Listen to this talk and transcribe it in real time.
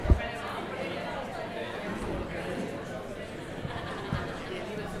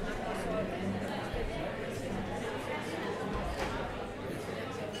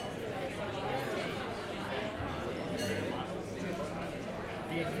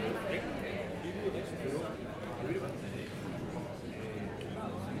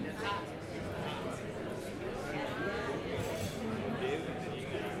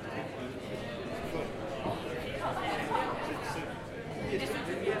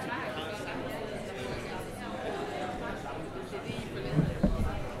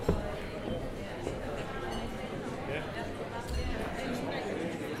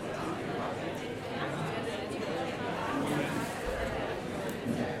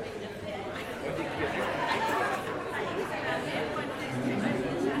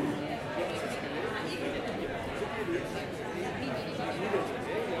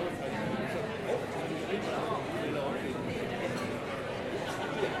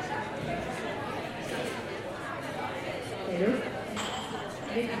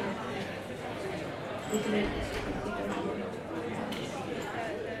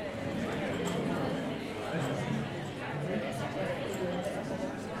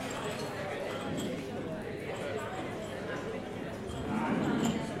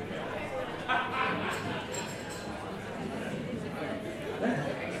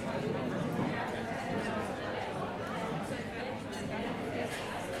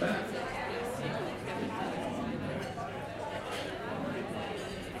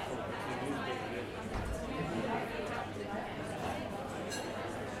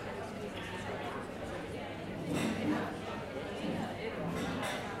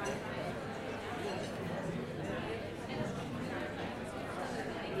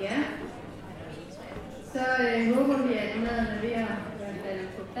Håber vi, at maden er ved at være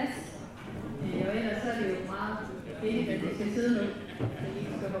på plads. Og ellers så er det jo meget vigtigt, at det skal sidde nu, så vi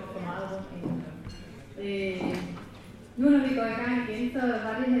ikke skal hoppe for meget rundt. Nu når vi går i gang igen, så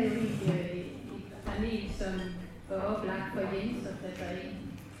var det her jo et panel, som var oplagt for Jens og Katarina.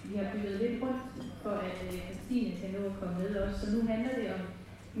 Vi har bygget lidt rundt, for at Christine kan nå at komme med også. Så nu handler det om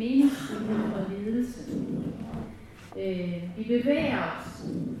meningsfuldhed og ledelse. Vi bevæger os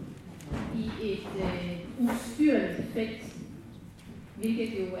i et ustyrligt felt,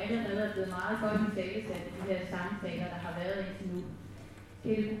 hvilket jo allerede er blevet meget godt i talesat i de her samtaler, der har været indtil nu.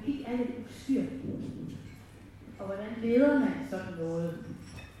 Pædagogik er lidt ustyrligt. Og hvordan leder man sådan noget?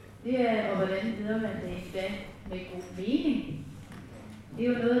 Og hvordan leder man det endda med god mening? Det er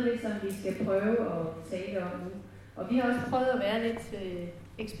jo noget af det, som vi skal prøve at tale om nu. Og vi har også prøvet at være lidt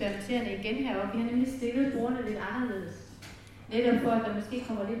eksperimenterende igen heroppe. Vi har nemlig stillet bordene lidt anderledes. Netop for, at der måske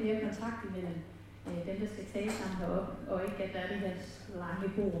kommer lidt mere kontakt imellem dem, der skal tale sammen heroppe, og ikke at der er det her lange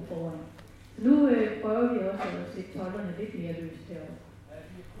bord foran. Nu prøver vi også at sætte tollerne lidt mere løst heroppe.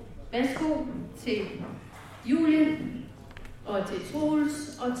 Værsgo til Julie, og til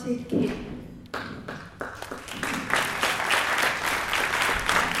Troels, og til Kjeld.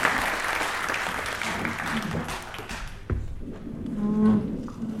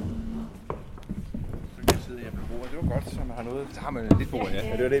 Så man har noget, så har man lidt bord, ja.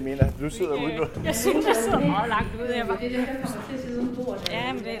 Det er det, jeg mener. Du sidder ude nu. Jeg synes, jeg sidder meget langt ude. Det er det, der kommer til at sidde uden bord.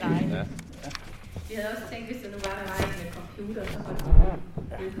 Ja, men det er dejligt. Ja. Vi havde også tænkt, hvis der nu var en med computer, så var det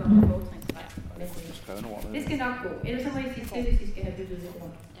udkommende fortrinsret. Det skal nok gå. Ellers så må I sige til, hvis I skal have bygget lidt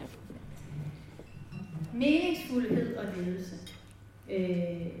rundt. Meningsfuldhed og ledelse.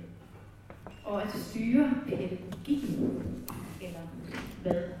 Og at styre pædagogik. Eller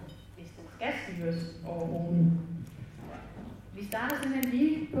hvad? Hvis den skal styres overhovedet. Vi starter simpelthen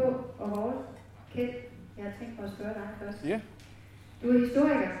lige på at holde. Kjeld, jeg har tænkt mig at spørge dig først. Ja. Du er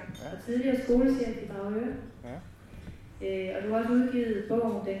historiker og tidligere skolechef i Dragør. Ja. Og du har også udgivet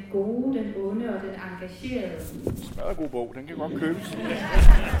bogen Den gode, den onde og den engagerede. Meget god bog, den kan godt købes.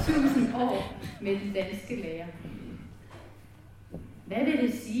 1000 år med den danske lærer. Hvad vil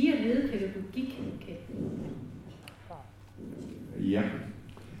det sige at lede pædagogik, Kjeld? Ja,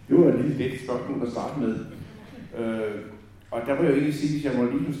 det var et lidt spørgsmål at starte med. Og der vil jeg jo ikke sige, hvis jeg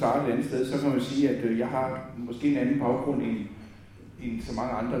må lige starte et andet sted, så kan man sige, at jeg har måske en anden baggrund end så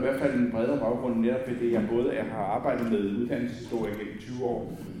mange andre. I hvert fald en bredere baggrund, netop fordi jeg både har arbejdet med uddannelseshistorie gennem 20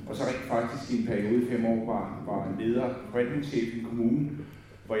 år, og så rent faktisk i en periode 5 år var leder, forvaltningschef i kommunen,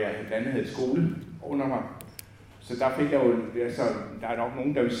 hvor jeg blandt andet havde skole under mig. Så der fik jeg jo, altså, der er nok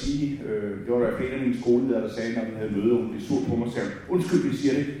nogen, der vil sige, det var der flere af mine skoleledere, der sagde, når vi havde møde, og hun blev sur på mig og sagde, undskyld, vi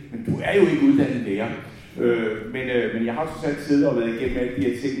siger det, men du er jo ikke uddannet lærer. Men jeg har så selv siddet og været igennem alle de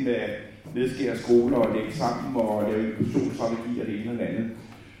her ting med at nedskære skoler og lægge sammen og lave inklusionsstrategi og det ene og det andet.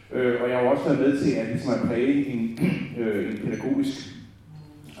 Og jeg har også været med til at, ligesom at præge en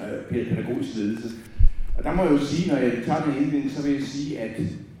pædagogisk ledelse. Og der må jeg jo sige, når jeg tager den indledning, så vil jeg sige,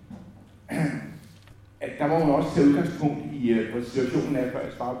 at der må man også tage udgangspunkt i, hvor situationen er, før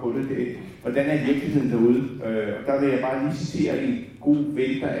jeg svarer på det. Hvordan er virkeligheden derude? Og der vil jeg bare lige citere en god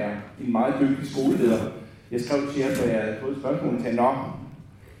ven, der er en meget dygtig skoleleder. Jeg skrev til jer, da jeg havde fået spørgsmålet til, nå,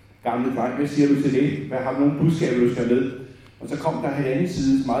 gamle dreng, hvad siger du til det? Hvad har du nogle budskaber, du skal med? Og så kom der halvanden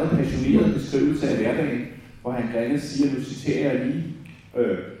sides meget passioneret beskrivelse af hverdagen, hvor han blandt andet siger, nu citerer jeg lige,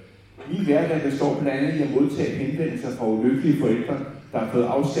 min hverdag består blandt andet i at modtage henvendelser fra ulykkelige forældre, der har fået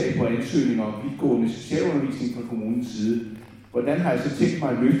afslag på ansøgninger om vidtgående specialundervisning fra kommunens side. Hvordan har jeg så tænkt mig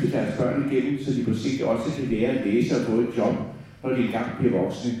at løfte deres børn igennem, så de på sigt også kan lære at læse og få et job, når de engang bliver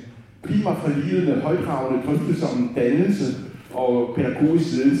voksne? Bliv mig for livet med højdragende drøftelser om dannelse og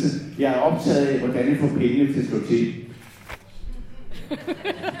pædagogisk ledelse. Jeg er optaget af, hvordan jeg får pengene til at slå til.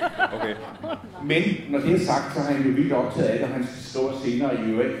 Okay. Men når det er sagt, så har han jo vildt optaget af det, og han skriver senere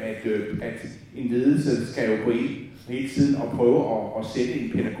i øvrigt, at en ledelse skal jo gå ind hele tiden og prøve at sætte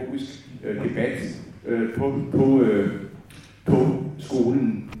en pædagogisk debat på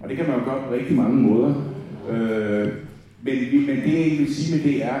skolen. Og det kan man jo gøre på rigtig mange måder. Men det jeg vil sige med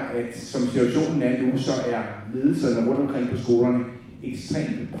det er, at som situationen er nu, så er ledelserne rundt omkring på skolerne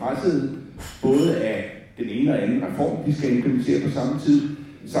ekstremt presset, både af den ene og anden reform, de skal implementere på samme tid,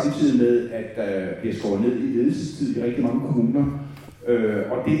 samtidig med, at der bliver skåret ned i ledelsestid i rigtig mange kommuner.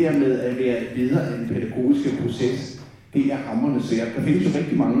 Og det der med at være leder af den pædagogiske proces, det er hamrende svært. Der findes jo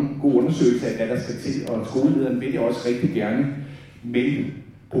rigtig mange gode undersøgelser af, hvad der skal til, og skolelederen vil det også rigtig gerne. Men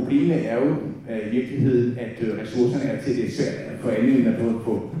problemet er jo i virkeligheden, at ressourcerne er til det svært at få anledning at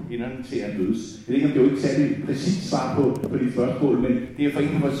få enderne til at mødes. Jeg ved ikke, om det er jo ikke særlig præcist svar på de spørgsmål, men det er for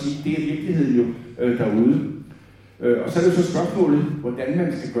en for at sige, det er virkeligheden jo derude. Og så er det så spørgsmålet, hvordan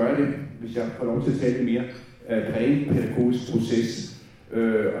man skal gøre det, hvis jeg får lov til at tale lidt mere, præge pædagogisk proces.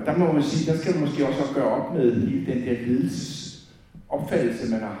 Og der må man sige, der skal man måske også gøre op med hele den der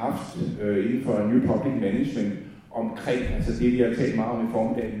ledelsesopfattelse, man har haft inden for New Public Management omkring, altså det vi har talt meget om i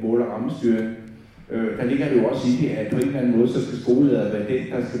formiddag, mål- og rammestyring. Der ligger det jo også i det, at på en eller anden måde, så skal skolelederen være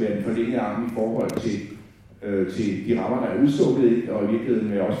den, der skal være den forlængede arm i forhold til de rammer, der er udstukket, og i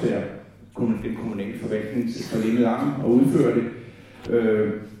virkeligheden vil også være den kommunale forvaltnings forlængede arm og udføre det.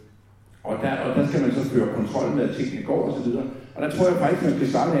 Og der skal man så føre kontrol med, at tingene går osv. Og der tror jeg faktisk, man skal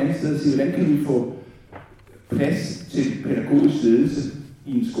starte et andet sted og sige, hvordan kan vi få plads til pædagogisk ledelse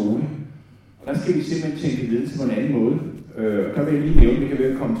i en skole? Og der skal vi simpelthen tænke ledelse på en anden måde. Og der vil jeg lige nævne, vi kan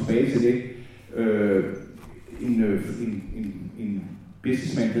vel komme tilbage til det. En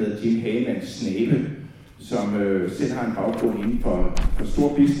businessman, der hedder Jim Hagemann Snape, som selv har en baggrund inden for stor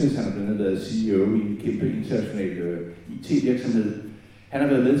business. Han har blandt andet været CEO i en kæmpe international IT-virksomhed. Han har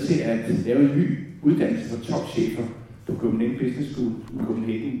været med til at lave en ny uddannelse for topchefer på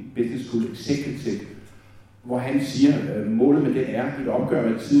Copenhagen Business School Executive, hvor han siger, at målet med den er et opgør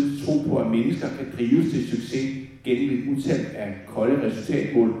med tidligt tro på, at mennesker kan drives til succes gennem et utal af kolde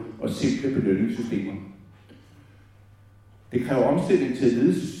resultatmål og simple belønningssystemer. Det kræver omstilling til et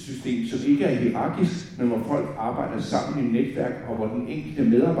ledelsessystem, som ikke er hierarkisk, men hvor folk arbejder sammen i et netværk, og hvor den enkelte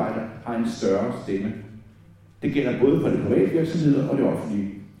medarbejder har en større stemme. Det gælder både for det private virksomheder og det offentlige.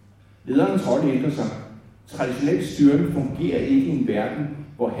 Lederens rolle ændrer sig. Traditionel styring fungerer ikke i en verden,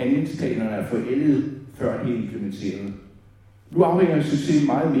 hvor handlingsplanerne er forældede, før de er implementeret. Nu afhænger succes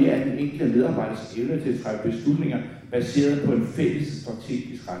meget mere af den enkelte medarbejders evne til at træffe beslutninger baseret på en fælles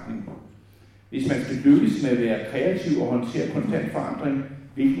strategisk retning. Hvis man skal lykkes med at være kreativ og håndtere konstant forandring,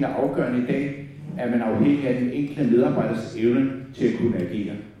 hvilken er afgørende i dag, er man afhængig af den enkelte medarbejders evne til at kunne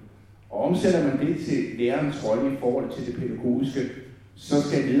agere. Og omsætter man det til lærerens rolle i forhold til det pædagogiske, så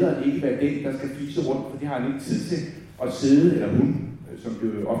skal lederen ikke være den, der skal fise rundt, for det har han ikke tid til at sidde, eller hun, som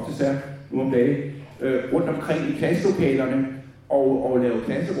det jo oftest er nu om dagen, rundt omkring i klasselokalerne og lave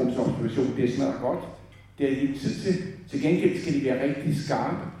klasserumsobservation. Det er snart godt. Det er ikke tid til. Til gengæld skal de være rigtig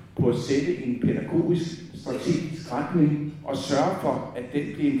skarpe på at sætte en pædagogisk, strategisk retning og sørge for, at den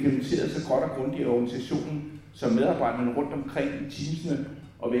bliver implementeret så godt og grundigt i organisationen, så medarbejderne rundt omkring i teamsene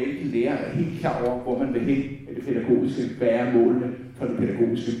og hver enkelt lærer er helt klar over, hvor man vil hen med det pædagogiske. Hvad er målene for det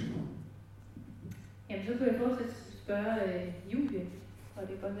pædagogiske? Jamen, så kunne jeg fortsat spørge Julie, og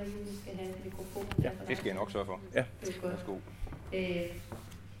det er godt, at Julie skal have en mikrofon. Ja, det skal jeg nok sørge for. Ja, det er godt. Værsgo.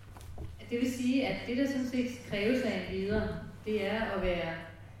 Det vil sige, at det, der sådan set kræves af en leder, det er at være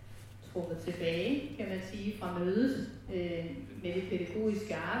trukket tilbage, kan man sige, fra mødet med det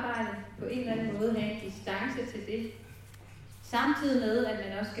pædagogiske arbejde. På en eller anden måde have en distance til det. Samtidig med, at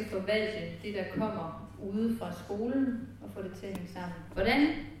man også skal forvalte det, der kommer ude fra skolen og få det til at hænge sammen. Hvordan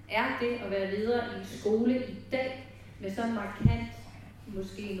er det at være leder i en skole i dag med så markant,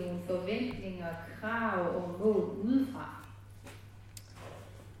 måske nogle forventninger, krav og mål udefra?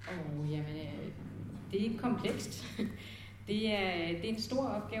 Det er komplekst. Det er en stor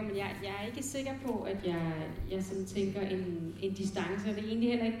opgave, men jeg er ikke sikker på, at jeg sådan tænker en distance. Det er egentlig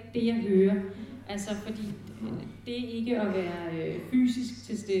heller ikke det, jeg hører. Altså, fordi det ikke at være fysisk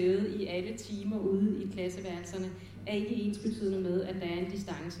til stede i alle timer ude i klasseværelserne, er ikke ensbetydende med, at der er en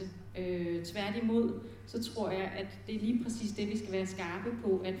distance. Tværtimod, så tror jeg, at det er lige præcis det, vi skal være skarpe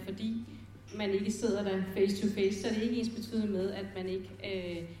på, at fordi man ikke sidder der face to face, så er det ikke ensbetydende med, at man ikke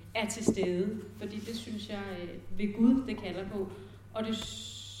er til stede. Fordi det synes jeg ved Gud, det kalder på. Og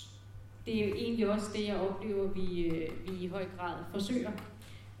det er jo egentlig også det, jeg oplever, vi i høj grad forsøger.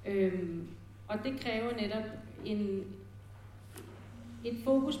 Og det kræver netop et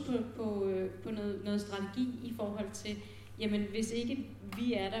fokus på noget strategi i forhold til, jamen hvis ikke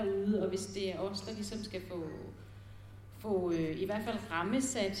vi er derude, og hvis det er os, der ligesom skal få i hvert fald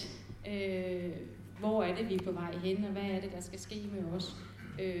rammesat, hvor er det, vi er på vej hen, og hvad er det, der skal ske med os,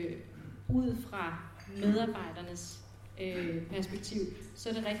 ud fra medarbejdernes perspektiv, så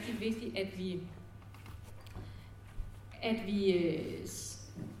er det rigtig vigtigt, at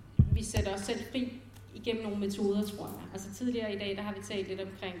vi sætter os selv fri igennem nogle metoder, tror jeg. Altså tidligere i dag, der har vi talt lidt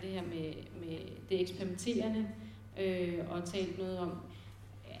omkring det her med det eksperimenterende, og talt noget om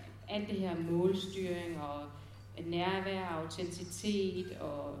alt det her målstyring og nærvær, autenticitet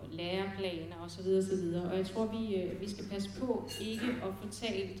og læreplaner osv. osv. Og jeg tror, vi skal passe på ikke at få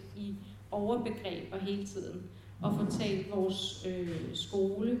talt i overbegreber hele tiden, og få talt vores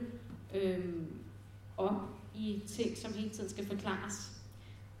skole op i ting, som hele tiden skal forklares.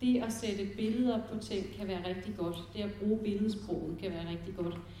 Det at sætte billeder på ting kan være rigtig godt. Det at bruge billedsproget kan være rigtig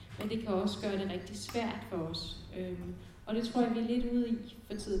godt. Men det kan også gøre det rigtig svært for os. Og det tror jeg, vi er lidt ude i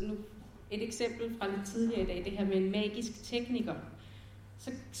for tiden nu. Et eksempel fra lidt tidligere i dag, det her med en magisk tekniker.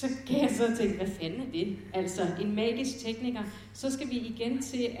 Så kan jeg så tænke, hvad fanden er det? Altså en magisk tekniker. Så skal vi igen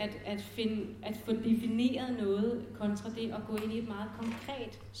til at få defineret noget kontra det at gå ind i et meget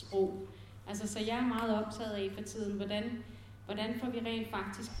konkret sprog. Altså, så jeg er meget optaget af for tiden, hvordan får vi rent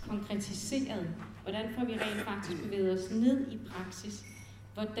faktisk konkretiseret? Hvordan får vi rent faktisk bevæget os ned i praksis?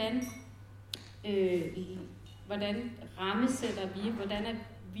 Hvordan rammesætter vi? Hvordan er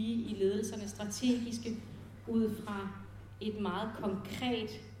vi i ledelserne strategiske ud fra et meget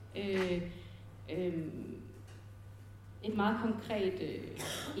konkret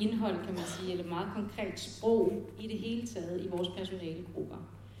indhold, kan man sige, eller et meget konkret sprog i det hele taget i vores personalegrupper.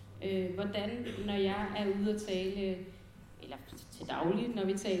 Hvordan, når jeg er ude at tale, eller til dagligt, når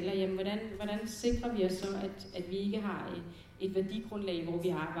vi taler, jamen, hvordan sikrer vi os så, at vi ikke har et værdigrundlag, hvor vi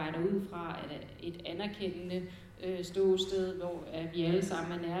arbejder ud fra et anerkendende ståsted, hvor vi alle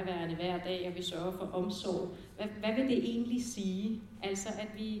sammen er nærværende hver dag, og vi sørger for omsorg. Hvad vil det egentlig sige? Altså,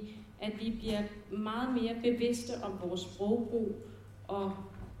 at vi bliver meget mere bevidste om vores sprogbrug,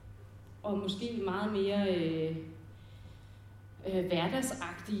 og måske meget mere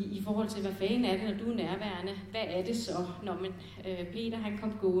hverdagsagtige i forhold til, hvad fanden er det, når du er nærværende? Hvad er det så, når Peter han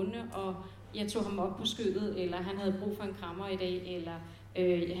kom gående, og jeg tog ham op på skødet, eller han havde brug for en krammer i dag, eller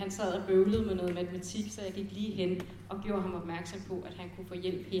han sad og bøvlede med noget matematik, så jeg gik lige hen og gjorde ham opmærksom på, at han kunne få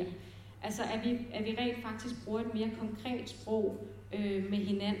hjælp her. Altså, at vi rent faktisk bruger et mere konkret sprog med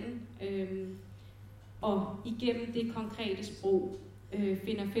hinanden, og igennem det konkrete sprog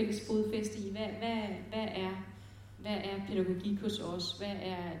finder fælles fodfæste i, hvad er pædagogik hos os? Hvad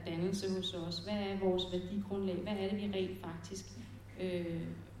er dannelse hos os? Hvad er vores værdigrundlag? Hvad er det, vi rent faktisk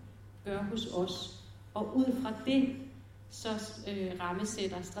gør hos os? Og ud fra det, så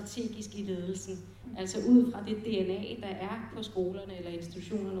rammesætter strategisk i ledelsen. Altså ud fra det DNA, der er på skolerne eller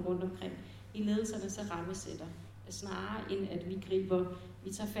institutionerne rundt omkring. I ledelserne så rammesætter. Snarere end at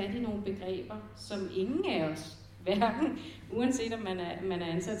vi tager fat i nogle begreber, som ingen af os, hverken, uanset om man er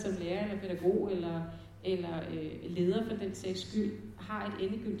ansat som lærer eller pædagog eller leder for den sags skyld, har et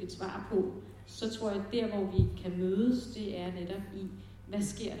endegyldigt svar på, så tror jeg, at der, hvor vi kan mødes, det er netop i, hvad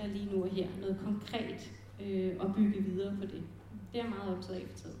sker der lige nu og her? Noget konkret, og bygge videre på det. Det er jeg meget optaget af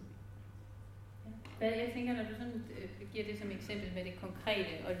for tiden. Jeg tænker, når du sådan giver det som eksempel med det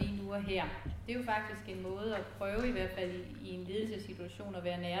konkrete og lige nu og her, det er jo faktisk en måde at prøve i hvert fald i en ledelsessituation at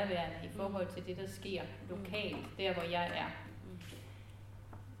være nærværende i forhold til det, der sker lokalt, der hvor jeg er.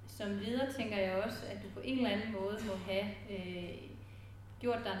 Som leder tænker jeg også, at du på en eller anden måde må have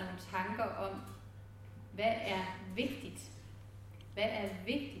gjort dig nogle tanker om, hvad er vigtigt? Hvad er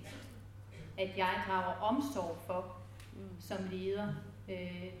vigtigt, at jeg drager omsorg for som leder?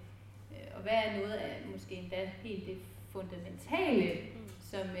 Og hvad er noget af måske endda helt det fundamentale,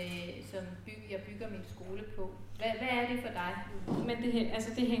 som jeg bygger min skole på? Hvad er det for dig? Men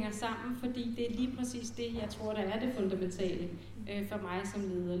det hænger sammen, fordi det er lige præcis det, jeg tror, der er det fundamentale for mig som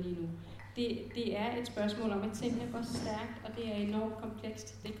leder lige nu. det er et spørgsmål om, at tingene går stærkt, og det er enormt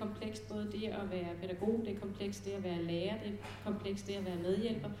komplekst. Det er komplekst både det at være pædagog, det er komplekst det at være lærer, det er komplekst det at være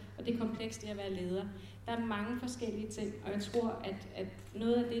medhjælper, og det er komplekst det at være leder. Der er mange forskellige ting, og jeg tror, at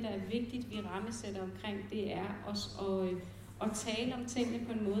noget af det, der er vigtigt, vi rammesætter omkring, det er også at tale om tingene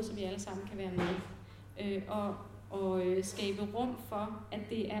på en måde, så vi alle sammen kan være med. Og skabe rum for, at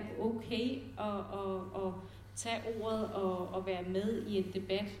det er okay at tage ordet og være med i en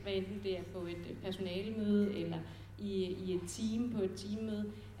debat, hvad enten det er på et personalemøde eller i et team på et teammøde,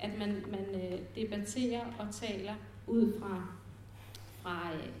 at man debatterer og taler ud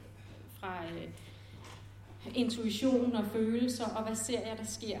fra intuition og følelser, og hvad ser jeg, der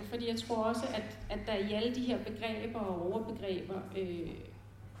sker. Fordi jeg tror også, at der i alle de her begreber og overbegreber,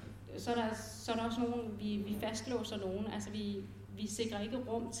 så er der også nogen, vi fastlåser nogen. Altså vi sikrer ikke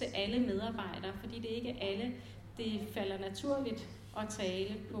rum til alle medarbejdere, fordi det er ikke alle, det falder naturligt at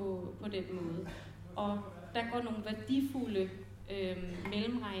tale på den måde. Og der går nogle værdifulde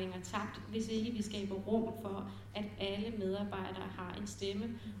mellemregninger tabt, hvis ikke vi skaber rum for, at alle medarbejdere har en stemme,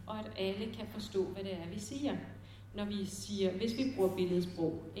 og at alle kan forstå, hvad det er, vi siger. Når vi siger, hvis vi bruger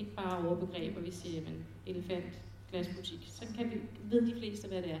billedsprog, ikke bare overbegreber, vi siger, men elefant, glasbutik, så ved de fleste,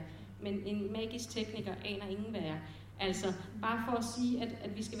 hvad det er. Men en magisk tekniker aner ingen, hvad er. Altså, bare for at sige,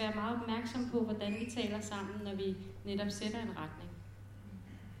 at vi skal være meget opmærksom på, hvordan vi taler sammen, når vi netop sætter en retning.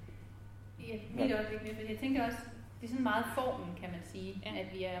 Ja, helt også vigtigt, for jeg tænker også, det er sådan meget formen, kan man sige, at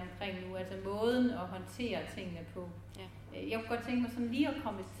vi er omkring nu, altså måden at håndtere tingene på. Ja. Jeg kunne godt tænke mig sådan lige at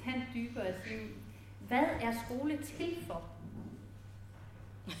komme et tand dybere og sige, hvad er skole til for?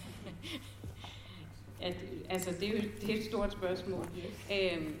 Det er jo et stort spørgsmål. Yes.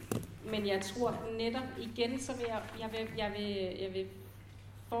 Men jeg tror netop igen, så vil jeg vil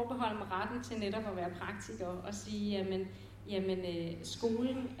forbeholde mig retten til netop at være praktiker og sige, jamen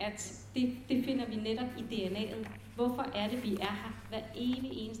skolen, at det finder vi netop i DNA'et. Hvorfor er det, vi er her hver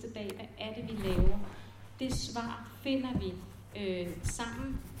evig eneste dag? Hvad er det, vi laver? Det svar finder vi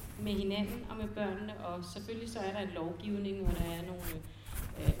sammen med hinanden og med børnene, og selvfølgelig så er der en lovgivning, og der er nogle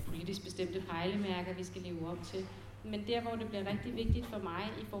politisk bestemte pejlemærker, vi skal leve op til. Men der, hvor det bliver rigtig vigtigt for mig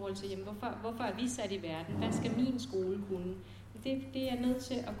i forhold til, jamen, hvorfor er vi sat i verden? Hvad skal min skole kunne? Det er nødt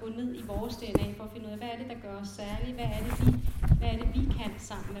til at gå ned i vores DNA for at finde ud af, hvad er det, der gør os særlige? Hvad er det, vi kan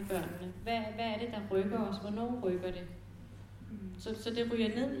sammen med børnene? Hvad er det, der rykker os? Hvornår rykker det? Så det ryger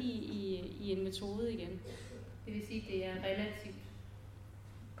ned i en metode igen. Det vil sige, det er relativt.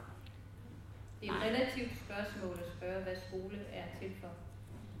 Det er et relativt spørgsmål at spørge, hvad skole er til for.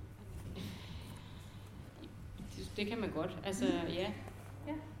 Det kan man godt. Altså, ja.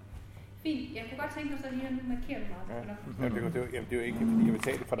 Fint. Jeg kunne godt tænke mig så lige at nu markere du meget. Ja. Det er jo ikke, fordi jeg vil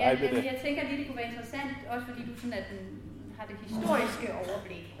tale for dig. Jeg tænker lige, det kunne være interessant, også fordi du sådan, har det historiske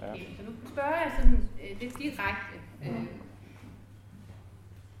overblik. Ja. Så nu spørger jeg sådan lidt direkte.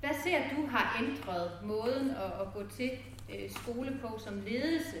 Hvad ser du har ændret måden at gå til skole på som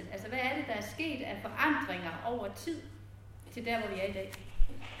ledelse? Altså, hvad er det, der er sket af forandringer over tid til der, hvor vi er i dag?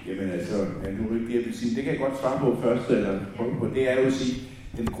 Jamen altså, nu er det, jeg vil sige, det kan jeg godt svare på først, eller prøve på. Det er jo at sige,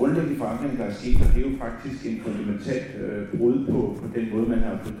 den grundlæggende forandring, der er sket, og det er jo faktisk en fundamentalt brud på den måde, man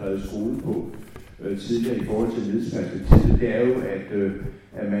har drevet skole på tidligere i forhold til ledelsesperspektivet. Det er jo,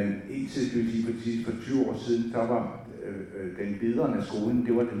 at man indtil for 20 år siden, der var den lederen af skolen,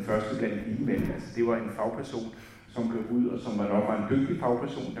 det var den første blandt ligemænd. Altså, det var en fagperson, som blev ud, og som nok var en dygtig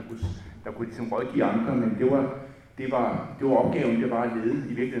fagperson, der kunne ligesom rådgive andre, men det var opgaven, det var at lede,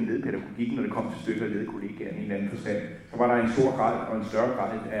 i virkeligheden lede pædagogikken, når det kom til stykker at lede kollegaerne i en eller anden forstand. Så var der en stor grad og en større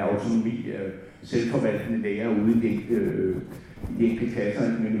grad af autonomi af selvforvaltende lærere ude i de enkelte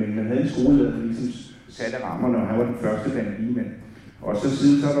klasser, men man havde en skoleleder, der ligesom satte rammerne, og han var den første blandt ligemænd. Og så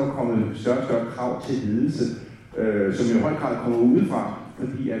siden så er der kommet større og større krav til ledelse, som i høj grad kommer udefra,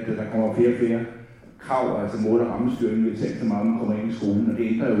 fordi at der kommer flere og flere krav, altså mål- og rammestyring, ved at så meget man kommer ind i skolen, og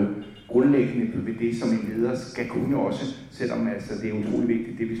det ændrer jo grundlæggende ved det, som en leder skal kunne også, selvom altså, det er utrolig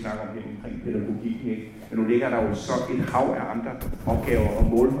vigtigt, det vi snakker om her omkring pædagogikken. Ikke? Men nu ligger der jo så et hav af andre opgaver og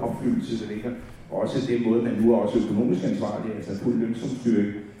målopfyldelse, der ligger. Også den måde, man nu er også økonomisk ansvarlig, altså fuld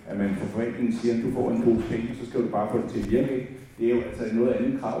lønsomstyring, at man fra forvaltningen siger, at du får en pose penge, så skal du bare få det til at virke. Ikke? Det er jo altså noget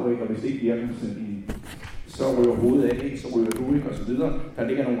andet krav, ikke? Og hvis det ikke virker, så ryger hovedet af det, så ryger du ikke, og så videre. Der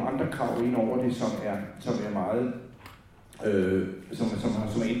ligger nogle andre krav ind over det, som er meget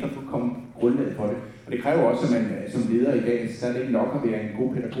som er ændret på grundlaget for det. Og det kræver også, at man som leder i dag, så er det ikke nok at være en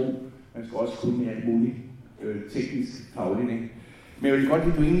god pædagog. Man skal også kunne alt muligt teknisk fagligt. Ikke? Men jeg vil godt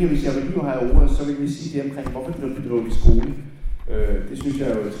lide, du egentlig, hvis jeg vil lige have ordet, så vil jeg sige det omkring, hvorfor bedriver vi skole? Det synes jeg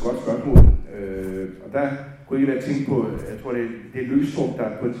er jo et godt spørgsmål. Og der kunne jeg være tænke på, jeg tror det er Løstrup,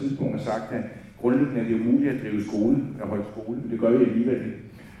 der på et tidspunkt har sagt, at grundlæggende er det jo muligt at drive skole af højskole, men det gør vi alligevel.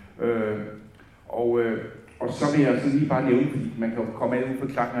 Og så vil jeg sådan lige bare nævne, fordi man kan jo komme af nogle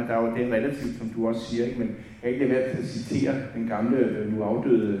forklaringer, der er jo det relativt, som du også siger, ikke? Men jeg er ikke været til at citere den gamle, nu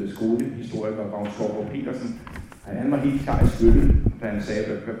afdøde skolehistoriker, Vagn Skovgaard Petersen. Han var helt klar i skyttet, da han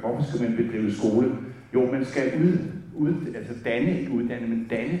sagde, hvorfor skal man bedrive skole? Jo, man skal danne, ikke uddanne, men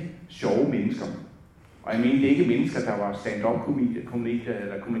danne sjove mennesker. Og jeg mente ikke mennesker, der var stand-up-komedier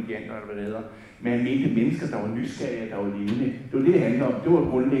eller komedianter, eller hvad det hedder. Men jeg mente mennesker, der var nysgerrige, der var levende. Det var det handlede om. Det var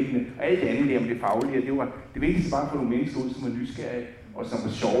grundlæggende. Og alt andet der om det faglige, det var det vigtigste bare for nogle mennesker ud, som var nysgerrige, og som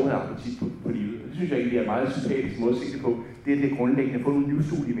var sjove og appetit på livet. Og det synes jeg egentlig er en meget sympatisk måde at se det på. Det er det grundlæggende, at få nogle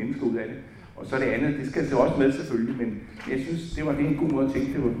livsstudige mennesker ud af det. Og så det andet, det skal så også med selvfølgelig, men jeg synes, det var en god måde at tænke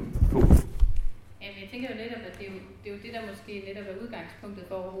det på. Jamen, jeg tænker jo netop, at det er jo det, der måske netop er udgangspunktet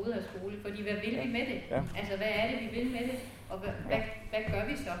for overhovedet af skole. Fordi hvad vil vi med det? Ja. Altså, hvad er det, vi vil med det? Og hvad gør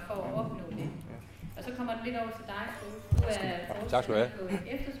vi så for at opnå det? Ja. Og så kommer det lidt over til dig, Troels. Du er forstander på en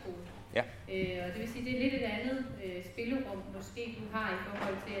efterskole. Ja. Og det vil sige, det er lidt et andet spillerum, måske du har i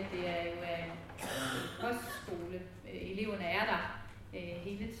forhold til, at det er jo en kostskole. Eleverne er der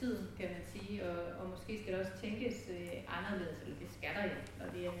hele tiden, kan man sige. Og måske skal det også tænkes anderledes, eller det skal der jo, og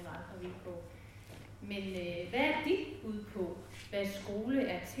det er en ret for vilkår. Men hvad er dit bud på, hvad skole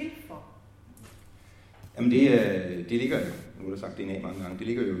er til for? Jamen det ligger jo, nu har jeg sagt DNA mange gange, det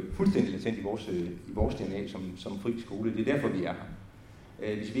ligger jo fuldstændig latent i vores DNA som fri skole. Det er derfor, vi er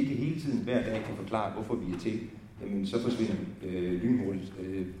her. Hvis vi ikke hele tiden hver dag kan forklare, hvorfor vi er til, jamen, så forsvinder lynhurtigt.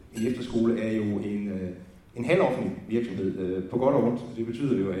 En efterskole er jo en halvoffentlig virksomhed, på godt og ondt. Det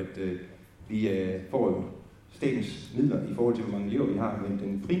betyder jo, at vi får jo statens midler i forhold til, hvor mange elever vi har, men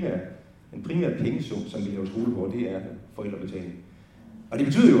den primære pengesum, som vi laver skole på, det er forældrebetaling. Og det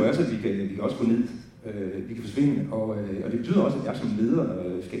betyder jo også, at vi kan også gå ned. Vi kan forsvinde, og det betyder også, at jeg som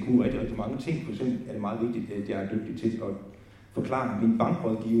leder skal kunne rigtig, rigtig mange ting. For eksempel er det meget vigtigt, at jeg er dygtig til at forklare min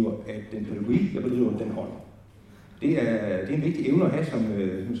bankrådgiver, at den pædagogik, jeg bedriver, den holder. Det er en vigtig evne at have som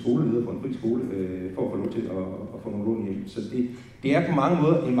skoleleder på en fri skole, for at få lov til at få nogle lån hjem. Så det er på mange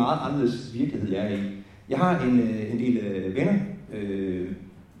måder en meget anderledes virkelighed, jeg er i. Jeg har en del venner,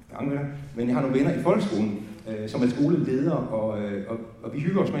 men jeg har nogle venner i folkeskolen, som er skoleledere, og vi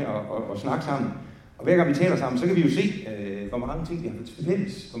hygger os med at snakke sammen. Og hver gang vi taler sammen, så kan vi jo se, hvor mange ting vi har til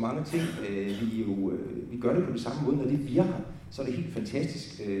fælles, hvor mange ting vi gør det på det samme måde. Når det virker, så er det helt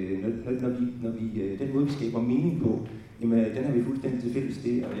fantastisk, når vi den måde, vi skaber mening på, jamen, den har vi fuldstændig til fælles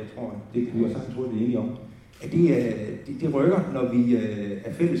det, og jeg tror, det kan vi også sagtens tro, vi er enige om, at det rykker, når vi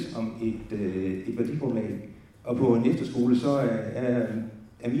er fælles om et værdigrundlag. Og på en efterskole, så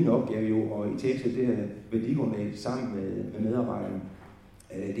er min opgave jo at italesætte det her værdigrundlag sammen med medarbejderne.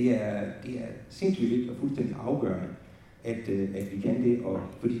 Det er sindssygt vigtigt og fuldstændig afgørende, at vi kan det, og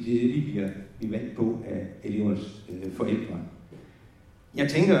fordi det er det, vi bliver valgt på af elevernes forældre. Jeg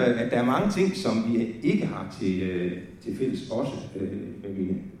tænker, at der er mange ting, som vi ikke har til fælles, også med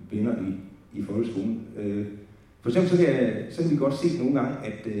mine venner i folkeskolen. For eksempel så kan vi godt se nogle gange,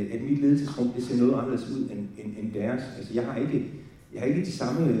 at mit ledelsesrum det ser noget anderledes ud end deres. Altså, jeg har ikke de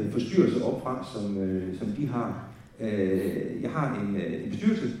samme forstyrrelser opfra, som de har. Jeg har en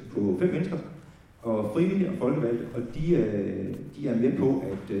bestyrelse på 5 mennesker, og frivillige og folkevalgte, og de er med på,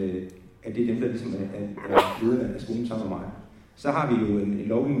 at det er dem, der ligesom er lederne af skolen sammen med mig. Så har vi jo en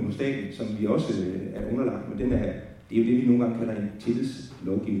lovgivning på staten, som vi også er underlagt, men det er jo det, vi nogle gange kalder en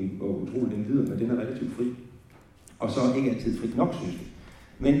tillidslovgivning, hvor utroligt den lyder, men den er relativt fri. Og så ikke altid fri nok, synes jeg.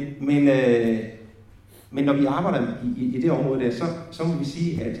 Men når vi arbejder i det område der, så må vi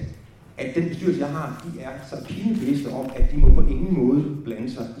sige, at den bestyrelse, jeg har, de er så pinbevidste om, at de må på ingen måde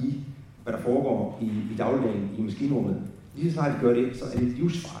blande sig i, hvad der foregår i dagligdagen i maskinrummet. Lige så snart de gør det, så er det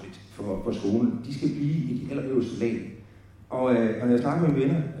livsfarligt for skolen. De skal blive i de allerøverste lag. Og når jeg snakker med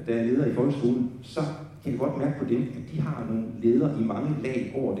venner, der er ledere i folkeskolen, så kan jeg godt mærke på dem, at de har nogle ledere i mange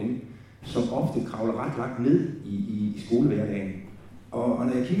lag over dem, som ofte kravler ret langt ned i skolehverdagen. Og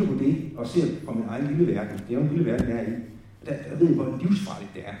når jeg kigger på det og ser fra min egen lille verden, det er jo en lille verden, jeg er i, der ved jeg, hvor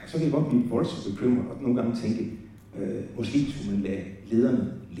livsfarligt det er. Og så kan jeg godt blive voldsomt bekymret og nogle gange tænke, måske skulle man lade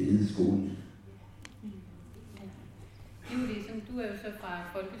lederne lede skolen. Julie, som du er jo så fra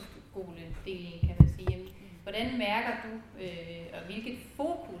folkeskoledelen, kan man sige. Hvordan mærker du, og hvilket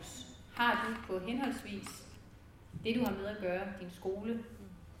fokus har du på henholdsvis det, du har med at gøre, din skole,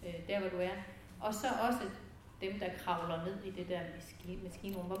 der hvor du er, og så også dem, der kravler ned i det der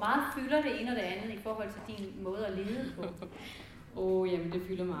maskinrum. Hvor meget fylder det ene og det andet i forhold til din måde at lede på? Jamen det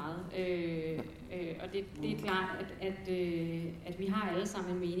fylder meget. Og det er klart, at vi har alle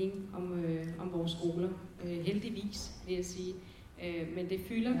sammen en mening om vores skoler. Heldigvis, vil jeg sige. Men det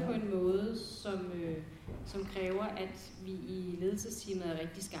fylder på en måde, som kræver, at vi i ledelsesteamet er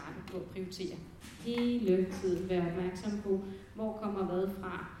rigtig skarpe på at prioritere. Hele tiden være opmærksom på, hvor kommer hvad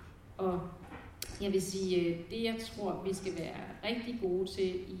fra. Og jeg vil sige, det jeg tror, vi skal være rigtig gode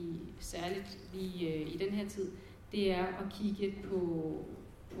til, særligt i den her tid, det er at kigge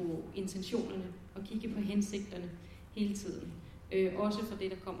på intentionerne og kigge på hensigterne hele tiden. Også for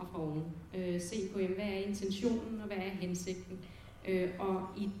det, der kommer fra oven. Se på, hvad er intentionen og hvad er hensigten. Og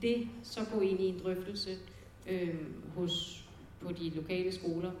i det så gå ind i en drøftelse på de lokale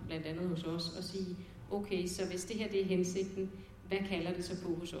skoler, blandt andet hos os, og sige, okay, så hvis det her det er hensigten, hvad kalder det så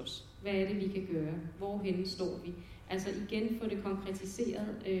på hos os? Hvad er det, vi kan gøre? Hvorhenne står vi? Altså igen få det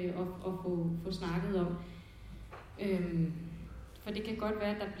konkretiseret og få snakket om. For det kan godt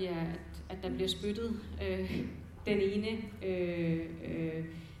være, at der bliver spyttet den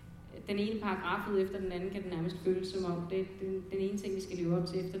ene paragraf ud efter den anden, kan det nærmest føles som om. Det er den ene ting, vi skal leve op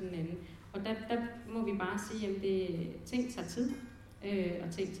til efter den anden. Og der må vi bare sige, at ting tager tid,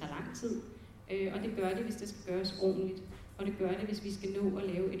 og ting tager lang tid. Og det gør det, hvis det skal gøres ordentligt. Og det gør det, hvis vi skal nå at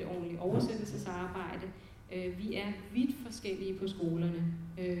lave et ordentligt oversættelsesarbejde. Vi er vidt forskellige på skolerne.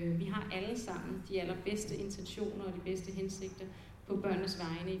 Vi har alle sammen de allerbedste intentioner og de bedste hensigter på børnenes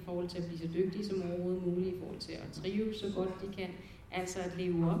vegne i forhold til at blive så dygtige som overhovedet muligt, i forhold til at trives så godt de kan. Altså at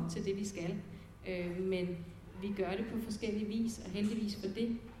leve op til det, vi skal. Men vi gør det på forskellige vis, og heldigvis for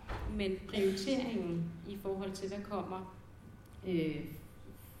det. Men prioriteringen i forhold til, hvad kommer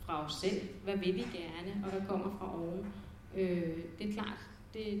fra os selv, hvad vil vi gerne, og hvad kommer fra oven, det er klart,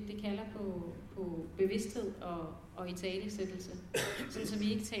 det kalder på bevidsthed og italesættelse, sådan så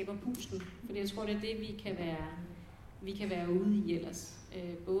vi ikke taber pusten. For jeg tror, det er det, vi kan være ude i ellers.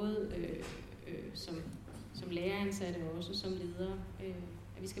 Både som læreransatte og også som ledere.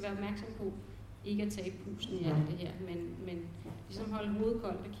 At vi skal være opmærksom på ikke at tabe pusten i alt det her, men ligesom holde hovedet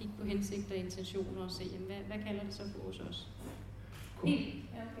koldt og kigge på hensigter og intentioner og se, jamen, hvad kalder det så på hos os?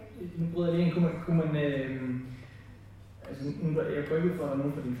 Nu bryder jeg lige ind. Kunne man altså, jeg går ikke ud fra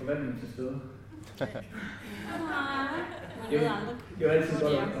nogen fra din forvaltning til stede. Det er altid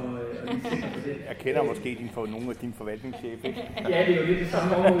godt at lige sikre på det. Jeg kender måske nogle af dine forvaltningschefer, ikke? Ja, det er jo lidt det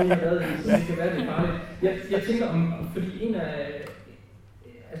samme område, vi har været i, så det kan være lidt farligt. Jeg tænker fordi en af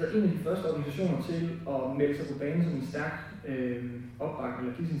de første organisationer til at melde sig på banen som en stærk opbakning,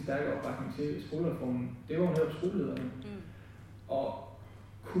 eller give sin stærke opbakning til skolereformen, det var jo netop skolelederne. Og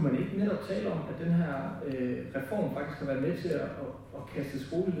kunne man ikke netop tale om, at den her reform faktisk har været med til at kaste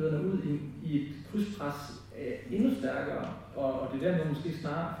skolelederne ud i et krydspres endnu stærkere, og det er dermed måske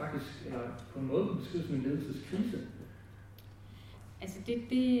snarere faktisk, eller på en måde beskrives som en ledelseskrise? Altså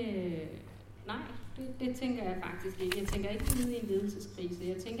det tænker jeg faktisk ikke. Jeg tænker ikke ude i en ledelseskrise.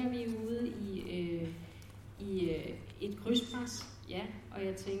 Jeg tænker, vi er ude i et krydspres, ja, og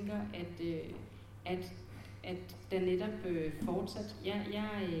jeg tænker, at der netop fortsat.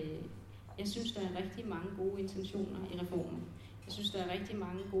 Jeg synes, der er rigtig mange gode intentioner i reformen. Jeg synes, der er rigtig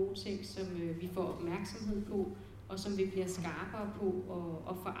mange gode ting, som vi får opmærksomhed på, og som vi bliver skarpere på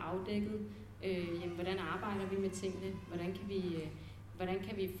og få afdækket. Hvordan arbejder vi med tingene? Hvordan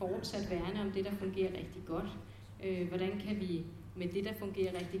kan vi fortsat værne om det, der fungerer rigtig godt? Hvordan kan vi med det, der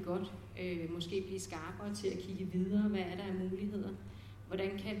fungerer rigtig godt, måske blive skarpere til at kigge videre? Hvad er der af muligheder? Hvordan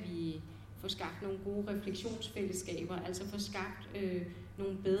kan vi få skabt nogle gode refleksionsfællesskaber, altså få skabt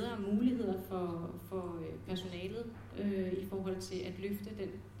nogle bedre muligheder for personalet i forhold til at løfte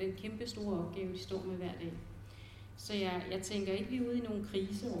den kæmpe store opgave, de står med hver dag. Så jeg tænker ikke, vi er ude i nogen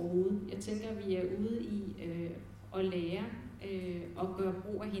krise overhovedet. Jeg tænker, vi er ude i at lære og gøre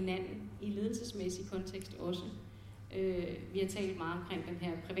brug af hinanden i ledelsesmæssig kontekst også. Vi har talt meget omkring den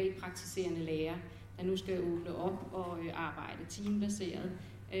her privatpraktiserende lærer, der nu skal åbne op og arbejde teambaseret.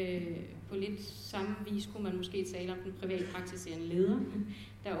 På lidt samme vis kunne man måske tale om den privatpraktiserende leder,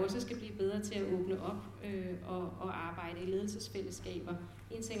 der også skal blive bedre til at åbne op og arbejde i ledelsesfællesskaber.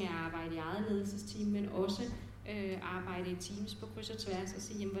 En ting er at arbejde i eget ledelsesteam, men også arbejde i teams på kryds og tværs og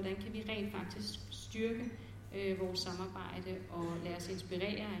sige, jamen, hvordan kan vi rent faktisk styrke vores samarbejde og lade os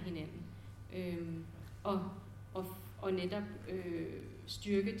inspirere af hinanden. Og netop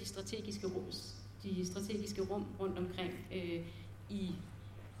styrke de strategiske rum rundt omkring i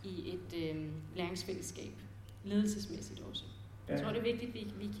et læringsfællesskab, ledelsesmæssigt også. Jeg tror, det er vigtigt,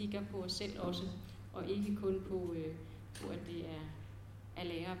 at vi kigger på os selv også, og ikke kun på at det er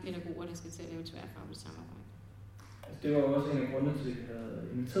lærere og pædagoger, der skal til at lave tværfagligt samarbejde. Altså, det var jo også en af grundene til, at vi havde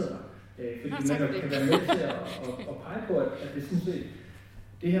inviteret dig. Fordi man kan være med til at pege på, at det sådan set,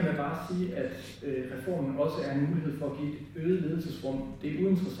 det her med bare at sige, at reformen også er en mulighed for at give et øget ledelsesrum, det er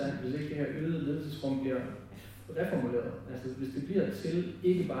uinteressant, hvis ikke det her øget ledelsesrum bliver reformuleret. Altså hvis det bliver til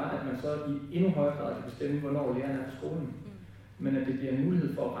ikke bare, at man så i endnu højere grad kan bestemme, hvornår lærerne er på skolen, men at det bliver en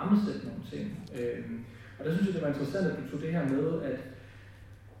mulighed for at rammesætte nogle ting. Og der synes jeg, det var interessant, at du tog det her med, at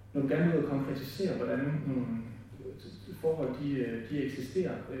når du gerne vil konkretisere, hvordan nogle forhold de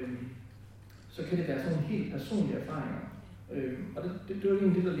eksisterer, så kan det være sådan nogle helt personlige erfaringer. Og det var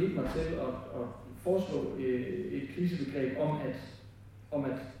egentlig det, der ledte mig til at foreslå et krisebegreb om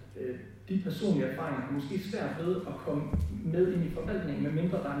at de personlige erfaringer har måske svært ved at komme med ind i forvaltningen,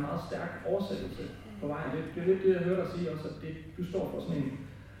 medmindre der er en meget stærk oversættelse på vejen. Det er lidt det, jeg hørte dig sige også, at du står for sådan en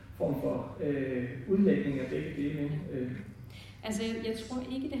form for udlægning af begge dele. Altså, jeg tror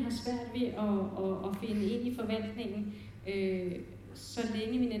ikke, det har svært ved at finde ind i forvaltningen, så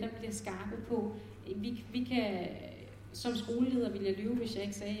længe vi netop bliver skarpe på. Vi kan, som skoleleder vil jeg lyve, hvis jeg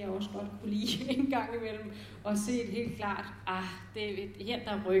ikke sagde, at jeg også godt kunne lide en gang imellem, og se det helt klart, her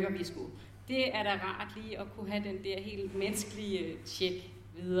der rykker vi sgu. Det er da rart lige at kunne have den der helt menneskelige tjek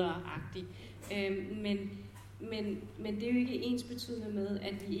videre-agtig. Men det er jo ikke ensbetydende med,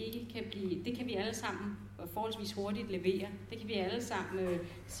 at vi ikke kan blive, det kan vi alle sammen forholdsvis hurtigt levere. Det kan vi alle sammen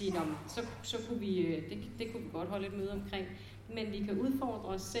sige, så kunne vi, det kunne vi godt holde et møde omkring. Men vi kan udfordre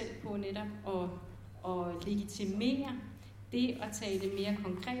os selv på netop at legitimere det at tale mere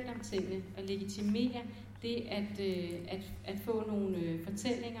konkret om tingene, og legitimere det at få nogle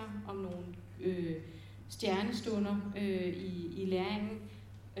fortællinger om nogle stjernestunder i læringen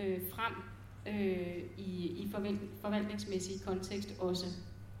frem i forvaltningsmæssig kontekst også.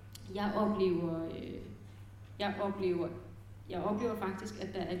 Jeg oplever faktisk, at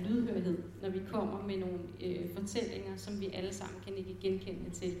der er lydhørhed, når vi kommer med nogle fortællinger, som vi alle sammen kan ikke genkende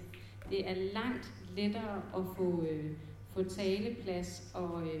til. Det er langt lettere at få taleplads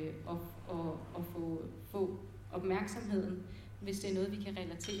og få opmærksomheden, hvis det er noget, vi kan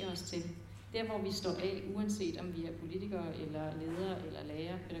relatere os til. Der, hvor vi står af, uanset om vi er politikere, eller ledere, eller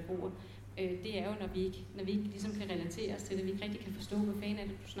lærere, pædagoger, det er jo, når vi ikke ligesom kan relatere os til det, vi ikke rigtig kan forstå, hvad fanden er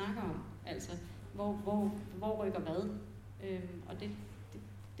det, du snakker om. Altså, hvor rykker hvad? Og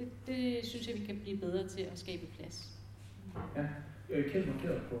det synes jeg, vi kan blive bedre til at skabe plads. Ja, Kjeld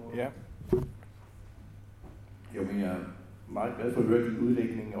markeret på... Ja. Jo, men jeg er meget glad for at høre din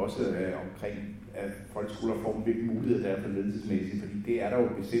udlægning også omkring, at folkeskoler får hvilke muligheder der er for ledelsesmæssigt, fordi det er der jo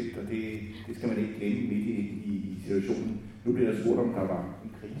bestemt, og det skal man ikke glemme midt i situationen. Nu bliver der spurgt, om der var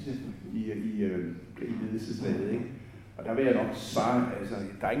en krise i ledelsesvalget, ikke? Og der vil jeg nok svare, altså,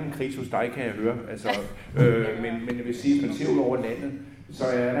 der er ingen krise hos dig, kan jeg høre, altså, men jeg vil sige, at man ser ud over landet, så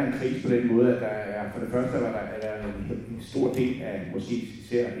er der en krise på den måde, at der er, for det første er der en stor del af, måske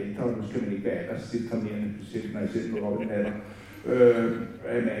især ældre, nu skal man ikke være aldersdiskriminerende, specielt når jeg selv nu op i den alder,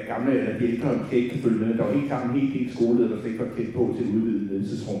 med gamle eller de ældre kan ikke følge med. Der var helt klart en hel del skoleledere, der slet ikke var kendt på til et udvidet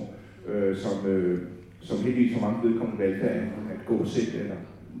ledelsesrum, som heldigvis for mange vedkommende valgte at gå selv, eller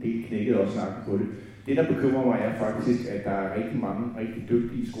en del knækkede og snakke på det. Det, der bekymrer mig, er faktisk, at der er rigtig mange rigtig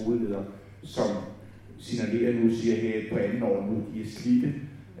dygtige skoleledere, som signalerer nu, siger her på anden år nu, de er slidte.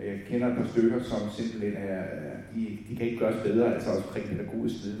 Jeg kender et par stykker, som simpelthen de kan ikke gøres bedre, altså også omkring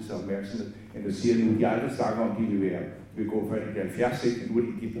pædagogisk ledelse og opmærksomhed, end der siger nu, de aldrig snakker om, de vil gå for de 70, nu er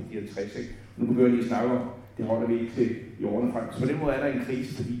de 60, ikke? Nu begynder de at snakke om, det holder vi ikke til i årene frem. Så på den måde er der en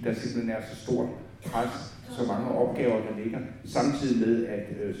krise, fordi der simpelthen er så stort pres, så mange opgaver, der ligger, samtidig med, at,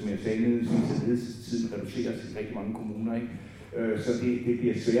 som jeg sagde, at ledelsestiden reduceres i rigtig mange kommuner, ikke? Så det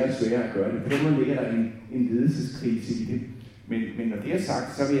bliver sværere og sværere at gøre det. På den måde ligger der en ledelseskrise i det. Men når det er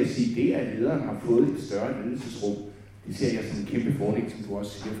sagt, så vil jeg sige, at det, at lederen har fået et større ledelsesrum, det ser jeg som en kæmpe fordel, som du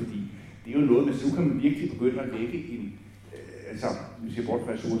også siger, fordi det er jo noget, men så kan man virkelig begynde at lægge en, altså, vi ser bort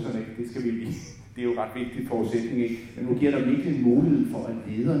fra ressourcerne, ikke? Det skal vi lige, det er jo ret vigtigt forudsætning, ikke? Men nu giver der virkelig en mulighed for, at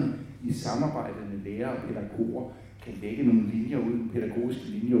lederne i samarbejde med lærere og pædagoger kan lægge nogle linjer ud, pædagogiske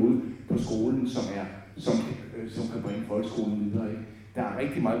linjer ud på skolen, som kan bringe folkeskolen videre, ikke? Der er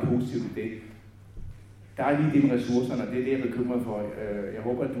rigtig meget positivt i det. Der er lige det med ressourcerne, og det er det, jeg er bekymret for. Jeg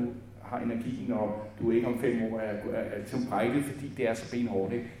håber, at du har energien, og du ikke om 5 år er som brækket, fordi det er så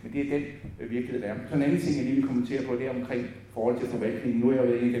benhårdt, ikke? Men det er den virkelighed, der er. Så en anden ting, jeg lige vil kommentere på, det er omkring forhold til forvaltningen. Nu er jeg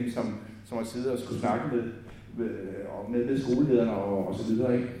jo en af dem, som har siddet og skulle snakke med skolelederne og så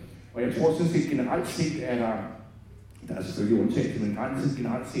videre, ikke? Og jeg tror sådan set generelt set, at der er selvfølgelig undtagelser, men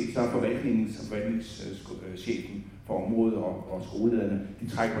generelt set, så er forvaltningschefen for området og skolelederne, de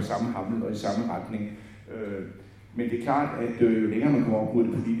trækker på samme hamle og i samme retning. Men det er klart, at jo længere man kommer op mod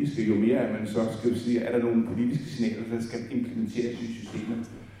det politiske, jo mere er man så skal sige, er der nogle politiske signaler, der skal implementeres i systemet.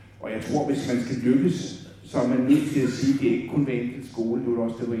 Og jeg tror, hvis man skal lykkes, så er man nødt til at sige, at det ikke kun hver enkelt skole, det var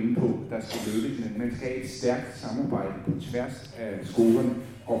også det, du var inde på, der skal lykkes, men man skal have et stærkt samarbejde på tværs af skolerne,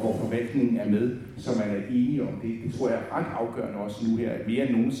 og hvor forvaltningen er med, så man er enige om det. Det tror jeg er ret afgørende også nu her, mere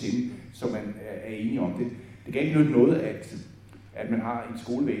end nogensinde, så man er enige om det. Det kan ikke nytte noget, at man har en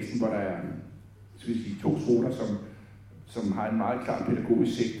skolevæsen, hvor der er to skoler, som har en meget klar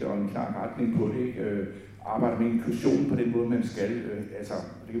pædagogisk sigte og en klar retning på det, ikke? Arbejder med inklusion på den måde, man skal.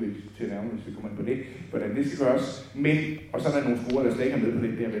 Det kan vi til nærmere, hvis vi kommer ind på det, hvordan det skal gøres. Men, og så er der nogle skoler, der slet ikke er med på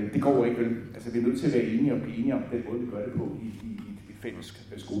det der, vel. Det går ikke, vel. Altså, vi er nødt til at være enige og blive enige om den måde, vi gør det på i et fælles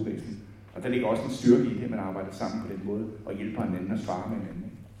skolevæsen. Og der ligger også en styrke i det, at man arbejder sammen på den måde og hjælper hinanden og svarer med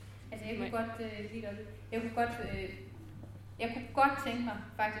hinanden. Altså, jeg kunne godt tænke mig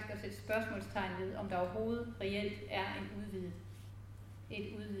faktisk at sætte spørgsmålstegn ved, om der overhovedet reelt er et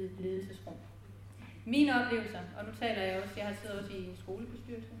udvidet ledelsesrum. Mine oplevelser, og nu taler jeg også, jeg har siddet også i en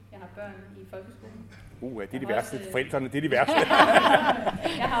skolebestyrelse, jeg har børn i folkeskolen. Det er de værste. Forældrene, det er de værste.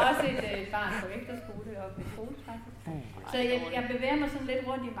 Jeg har også et barn på efterskole og på skoletrækket. Så jeg bevæger mig sådan lidt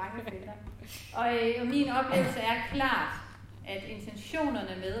rundt i mange felter. Og min oplevelse er klart, at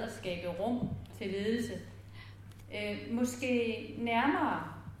intentionerne med at skabe rum til ledelse, måske nærmere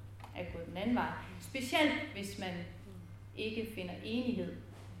er gået den anden vej. Specielt hvis man ikke finder enighed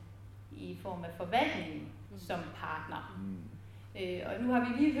i form af forvaltningen som partner. Og nu har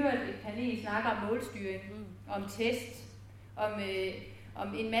vi lige hørt et panel snakke om målstyring, om test, om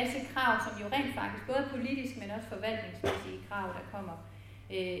en masse krav, som jo rent faktisk både politisk, men også forvaltningsmæssige krav, der kommer.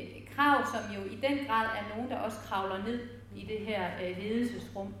 Krav, som jo i den grad er nogen, der også kravler ned i det her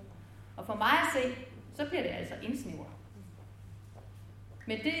ledelsesrum. Og for mig at se, så bliver det altså indsnævret.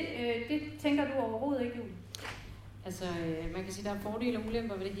 Men det tænker du overhovedet ikke, Julie? Altså, man kan sige, at der er fordele og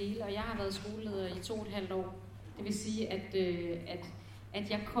ulemper ved det hele, og jeg har været skoleleder i 2,5 år. Det vil sige, at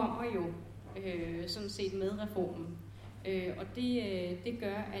jeg kommer jo sådan set med reformen. Og det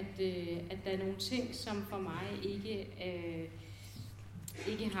gør, at der er nogle ting, som for mig ikke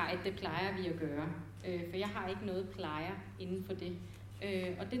har, at det plejer vi at gøre. For jeg har ikke noget plejer inden for det.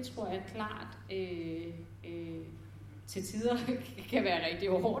 Og det tror jeg klart til tider kan være rigtig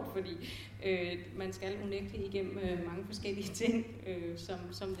hårdt, fordi man skal unægteligt igennem mange forskellige ting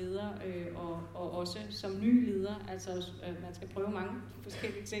som leder, og også som ny leder. Altså man skal prøve mange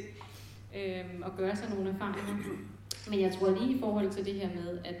forskellige ting og gøre sig nogle erfaringer. Men jeg tror lige i forhold til det her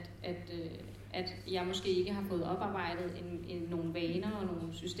med, at jeg måske ikke har fået oparbejdet nogle vaner og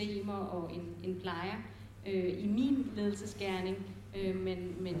nogle systemer og en plejer i min ledelsesgerning,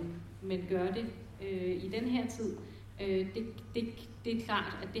 men gør det i den her tid. Det er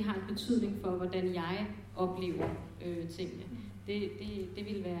klart, at det har en betydning for, hvordan jeg oplever tingene. Det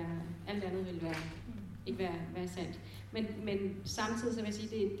vil være, alt andet vil ikke være sandt. Men samtidig så vil jeg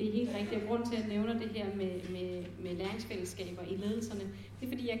sige, det er helt rigtigt. Og grund til at nævne det her med læringsfællesskaber i ledelserne, det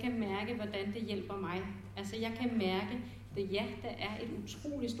er fordi, jeg kan mærke, hvordan det hjælper mig. Altså jeg kan mærke, at der er et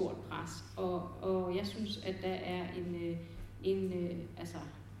utroligt stort pres, og jeg synes, at der er altså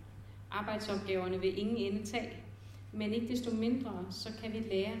arbejdsopgaverne vil ingen ende tage. Men ikke desto mindre, så kan vi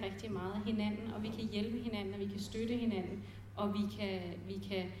lære rigtig meget af hinanden, og vi kan hjælpe hinanden, og vi kan støtte hinanden, og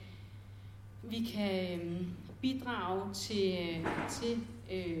vi kan bidrage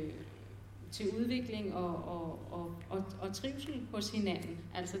til udvikling og trivsel hos hinanden.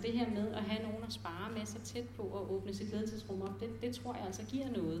 Altså det her med at have nogen at spare med sig tæt på og åbne sit ledelsesrum op, det tror jeg altså giver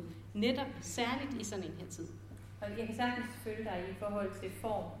noget. Netop særligt i sådan en her tid. Og jeg kan sagtens følge dig i forhold til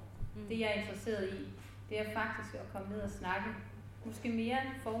form. Det jeg er interesseret i, det er faktisk at komme ned og snakke, måske mere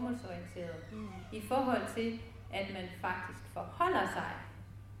formålsorienteret, i forhold til, at man faktisk forholder sig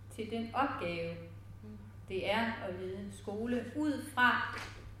til den opgave, det er at lede en skole, ud fra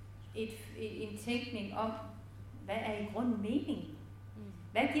en tænkning om, hvad er i grunden mening?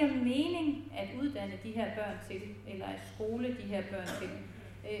 Hvad giver mening at uddanne de her børn til, eller at skole de her børn til?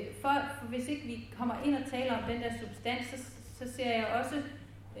 For hvis ikke vi kommer ind og taler om den der substans, så ser jeg også,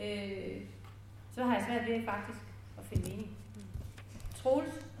 så har jeg svært ved faktisk at finde mening.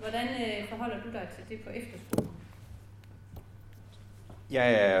 Troels, hvordan forholder du dig til det på efterskole?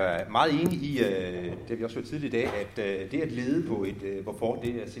 Jeg er meget enig i, det vi også hørte tidligere i dag, at det at lede på et hvorfor,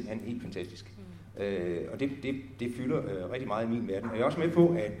 det er simpelthen helt fantastisk. Og det fylder rigtig meget i min verden. Og jeg er også med på,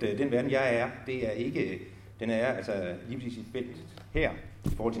 at den verden, jeg er, det er ikke, den er altså lige præcis et felt her, i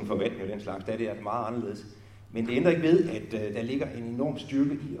forhold til en forvaltning og den slags, der er det meget anderledes. Men det ændrer ikke ved, at der ligger en enorm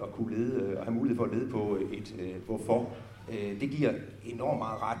styrke i at kunne lede og have mulighed for at lede på et hvorfor. Det giver enormt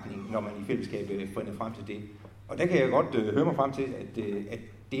meget retning, når man i fællesskab finder frem til det. Og der kan jeg godt høre mig frem til, at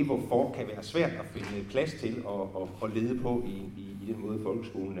det hvorfor kan være svært at finde plads til at lede på i den måde,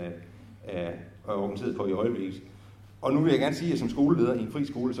 folkeskolen er organiseret på i øjeblikket. Og nu vil jeg gerne sige, at som skoleleder i en fri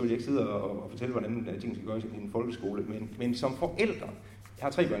skole, så vil jeg ikke sidde og fortælle, hvordan ting skal gøres i en folkeskole. Men som forældre, jeg har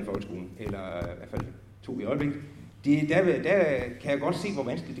 3 børn i folkeskolen, eller i hvert fald 2 i øjeblikket, der kan jeg godt se, hvor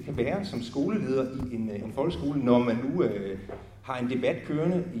vanskeligt det kan være som skoleleder i en folkeskole, når man nu har en debat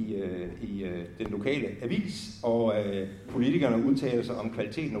kørende i den lokale avis, og politikerne udtaler sig om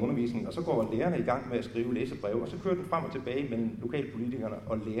kvaliteten af undervisningen, og så går lærerne i gang med at skrive læsebreve, og så kører den frem og tilbage mellem lokalpolitikerne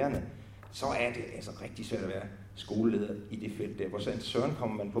og lærerne. Så er det altså rigtig svært at være skoleleder i det felt der, hvor så søren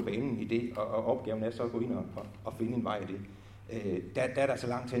kommer man på banen i det, og opgaven er så at gå ind og finde en vej i det. Der er der så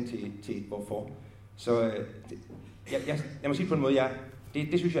langt hen til hvorfor. Så jeg må sige på en måde,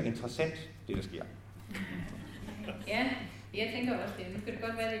 det synes jeg er interessant, det der sker. Ja, jeg tænker også det. Nu kan det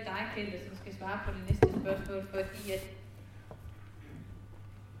godt være, det er dig, Kjeld, som skal svare på det næste spørgsmål, fordi at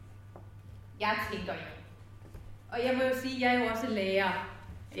jeg tænker jo. Og jeg må jo sige, at jeg er jo også lærer.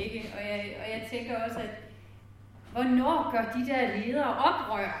 Ikke? Og jeg tænker også, at hvornår gør de der ledere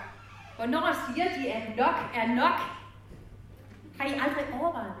oprør? Hvornår siger de, at nok er nok? Har I aldrig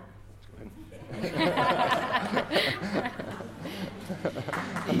overvejet det?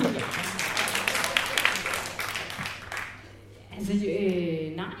 Altså,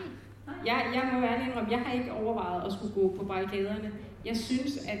 nej. Jeg må være indrømme, jeg har ikke overvejet at skulle gå på barrikaderne. Jeg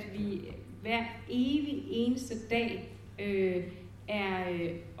synes, at vi hver evig eneste dag er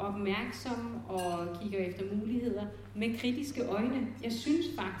opmærksomme og kigger efter muligheder med kritiske øjne. Jeg synes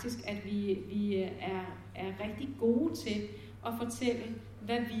faktisk, at vi er rigtig gode til at fortælle,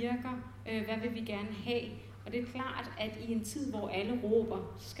 hvad virker, hvad vil vi gerne have. Og det er klart, at i en tid, hvor alle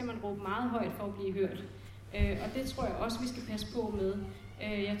råber, så skal man råbe meget højt for at blive hørt. Og det tror jeg også, vi skal passe på med.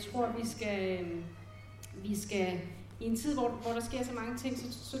 Jeg tror, vi skal i en tid, hvor der sker så mange ting,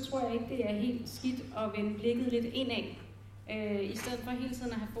 så tror jeg ikke, det er helt skidt at vende blikket lidt indad. I stedet for hele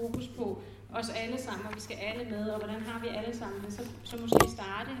tiden at have fokus på os alle sammen, og vi skal alle med, og hvordan har vi alle sammen det, så måske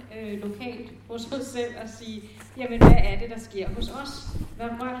starte lokalt hos os selv og sige, jamen hvad er det, der sker hos os? Hvad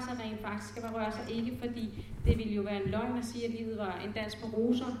rører sig rent faktisk, og hvad rører sig ikke? Fordi det ville jo være en løgn at sige, at livet var en dans på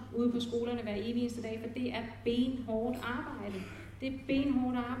roser ude på skolerne hver evig eneste dag, for det er benhårdt arbejde. Det er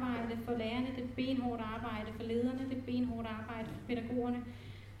benhårdt arbejde for lærerne, det er benhårdt arbejde for lederne, det er benhårdt arbejde for pædagogerne.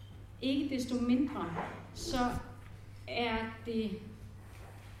 Ikke desto mindre, så er det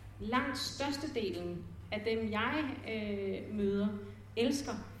langt størstedelen af dem, jeg møder,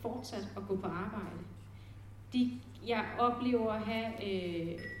 elsker fortsat at gå på arbejde. Jeg oplever at have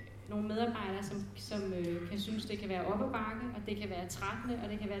nogle medarbejdere, som kan synes, det kan være op ad bakke, og det kan være trættende, og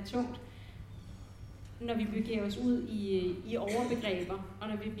det kan være tungt, når vi begiver os ud i overbegreber, og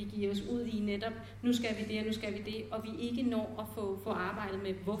når vi begiver os ud i netop, nu skal vi det, og nu skal vi det, og vi ikke når at få arbejdet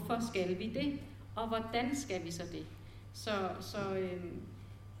med, hvorfor skal vi det, og hvordan skal vi så det. Så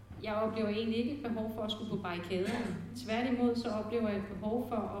jeg oplever egentlig ikke et behov for at skulle på barrikaderne. Tværtimod så oplever jeg et behov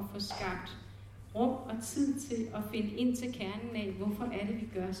for at få skabt rum og tid til at finde ind til kernen af, hvorfor er det, vi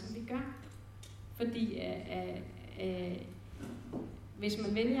gør, som vi gør. Fordi hvis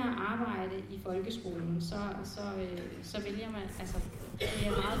man vælger at arbejde i folkeskolen, så vælger man, altså det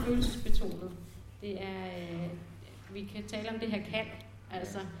er meget følelsesbetonet. Det er, vi kan tale om det her kald,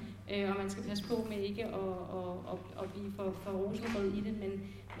 altså, og man skal passe på med ikke at blive for rosenrød i det, men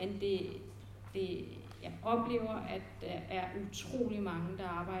jeg oplever, at der er utrolig mange, der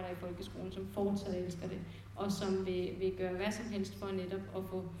arbejder i folkeskolen, som fortsat elsker det, og som vil gøre hvad som helst for netop at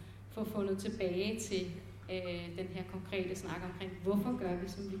få fundet tilbage til den her konkrete snak omkring, hvorfor gør vi,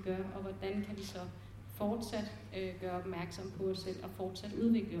 som vi gør, og hvordan kan vi så fortsat gøre opmærksom på os selv og fortsat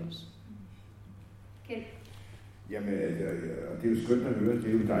udvikle os. Okay. Jamen, og det er jo skønt at høre, det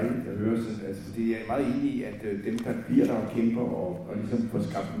er jo dejligt at høre, altså, fordi jeg er meget enig i, at dem, der bliver der og kæmper og ligesom får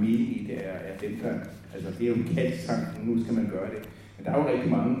skabt mening i det, er dem, der, altså det er jo en kaldsang, nu skal man gøre det. Men der er jo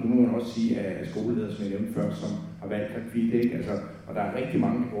rigtig mange, nu må man også sige, af skoleledere, som jeg nævnte før, som har valgt at kvide, ikke? Altså, og der er rigtig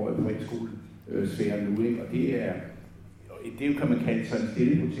mange, der går i privatskolesfæren nu, ikke? Og det kan man kalde sig en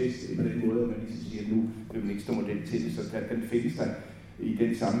stille protest på den måde, at man ligesom siger, at nu vil man ikke stå model til det, så den findes der i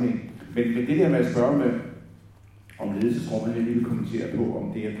den sammenhæng. Men det der med at spørge med, om ledelsesrummet, jeg lige vil kommentere på,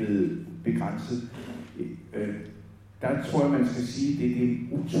 om det er blevet begrænset. Der tror jeg, man skal sige, at det er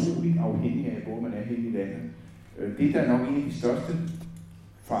utroligt afhængigt af, hvor man er henne i landet. Det, der er nok en af de største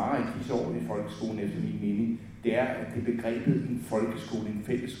farer i disse år i folkeskolen, efter min mening, det er, at det begrebet en folkeskole, en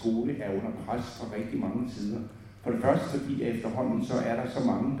fælles skole, er under pres fra rigtig mange sider. For det første, fordi efterhånden så er der så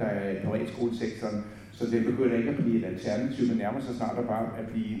mange, der er i privatskolesektoren, så det begynder ikke at blive et alternativ, men nærmer sig snart at bare at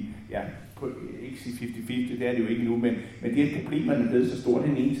blive ikke sige 50-50, det er det jo ikke nu, men det er problemerne blevet så store,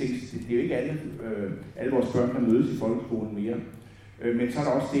 den ene ting, det er jo ikke alle vores børn, der mødes i folkeskolen mere. Men så er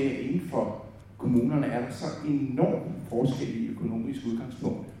der også det, at inden for kommunerne er der så enormt forskellige økonomiske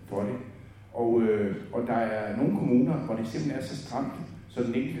udgangspunkt for det. Og der er nogle kommuner, hvor det simpelthen er så stramt, så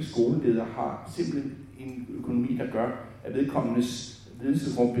den enkelte skoleleder har simpelthen en økonomi, der gør, at vedkommendes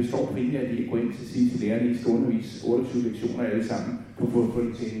ledelsesrum består primært i at gå ind til at sige til lærerne, I skal undervise 28 lektioner alle sammen, på at få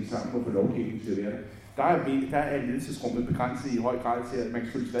det til sammen og få lovgivning til at være der er ledelsesrummet begrænset i høj grad til, at man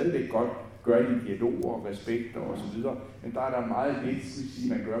selvfølgelig stadigvæk godt gøre det i dialog og respekt og så videre. Men der er der meget lidt,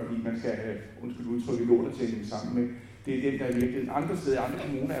 man gør, fordi man skal have, udtrykket lortetænding sammen med. Det er den, der virkelig. Andre steder, i andre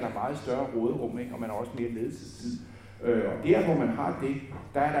kommuner, er der meget større råderum, ikke? Og man har også mere ledelsestid. Og der, hvor man har det,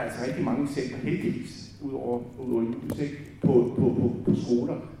 der er der altså rigtig mange eksempler, heldigvis, udover julet, på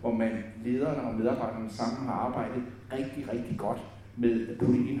skoler, hvor man, lederne og medarbejderne sammen har arbejdet rigtig, rigtig godt med at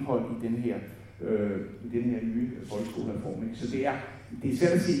putte indhold i den her nye folkeskolereform. Så det er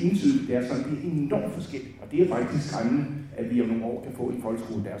svært at sige entydigt, det er sådan, det er enormt forskelligt, og det er faktisk skræmmende, at vi om nogle år kan få en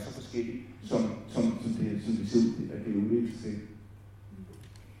folkeskole, der er så forskellig, som det ser ud, at det udvikles til.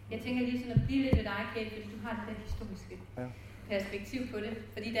 Jeg tænker lige sådan at blive lidt ved dig, Kate, hvis du har det der historiske perspektiv på det.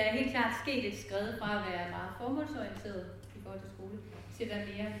 Fordi der er helt klart sket et skred fra at være meget formålsorienteret i forhold til skole, til at være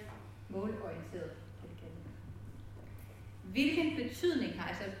mere målorienteret. Hvilken betydning har,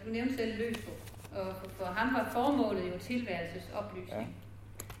 altså du nævnte selv Løstrup, og for ham var formålet jo tilværelsesoplysning.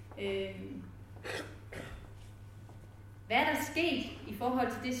 Ja. Hvad er der sket i forhold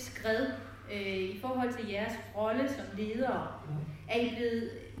til det skred, i forhold til jeres rolle som ledere? Er I blevet,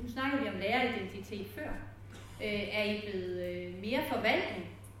 nu snakker vi om læreridentitet før, er I blevet mere forvaltning?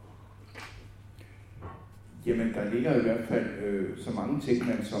 Jamen, der ligger i hvert fald så mange ting,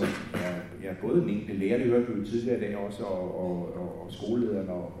 man som både den enkelte lærer, det hørte vi jo tidligere i dag også, og skolelederen,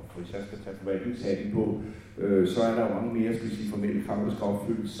 og hvis jeg skal tage forvaltningshatten på, så er der jo mange mere formelle krav, der skal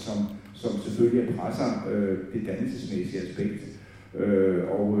opfyldes, som selvfølgelig presser det dannelsesmæssige aspekt.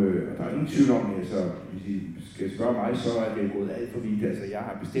 Og der er ingen tvivl om, altså, hvis I skal spørge mig, så er det gået alt for vidt. Altså, jeg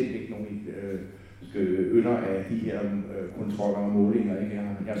har bestemt ikke nogen ønsker af de her kontroller og målinger. Ikke?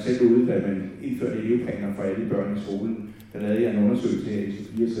 Jeg har selv ude, da man indførte elevplaner for alle børn i skolen, der lavede jeg en undersøgelse her i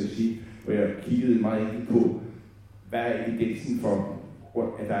Sofias regi, hvor jeg kiggede meget enkelt på, hvad er evidensen for,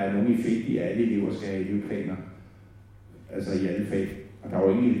 at der er nogen effekt i, at alle elever skal have elevplaner, altså i alle fag. Og der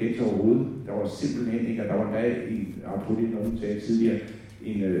var ingen evidens overhovedet. Der var simpelthen ikke, og der var absolut ikke nogen sagde tidligere,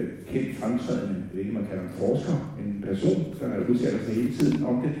 en kendt fremtrædende, jeg ved ikke, man kalder en forsker, en person, der udsætter sig hele tiden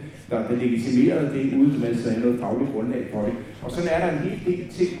om det, der legitimerede det uden som helst at have noget fagligt grundlag for det. Og sådan er der en hel del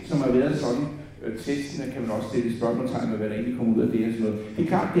ting, som har været sådan. Testene kan man også stille spørgsmålstegn med, hvad der egentlig kommer ud af det og sådan noget. Det er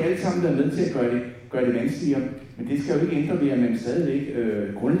klart, det er alt sammen været med til at gøre det vanskeligere, men det skal jo ikke ændre ved, at man stadigvæk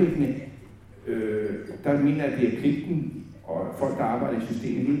grundlæggende, der mener, at det er pligten, og folk, der arbejder i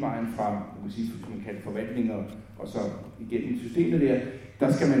systemet hele vejen fra, man kalder forvaltninger, og så igennem systemet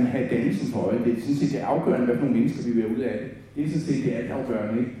der skal man have dannelsen for øje. Det er sådan set det afgørende, hvad for nogle mennesker vi vil ud af det. Det er sådan set det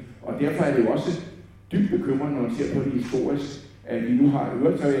altafgørende, ikke? Og derfor er det jo også dybt bekymrende, når man ser på det historisk, at vi nu har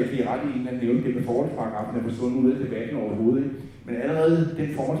hørt, så jeg give ret i en eller anden nævnt, det med formålsparagrafen er forsvundet ud af debatten overhovedet. Ikke? Men allerede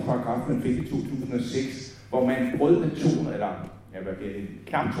den formålsparagraf, man fik i 2006, hvor man brød med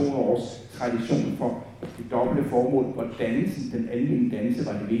knap 200 års tradition for det dobbelte formål, hvor dannelsen, den almindelige dannelse,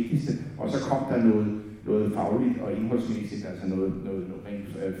 var det vigtigste, og så kom der noget fagligt og indholdsmæssigt, altså noget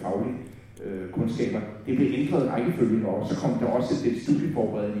rent fagligt kundskaber. Det blev ændret rækkefølgen, og så kom der også et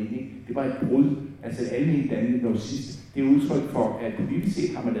studieforberedende ind. Det var et brud, altså almindelige dannelse lå sidst. Det er udtryk for, at politisk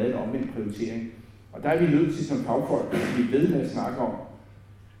set har man lavet en omvendt prioritering. Og der er vi nødt til som fagfolk, at vi ved med at snakke om,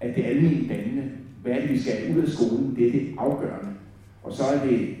 at det almindelige dannende, hvad er det, vi skal ud af skolen, det er det afgørende. Og så er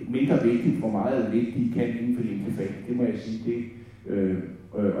det mindre vigtigt, hvor meget eller lidt de kan inden for de enkelte fag. Det må jeg sige.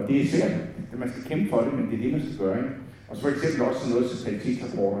 Og det er svært, at man skal kæmpe for det, men det er det, man skal gøre. Ikke? Og så for eksempel også sådan noget som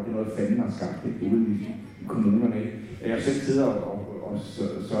kvalitetsrapporter, det er noget, fanden har skabt det ude i kommunerne. Ikke? Jeg selv sidder og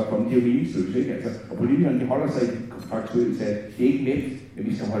sørger for, det er jo meningsløst, ikke? Altså, og politikerne, de holder sig i faktuelt til, at det er ikke nemt, men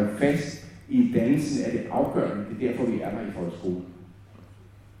vi skal holde fast i dannelsen af det afgørende. Det er derfor, vi er der i folkeskolen.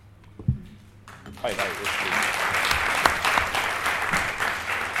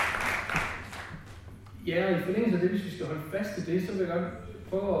 Ja, i forlængelse af det, hvis vi skal holde fast i det, så vil jeg godt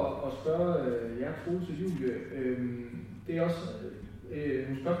prøve at spørge jer, Troels og Julie. Det er også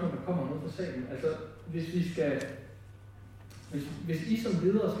nogle spørgsmål, der kommer ned fra salen. Altså, hvis I som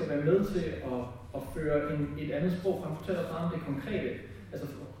ledere skal være med til at føre et andet sprog frem, fortæller bare om det konkrete, altså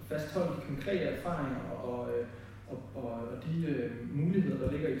fastholde de konkrete erfaringer og de muligheder,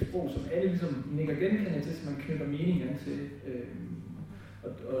 der ligger i et sprog, som alle ligesom nikker genkendende til, så man knytter mening an til.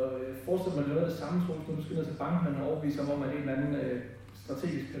 Og forestil mig noget af det samme, tror du skal ned til banken og overbevise om, at en eller anden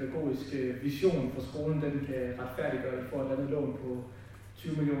strategisk pædagogisk vision for skolen, den kan retfærdiggøre det for et andet lån på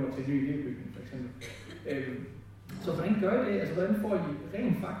 20 millioner til en ny elevbygning, for eksempel. Så hvordan gør I det? Altså, hvordan får I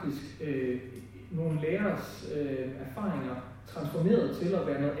rent faktisk nogle lærers erfaringer transformeret til at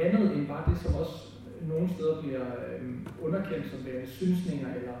være noget andet end bare det, som også nogle steder bliver underkendt som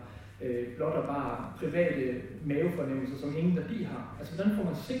synsninger eller blot og bare private mavefornemmelser, som ingen værdi har? Altså, hvordan får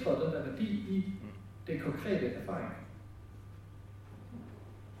man sikret den der værdi i den konkrete erfaring?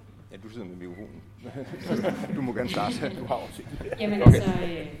 Ja, du sidder med mikrofonen. Du må gerne starte. Du har oversigt. Jamen okay. Altså,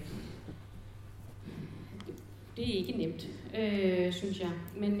 det er ikke nemt, synes jeg.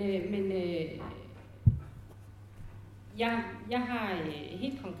 Men jeg har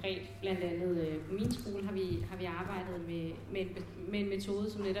helt konkret, blandt andet på min skole, har vi arbejdet med en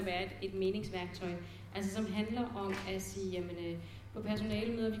metode, som netop er et meningsværktøj, altså som handler om at sige, jamen på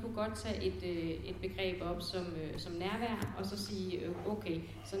personalemøder, vi kunne godt tage et begreb op som nærvær, og så sige, okay,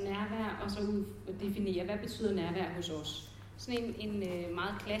 så nærvær, og så definere, hvad betyder nærvær hos os. Sådan en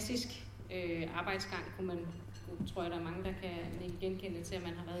meget klassisk arbejdsgang, tror jeg, der er mange, der kan genkende til, at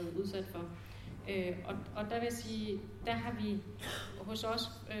man har været udsat for. Og der vil jeg sige, der har vi hos os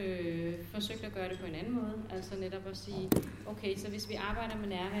forsøgt at gøre det på en anden måde, altså netop at sige, okay, så hvis vi arbejder med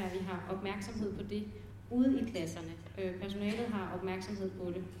nærvær, vi har opmærksomhed på det ude i klasserne, personalet har opmærksomhed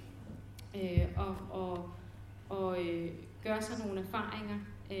på det, og gør sig nogle erfaringer,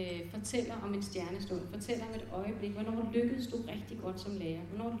 fortæller om en stjernestund, fortæller om et øjeblik, hvornår lykkedes du rigtig godt som lærer,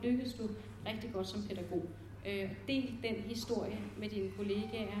 hvornår lykkedes du rigtig godt som pædagog. Del den historie med dine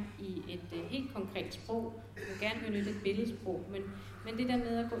kollegaer i et helt konkret sprog. Du må gerne benytte et billedsprog, men det der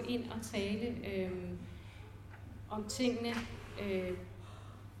med at gå ind og tale om tingene,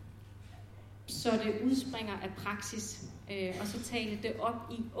 så det udspringer af praksis, og så tale det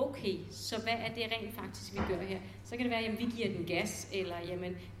op i, okay, så hvad er det rent faktisk, vi gør her? Så kan det være, at vi giver den gas, eller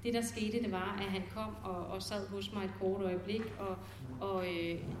jamen, det der skete, det var, at han kom og sad hos mig et kort øjeblik,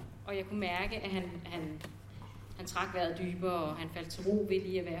 og jeg kunne mærke, at han trak vejret dybere, og han faldt til ro ved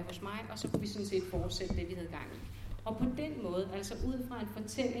lige at være hos mig, og så kunne vi sådan set fortsætte det, vi havde gang i. Og på den måde, altså ud fra en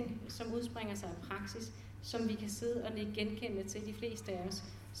fortælling, som udspringer sig af praksis, som vi kan sidde og lægge genkendende til de fleste af os,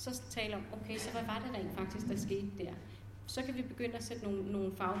 så taler om, okay, så hvad var det rent faktisk, der skete der? Så kan vi begynde at sætte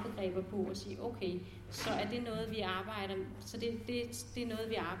nogle fagbegreber på og sige, okay, så er det noget, vi arbejder med, så det er noget,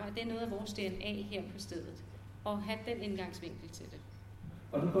 vi arbejder, det er noget af vores DNA her på stedet, og have den indgangsvinkel til det.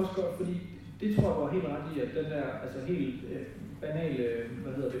 Og du kan også godt, fordi det tror jeg var helt ret i, at den der altså helt banale,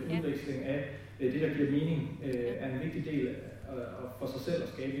 udveksling af det, der giver mening, er en vigtig del for sig selv at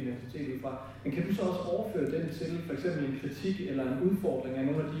skabe identitet ud fra. Men kan du så også overføre den til for eksempel en kritik eller en udfordring af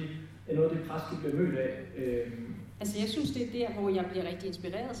noget af det pres, du bliver mødt af? Altså jeg synes, det er der, hvor jeg bliver rigtig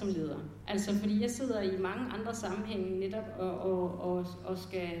inspireret som leder. Altså fordi jeg sidder i mange andre sammenhænge netop og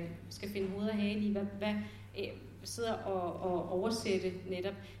skal finde hoved og hale i, hvad sidder og oversætte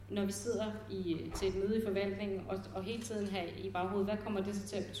netop, når vi sidder til et møde i forvaltningen og hele tiden have i baghovedet, hvad kommer det så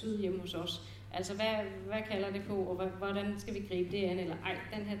til at betyde hjemme hos os? Altså, hvad kalder det på, og hvordan skal vi gribe det an? Eller ej,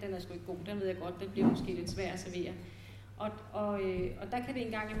 den er sgu ikke god, den ved jeg godt, den bliver måske lidt svær at servere. Og der kan det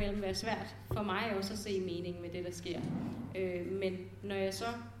en gang imellem være svært for mig også at se mening med det, der sker. Men når jeg så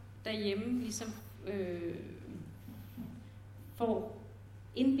derhjemme ligesom får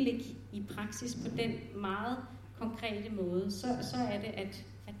indblik i praksis på den meget konkrete måde, så er det,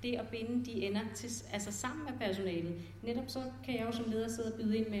 at det at binde de ender til, altså sammen med personalet. Netop så kan jeg jo som leder sidde og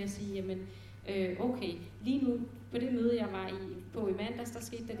byde ind med at sige, jamen, okay, lige nu på det møde, jeg var på i mandags, der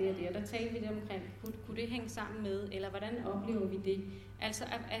skete der det og det, og der talte vi det omkring, kunne det hænge sammen med, eller hvordan oplever vi det? Altså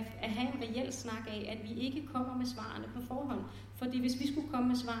at have en reel snak af, at vi ikke kommer med svarene på forhånd. Fordi hvis vi skulle komme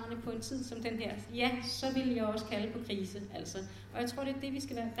med svarene på en tid som den her, ja, så ville jeg også kalde på krise. Altså. Og jeg tror, det er det, vi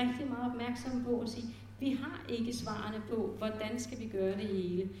skal være rigtig meget opmærksomme på at sige, vi har ikke svarene på, hvordan skal vi gøre det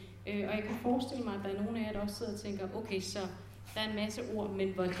hele. Og jeg kan forestille mig, at der er nogle af jer, der også sidder og tænker, okay, så der er en masse ord,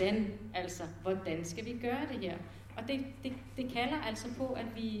 men hvordan skal vi gøre det her? Og det kalder altså på,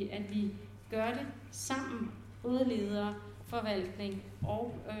 at vi gør det sammen, både ledere, forvaltning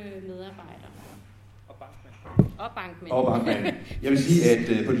og medarbejdere. Og bankmænd. Jeg vil sige,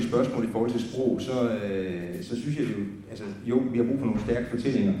 at på de spørgsmål i forhold til sprog, så synes jeg jo, vi har brug for nogle stærke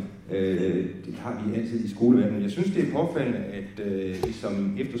fortællinger. Det har vi altid i skoleverdenen. Jeg synes, det er påfaldende, at vi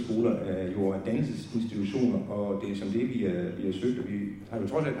som efterskoler jo er dannelsesinstitutioner, og det er som det, vi har søgt, og vi har jo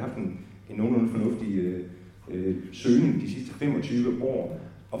trods alt haft en nogenlunde fornuftig søgning de sidste 25 år.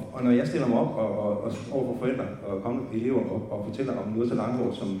 Og når jeg stiller mig op og over for forældre og kommende elever og fortæller om noget så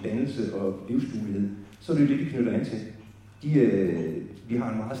langhårdt som dannelse og livsduelighed, så er det jo det, vi knytter an til. Vi har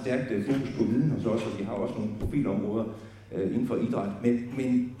en meget stærkt fokus på viden hos os, og vi har også nogle profilområder inden for idræt.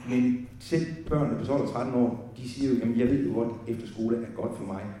 Men selv børnene på 12 og 13 år, de siger jo, jamen jeg ved jo godt, efterskole er godt for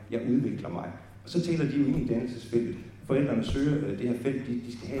mig. Jeg udvikler mig. Og så taler de jo ind i dannelsesfeltet. Forældrene søger det her felt,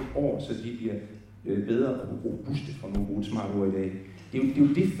 de skal have et år, så de bliver bedre og robuste, for nogle gode smarte ord i dag. Det er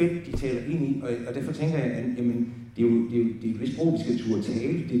jo det felt, de taler ind i, og derfor tænker jeg, at jamen, det er jo et sprog, vi skal turde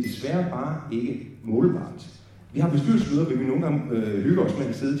tale. Det er desværre bare ikke målbart. Vi har bestyrelsesmøder, hvor vi nogle gange hygger os med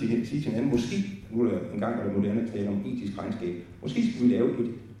at sidde til sige til hinanden, måske, nu er der en gang, der er moderne tale om etisk regnskab, måske skal vi lave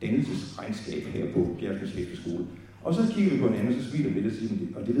et dannelsesregnskab her på Bjergsens Efterskole. Og så kigger vi på hinanden, og så smiler vi lidt og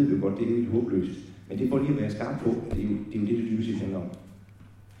siger, og det ved vi jo godt, det er helt håbløst. Men det er for lige at være skarp på, at det er jo det dybest set handler om.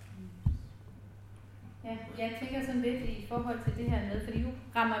 Ja, jeg tænker sådan lidt i forhold til det her med, fordi nu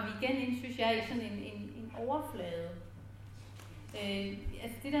rammer vi igen ind, synes jeg, i sådan en overflade.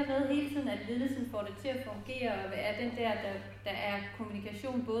 Altså det der med hele tiden, at ledelsen får det til at fungere, og er den der er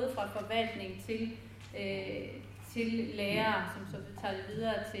kommunikation både fra forvaltning til lærere, som så tager det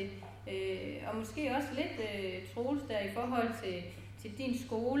videre til, og måske også lidt Troels der i forhold til din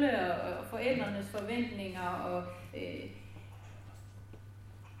skole og forældrenes forventninger og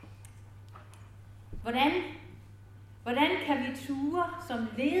hvordan kan vi ture som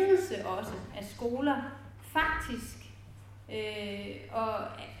ledelse også af skoler faktisk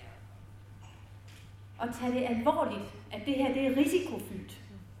og tage det alvorligt, at det her det er risikofyldt.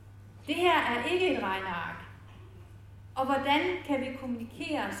 Det her er ikke et regneark. Og hvordan kan vi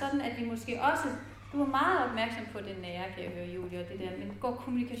kommunikere sådan, at vi måske også, du er meget opmærksom på det nære, kan jeg høre, Julie, og det der, men går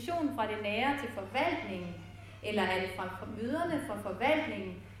kommunikationen fra det nære til forvaltningen, eller er det fra møderne fra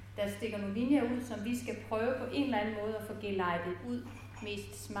forvaltningen, der stikker nogle linjer ud, som vi skal prøve på en eller anden måde at få gelejtet ud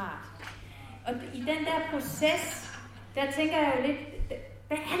mest smart. Og i den der proces, der tænker jeg jo lidt,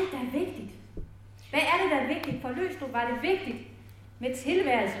 hvad er det, der er vigtigt? Hvad er det, der er vigtigt? For Løgstrup var det vigtigt med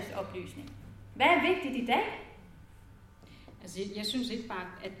tilværelsesoplysning. Hvad er vigtigt i dag? Altså, jeg synes ikke bare,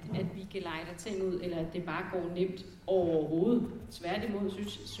 at vi gelejter ting ud, eller at det bare går nemt overhovedet. Tværtimod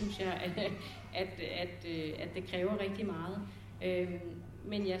synes jeg, at det kræver rigtig meget.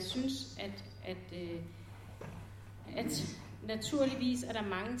 Men jeg synes, at naturligvis er der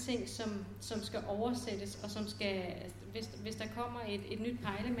mange ting, som skal oversættes, og som skal, hvis der kommer et nyt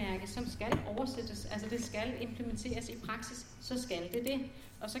pejlemærke, som skal oversættes, altså det skal implementeres i praksis, så skal det.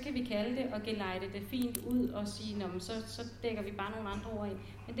 Og så kan vi kalde det og gelejte det fint ud og sige, så dækker vi bare nogle andre ord ind.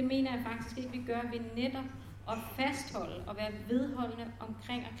 Men det mener jeg faktisk ikke, vi gør ved netop at fastholde og være vedholdende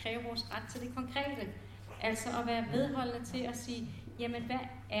omkring at kræve vores ret til det konkrete. Altså at være vedholdende til at sige, jamen hvad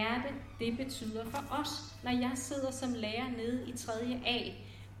er det betyder for os, når jeg sidder som lærer nede i 3. A,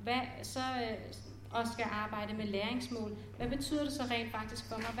 og skal arbejde med læringsmål. Hvad betyder det så rent faktisk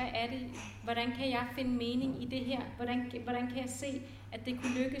for mig? Hvad er det? Hvordan kan jeg finde mening i det her? Hvordan kan jeg se, at det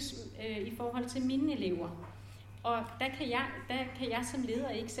kunne lykkes i forhold til mine elever? Og der kan jeg som leder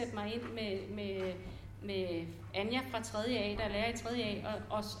ikke sætte mig ind med Anja fra 3. A, der er lærer i 3. A,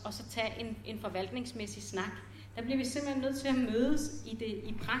 og så tage en forvaltningsmæssig snak. Der bliver vi simpelthen nødt til at mødes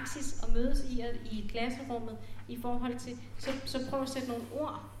i praksis, og mødes i klasserummet i forhold til, så prøv at sætte nogle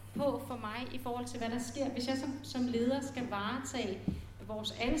ord på for mig i forhold til, hvad der sker. Hvis jeg som leder skal varetage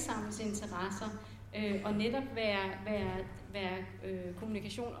vores allesammens interesser, og netop være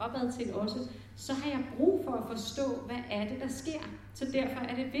kommunikation opad til også, så har jeg brug for at forstå, hvad er det, der sker. Så derfor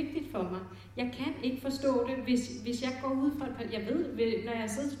er det vigtigt for mig. Jeg kan ikke forstå det, hvis jeg går ud fra jeg ved, når jeg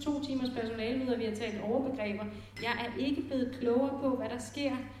sidder til 2 timers personalemøder, og vi har talt overbegreber, jeg er ikke blevet klogere på, hvad der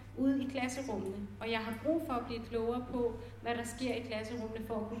sker ude i klasserummene. Og jeg har brug for at blive klogere på, hvad der sker i klasserummene,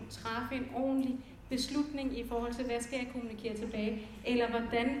 for at kunne træffe en ordentlig beslutning i forhold til, hvad skal jeg kommunikere tilbage, eller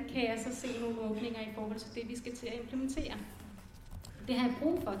hvordan kan jeg så se nogle åbninger i forhold til det, vi skal til at implementere. Det har jeg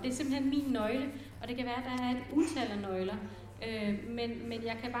brug for. Det er simpelthen min nøgle, og det kan være, at der er et utal af nøgler. Men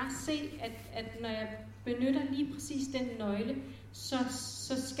jeg kan bare se, at når jeg benytter lige præcis den nøgle,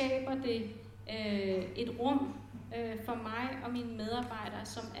 så skaber det et rum for mig og mine medarbejdere,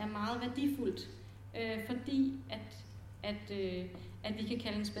 som er meget værdifuldt. Fordi at vi kan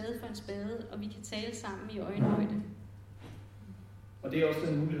kalde en spade for en spade, og vi kan tale sammen i øjenhøjde. Og det er også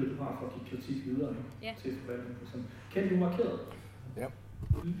den mulighed, du har for at give kritik videre til forvaltningen. Kan du markeret? Ja.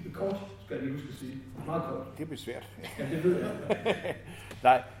 Kort, skal jeg lige huske at sige. Meget kort. Det bliver svært. Ja, det ved jeg.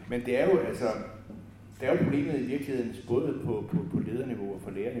 Nej, men det er jo problemet i virkeligheden, både på lederniveau og på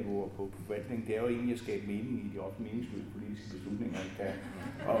lærerniveau og på forvaltningen, det er jo egentlig at skabe mening i de offentlige meningsløse politiske beslutninger.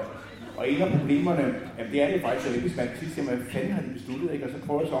 Og en af problemerne, det er det faktisk, hvis man siger, hvad fanden har de besluttet, ikke? Og så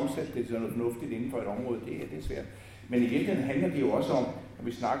prøver at omsætte det til noget fornuftigt inden for et område, det er svært. Men i virkeligheden handler det jo også om, når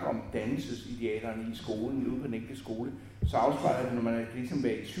vi snakker om dannelsesidealerne i skolen, ude på den enkelte skole, så afspejler det, når man ligesom er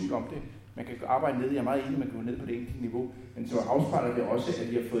i tvivl om det. Man kan arbejde ned, jeg er meget enig, man kan gå ned på det enkelte niveau, men så afspejler det også,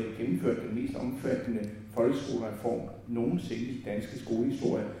 at vi har fået gennemført den mest omfattende folkeskolereform nogensinde i danske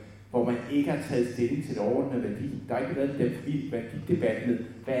skolehistorie, hvor man ikke har taget stilling til det overordnede værdi. Der har ikke været den værdidebat med,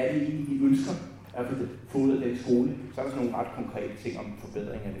 hvad er det egentlig, vi ønsker at få ud af den skole. Så er der sådan nogle ret konkrete ting om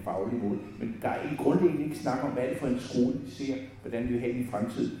forbedring af det faglige mål. Men der er grundlæggende ikke snak om, hvad det er for en skole, vi ser, hvordan vi vil have den i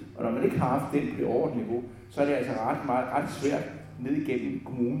fremtiden. Og når man ikke har haft den på det overordnede niveau, så er det altså ret svært ned igennem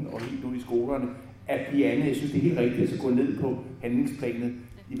kommunen og helt ud i skolerne, at blive andet. Jeg synes, det er helt rigtigt at så gå ned på handlingsplanet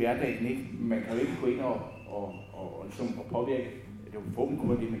i hverdagen. Ikke? Man kan jo ikke gå ind og påvirke. Det er jo forhåbentlig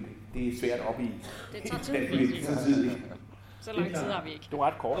kunne man det, men det er svært op i den politiske tid. Så lang tid har vi ikke. Du er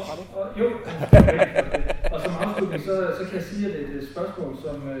ret kort, har du? Jo. Og som afslutning, så kan jeg sige, at et spørgsmål,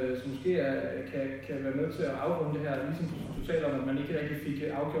 som måske kan være med til at afrunde det her, ligesom du taler om, at man ikke rigtig fik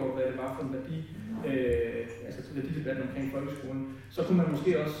afgjort, hvad det var for en værdi, altså til værdidebatten omkring folkeskolen, så kunne man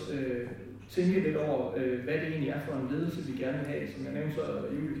måske også tænke lidt over, hvad det egentlig er for en ledelse, vi gerne vil have. Som jeg nævnte, så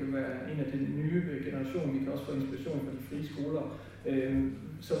Julie kan være en af den nye generation. Vi kan også få inspiration fra de frie skoler.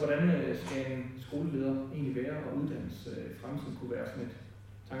 Så hvordan skal en skoleleder egentlig være, og uddannelse fremtiden kunne være sådan et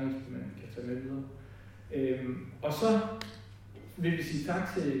tankeeksperiment, man kan tage med videre. Og så vil vi sige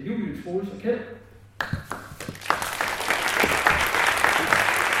tak til Julie, Troels og Kjeld.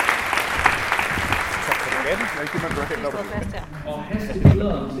 Og haste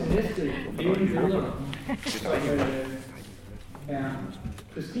videre til næste levende videre, som er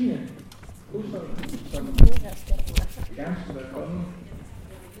Christine Gustav, som gerne skulle være kommet.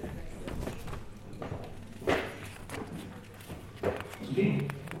 Måske.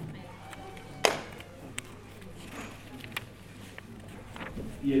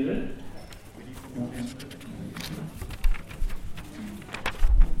 Jelle.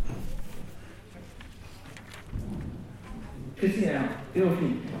 Christine er her. Det var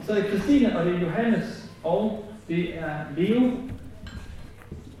fint. Så er det Christine, og det er Johannes, og det er Leo,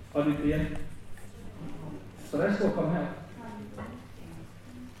 og det er Brian. Så værsgo at komme her.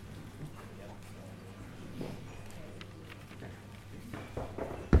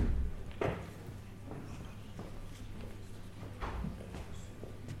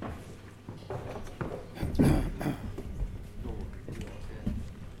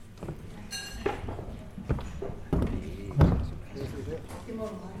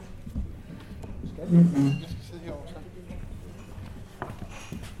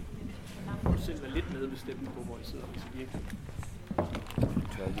 Selv være lidt medbestemmende på, hvor I sidder, hvis I virkelig.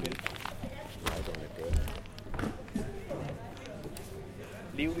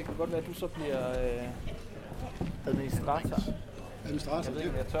 Leo, det kan godt være, at du så bliver administrator. Administrator? Jeg ved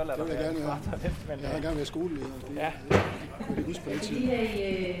ikke, om jeg tør lade dig være administrator lidt, men... Jeg har gerne været skoleleder. Ja. Jeg vil huske på det tid. Jeg vil lige have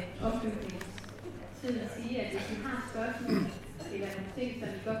i opbygningstiden at sige, at hvis I har spørgsmål, eller nogle ting, som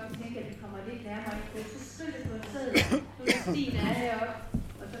I godt kan tænke, at vi kommer lidt nærmere ind på, så skriv det på en seddel. Så er Stine er heroppe,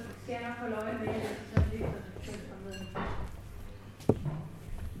 og så skal jeg nok holde øje med det, så er det lidt, så det kommer ned.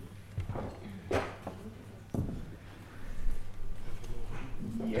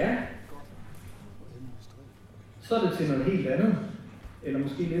 Ja. Så er det til noget helt andet, eller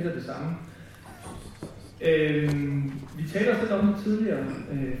måske lidt af det samme. Vi talte også lidt om det tidligere,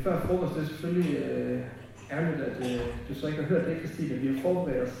 før frokost. Det er selvfølgelig ærligt, at du så ikke har hørt det, Christine. Vi har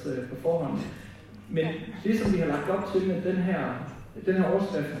forberedt os på forhånd. Men det, som vi har lagt op til med den her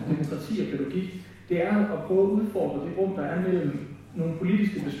overskrift, demokrati og pædagogik, det er at prøve at udfordre det rum, der er mellem nogle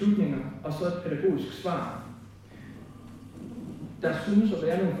politiske beslutninger og så et pædagogisk svar. Der synes at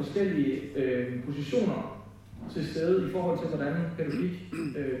være nogle forskellige positioner til stede i forhold til, hvordan pædagogik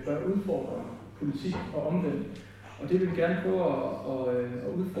bør udfordre politik og omvendt. Og det vil vi gerne prøve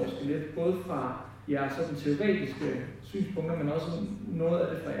at udforske lidt, både fra jeres sådan teoretiske synspunkter, men også noget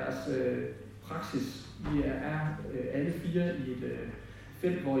af det fra jeres praksis. Vi er alle fire i et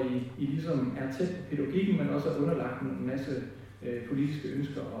felt, hvor I ligesom er tæt på pædagogikken, men også er underlagt en masse politiske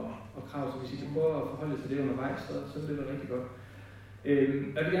ønsker og krav. Så hvis I kan prøve at forholde jer til det undervejs, så vil det være rigtig godt.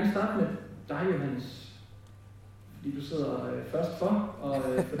 Jeg vil gerne starte med dig, Johannes, fordi du sidder først for, og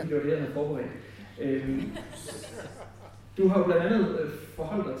fordi det var det, jeg havde forberedt. Du har jo blandt andet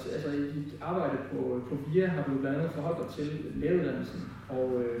forholdt dig til, altså i dit arbejde på VIA har du blandt andet forholdt dig til læreruddannelsen,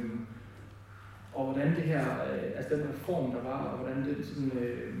 og hvordan det her, altså den reform, der var, og hvordan det sådan,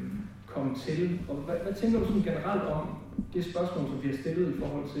 kom til. Og hvad tænker du sådan generelt om det spørgsmål, som vi har stillet i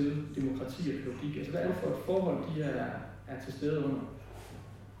forhold til demokrati og pædagogik? Altså hvad er det for et forhold, de er til stede under?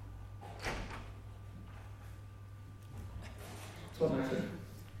 Jeg tror, det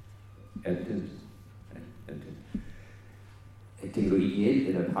er Alt det. Tænker du ideelt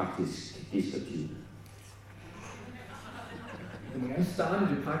eller praktisk deskriptivt? Du må gerne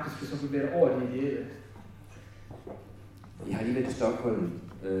starte det praktiske, så bevæger det over det ideelle. Jeg har lige været i Stockholm,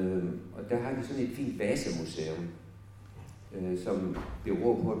 og der har de sådan et fint Vasa-museum, som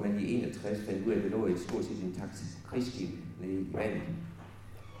beror på, at man i 61 fandt ud af, at det lå et stort set intakt krigsskib nede i vandet.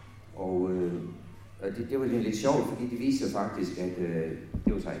 Og det var lidt sjovt, fordi det viser faktisk, at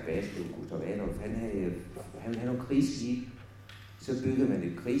det var så et Vasa, det var Gustav Adolf, han havde nogle krigsskib. Så bygger man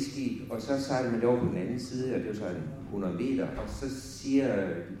et krigsskib, og så sejler man det over på den anden side, og det er jo så 100 meter, og så siger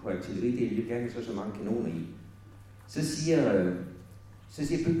de på artilleridelen, vi gerne så mange kanoner i. Så siger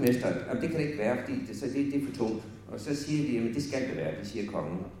bygmesteren, at det kan det ikke være, fordi det er for tungt. Og så siger de, at det skal det være, det siger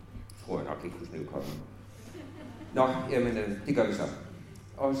kongen. Tror jeg nok ikke hos kongen. Nå, jamen det gør vi så.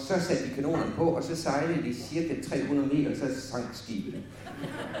 Og så satte de kanonerne på, og så sejlede de cirka 300 meter, og så sank skibet.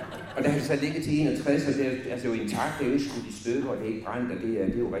 Og der har det så ligget til 61, og det er altså jo intakt, det er jo ikke skudt i stykker, og det er ikke brændt, og det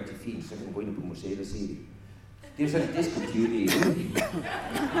er jo rigtig fint, så kan man gå ind på museet og se det. Det er jo sådan det deskriptive, det er.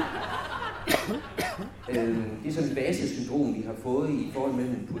 Det er sådan et Vasa-syndrom, vi har fået i forhold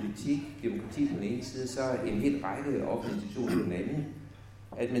mellem politik, demokrati på den ene side, så en hel række offentlige institutioner på den anden.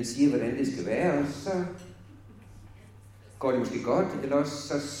 At man siger, hvordan det skal være, og så går det måske godt, eller også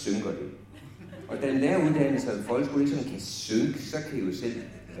så synker det. Og da en læreruddannelse og folkeskole ikke sådan kan synke, så kan I jo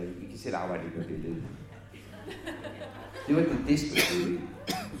selv arbejde med billedet. Det var den deskriptive.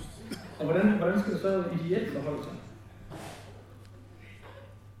 Og hvordan skal det så ideelt forholde sig?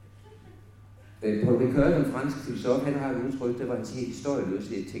 Paul Ricoeur, den franske filosof, han har et udtryk, der var han siger,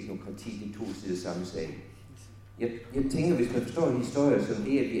 historieløshed og teknokrati, de to sider samme sag. Jeg tænker, hvis man forstår historie som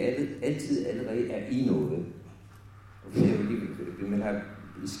det, at vi altid allerede er i noget. Man har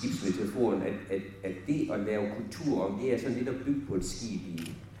i skibsmetaforen, at det at lave kultur om, det er sådan lidt at bygge på et skib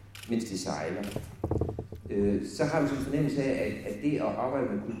i, mens det sejler. Så har vi sådan en fornemmelse af, at det at arbejde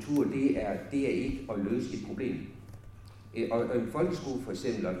med kultur, det er ikke at løse et problem. Og en folkeskole for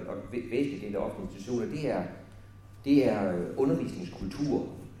eksempel, og væsentligt del af offentlige institutioner, det er undervisningskultur.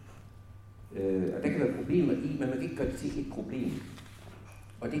 Og der kan være problemer i, men man kan ikke gøre det til et problem.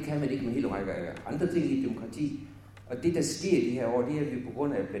 Og det kan man ikke med hele række af andre ting i demokrati. Og det, der sker i det her år, det er, at vi på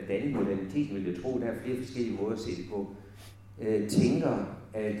grund af blandt andet moderniteten, vil jeg tro, der er flere forskellige måder at se det på, tænker,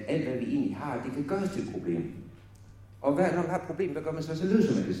 at alt, hvad vi egentlig har, det kan gøres til et problem. Og når man har et problem, hvad gør man så? Så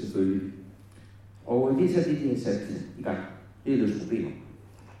løser man det selvfølgelig. Og det er så det, de har sat i gang. Det er at løse problemer.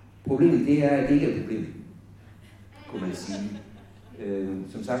 Problemet, det er, at det ikke er et problem, kunne man sige.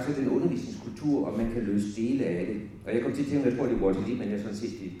 Som sagt, så er det en undervisningskultur, og man kan løse dele af det. Og jeg kom til at tænke, jeg tror, det er Walter Lippmann, jeg har sådan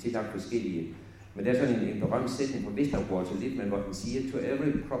set tillagt forskellige. Men der er sådan en berømt sætning fra vist af Walter Lippmann, hvor den siger, to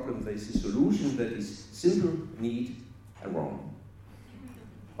every problem there is a solution that is simple, neat and wrong.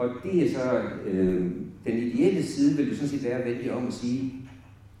 Og det er så den ideelle side, vil det sådan set være vældig om at sige,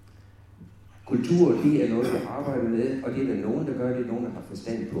 kultur, det er noget, der arbejder med, og det er der nogen, der gør det, nogen, der har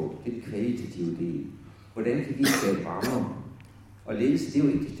forstand på. Det er den kvalitative del. Hvordan kan vi skabe rammer? Og ledelse, det er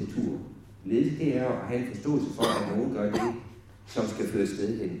jo ikke diktatur. Ledelse, det er at have en forståelse for, at nogen gør det, som skal føre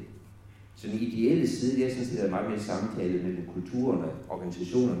sted hen. Så den ideelle side, det er sådan set meget mere samtale mellem kulturen og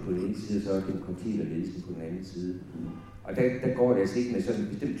organisationerne på den ene side, og så demokrati og ledelsen på den anden side. Og der går det altså ikke med sådan en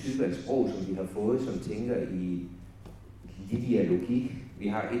bestemt type af sprog, som vi har fået, som tænker i lineær logik. Vi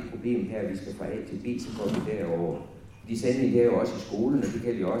har et problem her, vi skal fra A til B, så går vi derover. De sandelig, det er jo også i skolen, og det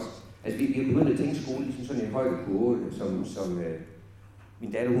kan jo også. Altså vi har begyndt at tænke skole ligesom sådan en højdekurve, som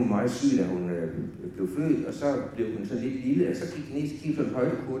min datter, hun var meget syg, da hun blev født, og så blev hun sådan lidt lille, og så gik den ned, så gik sådan en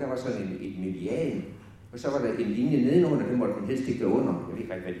højdekurve, der var sådan et median, og så var der en linje nedenunder, den måtte man helst ikke gå under. Jeg ved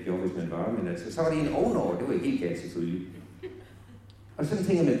ikke rigtig, hvad det gjorde, hvis man var, men altså, så var det en ovenover, det var helt galt selvfølgelig. Og sådan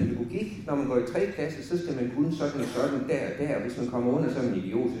tænker man pædagogik, når man går i 3. klasse, så skal man kunne sådan og sådan der, og hvis man kommer under, så er man en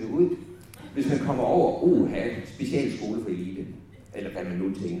idiot, så det ud. Hvis man kommer over, have specialskole for elite, eller hvad man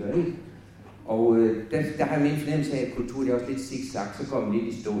nu tænker, ikke? Og der har jeg min fornemmelse af, at kultur det er også lidt zigzag, så går man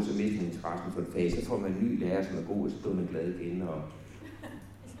lidt i stå, så mister man interessen for et fag, så får man en ny lærer, som er god, og så bliver man glad igen, og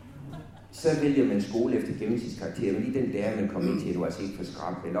så vælger man skole efter gennemsnitskarakterer, men lige den lærer, man kommer ind til, du er altså ikke for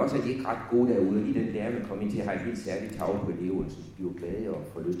skrab, eller også er de ikke ret gode derude, og lige den lærer, man kommer ind til, har et helt særligt tag på eleven, så de bliver glade og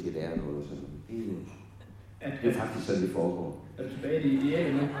får lyst til at lære noget, og sådan. Det er faktisk sådan, det foregår. Er du tilbage i det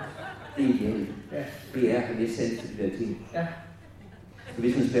ideelle nu? Det er ideelle. Ja. Det er at have lidt selv til de der ting. Ja. Så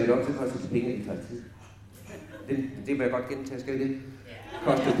hvis man spiller det op, så koster det penge, det tager tid. Det vil jeg godt gentage, skal det?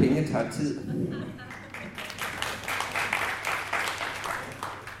 Koster penge, tager tid.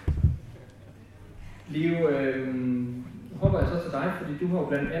 Leo, hopper jeg så til dig, fordi du har jo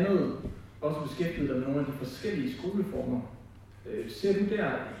blandt andet også beskæftiget dig med nogle af de forskellige skoleformer. Ser du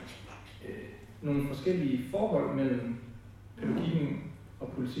der nogle forskellige forhold mellem pædagogikken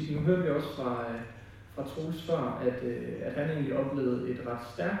og politikken. Nu hørte vi også fra Troels før, at han egentlig oplevede et ret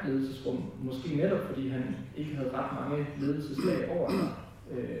stærkt ledelsesrum, måske netop fordi han ikke havde ret mange ledelseslag over sig,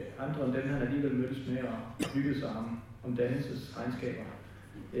 andre end dem, han alligevel mødtes med og byggede sig om dannelsesregnskaber.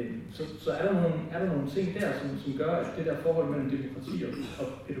 Så er der nogle ting der, som gør, at det der forhold mellem demokrati og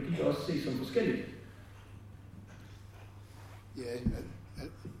pædagogik også ses som forskelligt?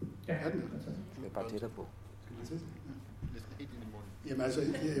 Ja, bare tættere på. Jamen altså,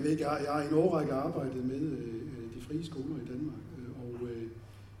 jeg ved ikke, jeg har i en årrække arbejdet med de frie skoler i Danmark, og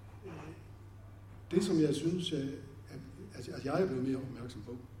det som jeg synes, at jeg er blevet mere opmærksom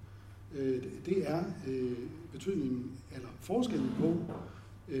på, det er betydningen, eller forskellen på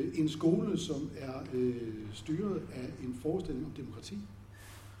en skole, som er styret af en forestilling om demokrati,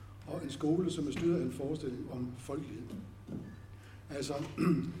 og en skole, som er styret af en forestilling om folkelighed. Altså,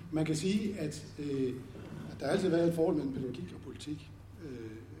 man kan sige, at der har altid været et forhold mellem pædagogik og politik.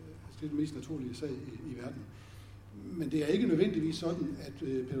 Det er den mest naturlige sag i verden. Men det er ikke nødvendigvis sådan, at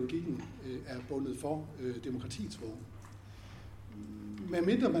pædagogikken er bundet for demokratiets form.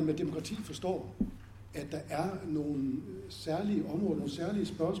 Medmindre man med demokrati forstår, at der er nogle særlige områder, nogle særlige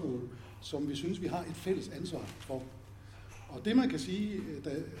spørgsmål, som vi synes, vi har et fælles ansvar for. Og det man kan sige,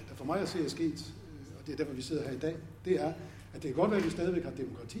 der for mig at se er sket, og det er derfor vi sidder her i dag, det er, at det kan godt være, at vi stadigvæk har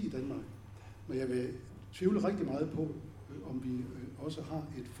demokrati i Danmark, men jeg vil tvivle rigtig meget på, om vi også har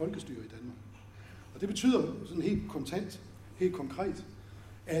et folkestyre i Danmark. Og det betyder sådan helt kontant, helt konkret,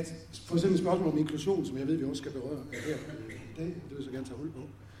 at for eksempel spørgsmål om inklusion, som jeg ved, vi også skal berøre her i dag, det vil jeg så gerne tage hul på.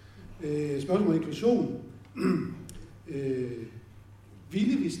 Spørgsmål om inklusion,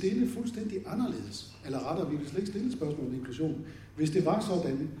 ville vi stille fuldstændig anderledes, eller rettere, vi ville slet ikke stille spørgsmål om inklusion, hvis det var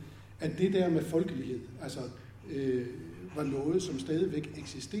sådan, at det der med folkelighed, altså var noget, som stadigvæk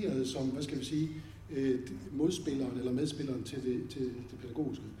eksisterede som, hvad skal vi sige, modspilleren eller medspilleren til det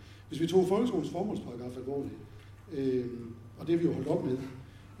pædagogiske. Hvis vi tog folkeskolens formålsparagraf alvorligt, og det vi jo holdt op med,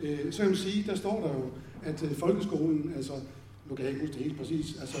 så kan man sige, der står der jo, at folkeskolen, altså, nu kan jeg ikke huske det helt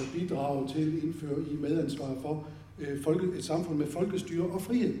præcis, altså bidrager til at indføre i medansvar for et samfund med folkestyre og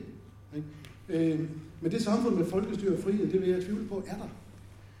frihed. Men det samfund med folkestyre og frihed, det vil jeg tvivle på, er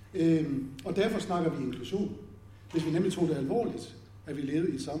der. Og derfor snakker vi inklusion. Hvis vi nemlig tog det alvorligt, at vi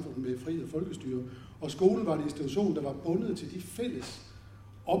levede i et samfund med frihed og folkestyre, og skolen var en institution, der var bundet til de fælles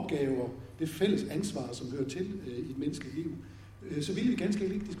opgaver, det fælles ansvar, som hører til i et menneskeligt liv, så ville vi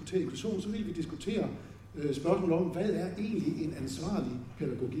ganske ikke diskutere inklusion, så ville vi diskutere spørgsmål om, hvad er egentlig en ansvarlig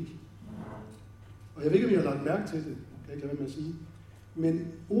pædagogik? Og jeg ved ikke, om jeg har lagt mærke til det, kan jeg ikke lade være med at sige. Men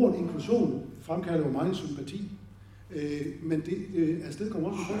ordet inklusion fremkalder jo meget sympati, men det afstedkommer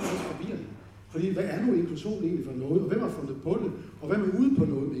også en forvirring. Fordi hvad er nu inklusion egentlig for noget, og hvem har fundet på det, og hvem er ude på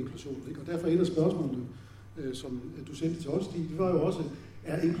noget med inklusion? Ikke? Og derfor et af spørgsmålene, som du sendte til os, det var jo også,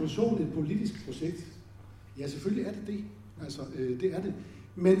 er inklusion et politisk projekt? Ja, selvfølgelig er det det. Altså, det er det.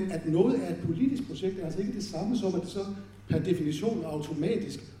 Men at noget er et politisk projekt, er altså ikke det samme som, at det så per definition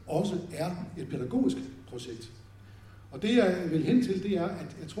automatisk også er et pædagogisk projekt. Og det jeg vil hen til, det er,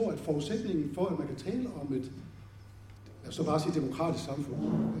 at jeg tror, at forudsætningen for, at man kan tale om et, så bare sige demokratisk samfund,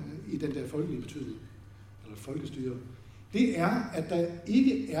 i den der folkelige betydning, eller folkestyre, det er, at der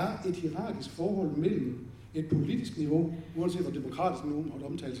ikke er et hierarkisk forhold mellem et politisk niveau, uanset hvor demokratisk niveau måtte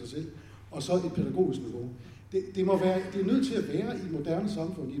omtale sig selv, og så et pædagogisk niveau. Det er nødt til at være i et moderne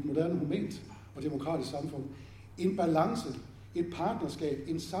samfund, i et moderne humant og demokratisk samfund, en balance, et partnerskab,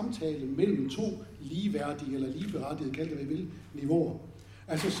 en samtale mellem to ligeværdige eller ligeberettigede, kald det hvad I vil, niveauer.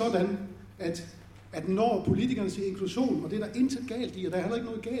 Altså sådan, at når politikerne siger inklusion, og det er der intet galt i, og der er heller ikke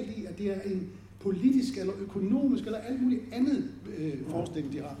noget galt i, at det er en politisk eller økonomisk eller alt muligt andet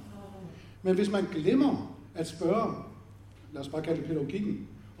forestilling, de har. Men hvis man glemmer at spørge, lad os bare kalde det pædagogikken,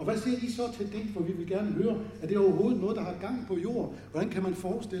 og hvad siger I så til det, for vi vil gerne høre, at det er overhovedet noget, der har gang på jorden. Hvordan kan man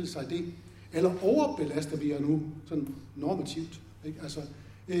forestille sig det? Eller overbelaster vi jer nu, sådan normativt? Ikke? Altså,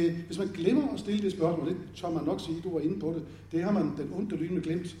 hvis man glemmer at stille det spørgsmål, det tør man nok sige, du var inde på det, det har man den onde lynende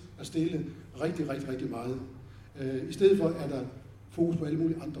glemt at stille rigtig, rigtig, rigtig meget. I stedet for er der fokus på alle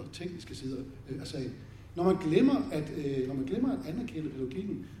mulige andre tekniske sider af sagen. Når man glemmer at anerkende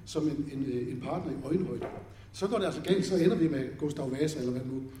pædagogikken som en partner i øjenhøjde, så går det altså galt, så ender vi med Gustav Vasa, eller hvad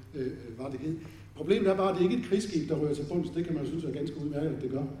nu var det hed. Problemet er bare, at det ikke er et krigsskib, der rører til bunds. Det kan man synes er ganske udmærket, at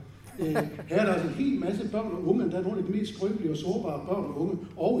det gør. Her er der altså en hel masse børn og unge, der er nogle af de mest skrøbelige og sårbare børn og unge,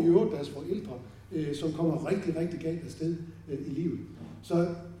 og i øvrigt deres forældre, som kommer rigtig, rigtig galt afsted i livet.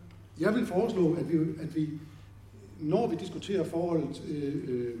 Så jeg vil foreslå, at vi når vi diskuterer forholdet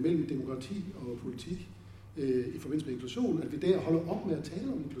mellem demokrati og politik i forbindelse med inklusion, at vi der holder op med at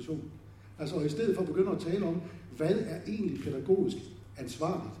tale om inklusion. Altså, og i stedet for at begynde at tale om, hvad er egentlig pædagogisk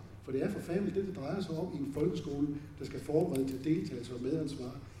ansvarligt? For det er for fanden det drejer sig om i en folkeskole, der skal forberede til deltagelse og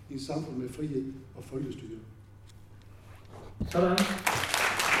medansvar i et samfund med frihed og folkestyre. Sådan.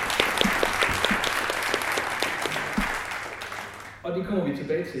 Og det kommer vi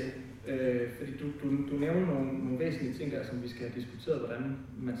tilbage til, fordi du nævner nogle væsentlige ting der, som vi skal have diskuteret, hvordan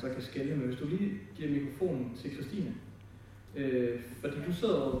man så kan skelne med. Hvis du lige giver mikrofonen til Christine, fordi du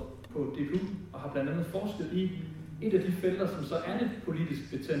sidder på DPU og har blandt andet forsket i et af de felter, som så er lidt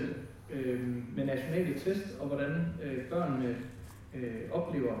politisk betændte, med nationale test, og hvordan børnene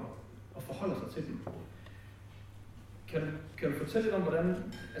oplever og forholder sig til dem. Kan du fortælle lidt om,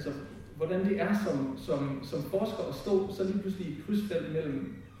 hvordan det er som forsker at stå så lige pludselig i et krydsfelt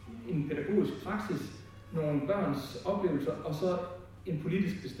mellem en pædagogisk praksis, nogle børns oplevelser, og så en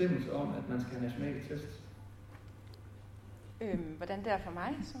politisk bestemmelse om, at man skal have nationale tests? Hvordan det er for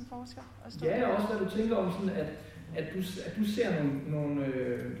mig som forsker at stå ja, og også hvad du tænker om sådan, at du ser nogle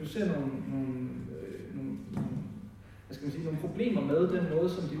hvad skal man sige, nogle problemer med den måde,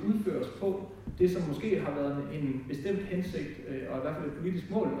 som de udføres på. Det, som måske har været en bestemt hensigt, og i hvert fald et politisk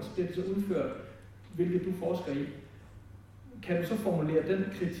mål, og så bliver det så udført, hvilket du forsker i. Kan du så formulere den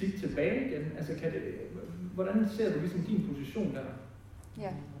kritik tilbage igen? Altså, hvordan ser du ligesom din position der?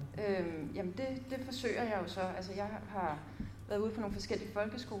 Ja, jamen det forsøger jeg jo så. Altså, jeg har været ude på nogle forskellige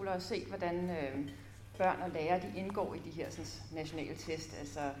folkeskoler og set, hvordan børn og lærere de indgår i de her sådan, nationale test,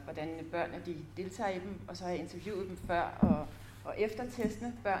 altså hvordan børnene de deltager i dem, og så har jeg interviewet dem før og efter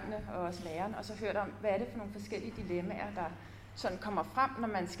testene, børnene og også læreren, og så hørt om, hvad er det for nogle forskellige dilemmaer, der sådan kommer frem, når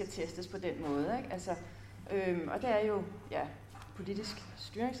man skal testes på den måde, ikke? Altså, og det er jo politisk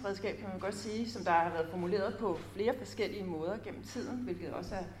styringsredskab, kan man godt sige, som der har været formuleret på flere forskellige måder gennem tiden, hvilket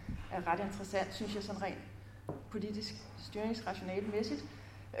også er ret interessant, synes jeg, sådan rent politisk styringsrationalmæssigt.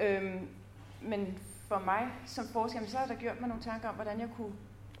 Men for mig som forsker, så har der gjort mig nogle tanker om, hvordan jeg kunne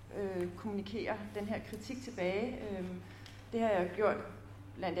kommunikere den her kritik tilbage. Det har jeg gjort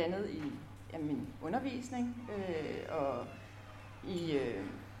blandt andet i min undervisning, og i,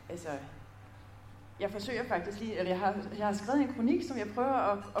 jeg forsøger faktisk lige, eller jeg har skrevet en kronik, som jeg prøver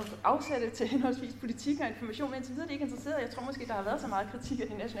at afsætte til henholdsvis politik og information, men indtil videre er det ikke interesseret. Jeg tror måske, der har været så meget kritik af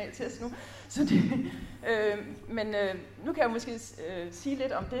de nationale tests nu. Så det, men nu kan jeg måske sige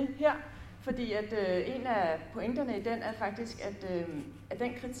lidt om det her, fordi at en af pointerne i den er faktisk, at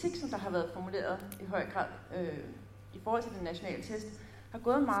den kritik, som der har været formuleret i høj grad i forhold til den nationale test, har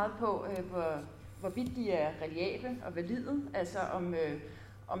gået meget på, hvorvidt de er reliable og valide, altså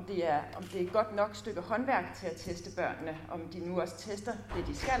om det er et godt nok stykke håndværk til at teste børnene, om de nu også tester det,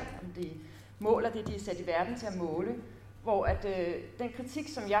 de skal, om de måler det, de er sat i verden til at måle, hvor at den kritik,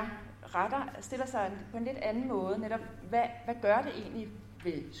 som jeg retter, stiller sig på en lidt anden måde, netop hvad gør det egentlig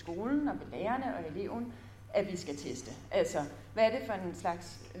ved skolen og ved lærerne og eleven, at vi skal teste? Altså, hvad er det for en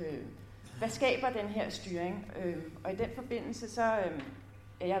slags, hvad skaber den her styring? Og i den forbindelse, så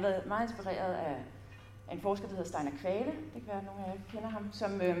jeg har været meget inspireret af en forsker, der hedder Steiner Kvale, det kan være, at nogle af jer kender ham,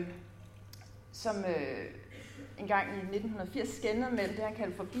 som engang i 1980 skelnede mellem det, han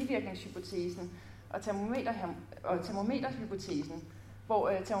kaldte for bivirkningshypotesen og termometerhypotesen,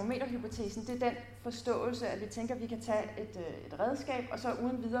 hvor termometerhypotesen, det er den forståelse, at vi tænker, at vi kan tage et redskab, og så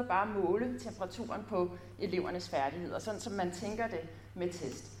uden videre bare måle temperaturen på elevernes færdigheder, sådan som man tænker det med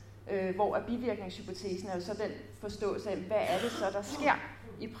test. Hvor bivirkningshypotesen er jo så den forståelse af, hvad er det så, der sker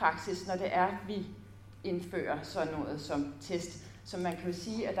i praksis, når det er, vi indfører sådan noget som test, som man kan jo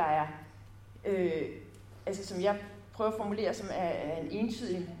sige, at der er, som jeg prøver at formulere, som er en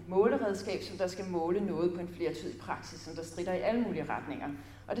entydig måleredskab, som der skal måle noget på en flertydig praksis, som der stritter i alle mulige retninger.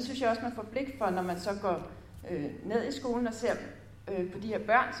 Og det synes jeg også, man får blik for, når man så går ned i skolen og ser på de her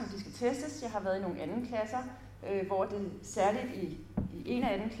børn, som de skal testes. Jeg har været i nogle anden klasser, hvor det særligt i en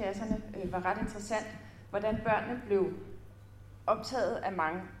af anden klasserne var ret interessant, hvordan børnene blev optaget af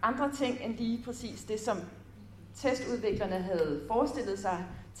mange andre ting, end lige præcis det, som testudviklerne havde forestillet sig,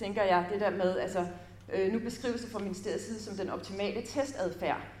 tænker jeg, det der med, altså, nu beskrives det fra ministeriets side som den optimale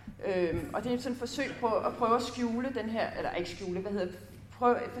testadfærd. Og det er sådan et forsøg på at prøve at skjule den her, eller ikke skjule, et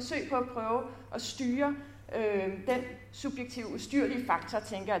forsøg på at prøve at styre den subjektive, ustyrlige faktor,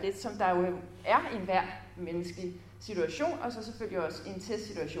 tænker jeg lidt, som der jo er i enhver menneskelig situation, og så selvfølgelig også i en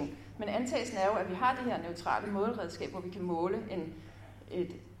testsituation. Men antagelsen er jo, at vi har det her neutrale måleredskab, hvor vi kan måle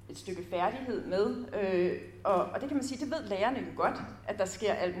et stykke færdighed med. Og det kan man sige, det ved lærerne jo godt, at der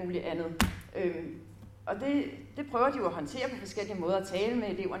sker alt muligt andet. Og det prøver de jo at håndtere på forskellige måder, at tale med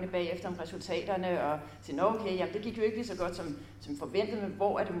eleverne bagefter om resultaterne, og sige, okay, jamen, det gik jo ikke lige så godt som forventet, men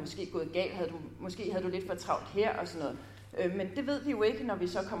hvor er det måske gået galt? Måske havde du lidt for travlt her, og sådan noget. Men det ved vi jo ikke, når vi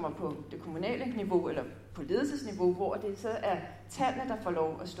så kommer på det kommunale niveau, eller på ledelsesniveau, hvor det så er tallene, der får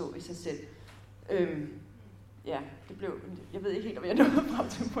lov at stå i sig selv. Jeg ved ikke helt, om jeg nåede frem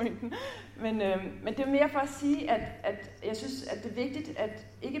til pointen. Men det er mere for at sige, at jeg synes, at det er vigtigt, at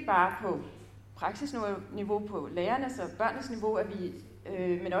ikke bare på praksisniveau, på lærernes og børnenes niveau, at vi,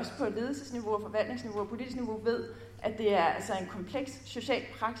 men også på ledelsesniveau, forvaltningsniveau og politisk niveau ved, at det er altså en kompleks social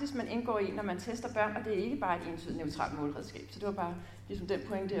praksis, man indgår i, når man tester børn, og det er ikke bare et entydigt neutralt målredskab. Så det var bare ligesom den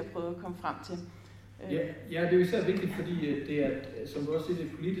pointe, jeg prøvede at komme frem til. Ja, det er jo især vigtigt, fordi det er, som du også siger, det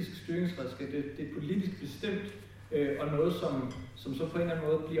er et politisk styringsredskab. Det er politisk bestemt, og noget, som så på en eller anden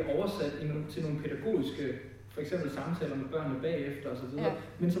måde bliver oversat til nogle pædagogiske, for eksempel samtaler med børnene bagefter osv.,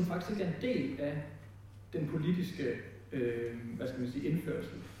 men som faktisk ikke er en del af den politiske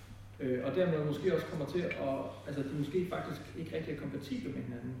indførsel. Og dermed måske også kommer til at, altså de måske faktisk ikke rigtig er kompatible med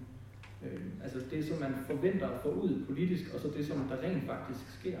hinanden. Altså det, som man forventer at få ud politisk, og så det, som der rent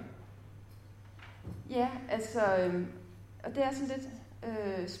faktisk sker. Ja, altså, og det er sådan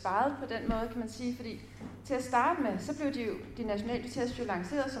lidt sparet på den måde, kan man sige, fordi til at starte med, så blev de nationale test jo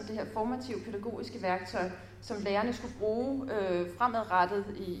lanceret som det her formative pædagogiske værktøj, som lærerne skulle bruge fremadrettet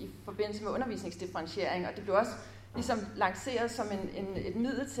i forbindelse med undervisningsdifferentiering, og det blev også ligesom lanceret som et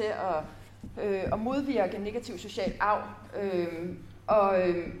middel til at modvirke negativ social arv.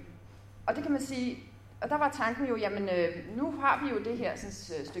 Og det kan man sige, og der var tanken jo, jamen nu har vi jo det her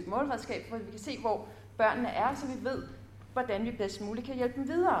sådan, stykke målredskab, hvor vi kan se, hvor børnene er, så vi ved, hvordan vi bedst muligt kan hjælpe dem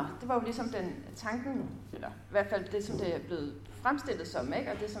videre. Det var jo ligesom den tanken, eller i hvert fald det, som det er blevet fremstillet som,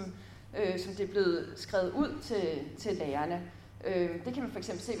 ikke? Og det, som det er blevet skrevet ud til lærerne. Det kan man for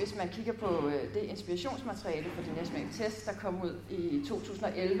eksempel se, hvis man kigger på det inspirationsmateriale for de nationale tests, der kom ud i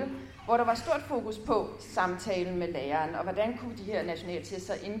 2011, hvor der var stort fokus på samtalen med læreren, og hvordan kunne de her nationale tests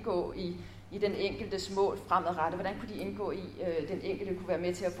så indgå i den enkeltes mål fremadrettet, hvordan kunne de indgå i, den enkelte kunne være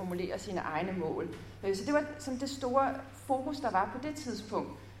med til at formulere sine egne mål. Så det var sådan det store fokus, der var på det tidspunkt.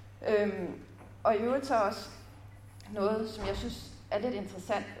 Og i øvrigt så også noget, som jeg synes er lidt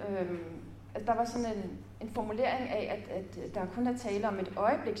interessant, at der var sådan en formulering af, at der kun er tale om et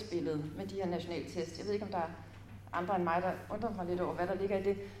øjebliksbillede med de her nationale tests. Jeg ved ikke, om der er andre end mig, der undrer mig lidt over, hvad der ligger i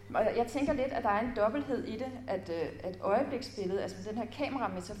det. Og jeg tænker lidt, at der er en dobbelthed i det, at øjebliksbillede, altså den her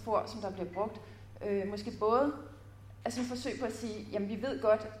kamerametafor, som der bliver brugt, måske både altså et forsøg på at sige, jamen vi ved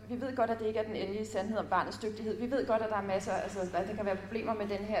godt, at det ikke er den endelige sandhed om barnets dygtighed. Vi ved godt, at der er masser, altså der kan være problemer med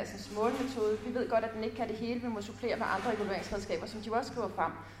den her sådan, målmetode. Vi ved godt, at den ikke kan det hele, vi må supplere med andre evalueringsredskaber, som de jo også skriver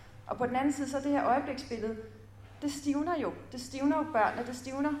frem. Og på den anden side, så det her øjebliksbillede, det stivner jo børnene, det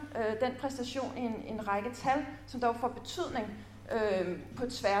stivner den præstation i en række tal, som dog får betydning på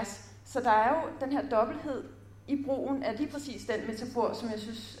tværs. Så der er jo den her dobbelthed i brugen af lige præcis den metafor, som jeg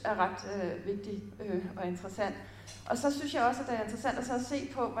synes er ret vigtig og interessant. Og så synes jeg også, at det er interessant at så se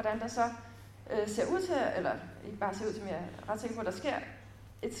på, hvordan der så ser ud til, eller ikke bare ser ud til, men jeg er ret sikker på, at der sker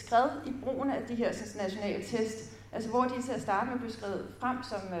et skred i brugen af de her nationale test, altså hvor de til at starte med blev skrevet frem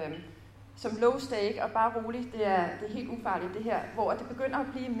som low stake, og bare roligt, det er helt ufarligt det her, hvor det begynder at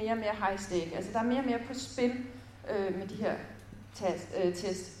blive mere og mere high stake. Altså der er mere og mere på spil med de her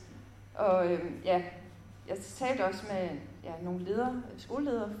test. Og jeg talte også med nogle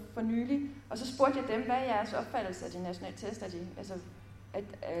skoleledere for nylig, og så spurgte jeg dem, hvad er jeres opfattelse af de nationale test?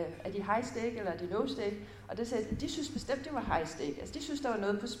 Er de high stake eller er de low stake? Og det sagde, de synes bestemt, det var high stake. Altså de synes, der var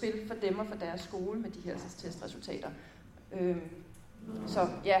noget på spil for dem og for deres skole med de her testresultater. Så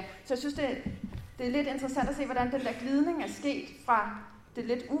jeg synes, det er lidt interessant at se, hvordan den der glidning er sket fra det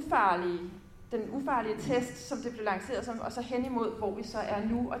lidt den ufarlige test, som det blev lanceret som, og så hen imod, hvor vi så er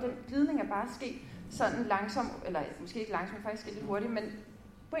nu. Og den glidning er bare sket sådan langsom, eller måske ikke langsom, men faktisk lidt hurtigt, men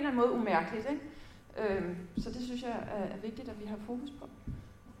på en eller anden måde umærkeligt, ikke? Så det synes jeg er vigtigt, at vi har fokus på.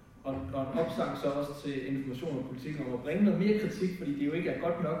 Og en opsang så også til information og politik om at bringe noget mere kritik, fordi det jo ikke er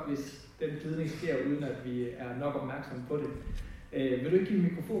godt nok, hvis den glidning sker, uden at vi er nok opmærksomme på det. Vil du ikke give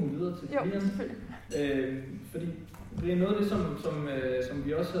mikrofonen videre til Brian? Jo, selvfølgelig. Fordi det er noget af det, som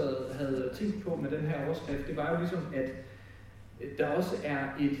vi også havde tænkt på med den her overskrift, det var jo ligesom, at der også er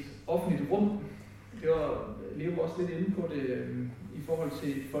et offentligt rum. Det var Leo også lidt inde på det i forhold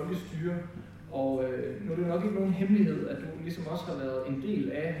til folkestyre, og nu er det nok ikke nogen hemmelighed, at du ligesom også har været en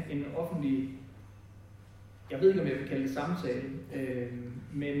del af en offentlig, jeg ved ikke om jeg vil kalde det samtale,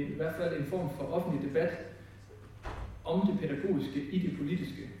 men i hvert fald en form for offentlig debat om det pædagogiske i det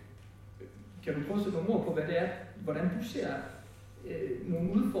politiske. Kan du prøve at sætte nogle ord på, hvad det er, hvordan du ser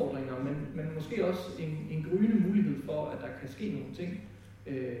nogle udfordringer, men måske også en gryende mulighed for, at der kan ske nogle ting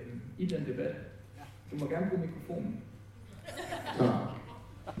i den debat? Du må gerne bruge mikrofonen.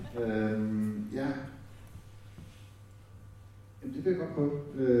 Ja. Jamen, det vil jeg godt prøve.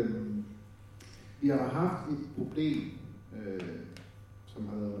 Vi har haft et problem, som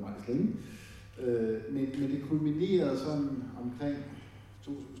har været meget længe, men det kulminerede sådan omkring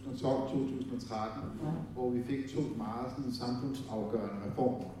 2012-2013, hvor vi fik 2 meget sådan, samfundsafgørende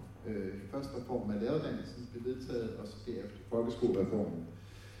reformer. Første reform af læreruddannelsen blev vedtaget, og så derefter folkeskolereformen,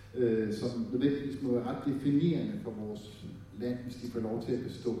 som nødvendigvis må være ret definerende for vores land, hvis de får lov til at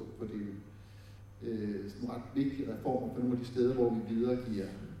bestå på det. Sådan ret vigtige reformer for nogle af de steder, hvor vi videregiver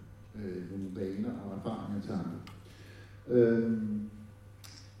nogle vaner og erfaringer til andre.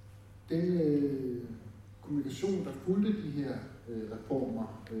 Den kommunikation, der fulgte de her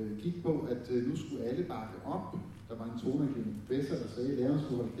reformer, gik på, at nu skulle alle bakke op. Der var en toneangivende professor, der sagde, at lærerne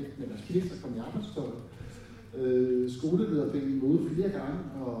skulle holde kæft med deres pligt og komme i arbejdstøjet. Skolelederforeningen var ude flere gange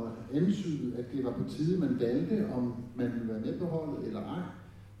og antydede, at det var på tide, man valgte, om man ville være med på holdet eller ej.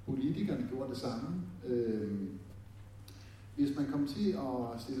 Politikerne gjorde det samme. Hvis man kom til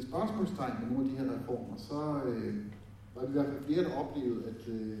at stille spørgsmålstegn med nogle af de her reformer, så var det i hvert fald flere, der oplevede, at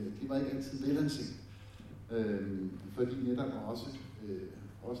det var ikke altid velanset. Fordi netop også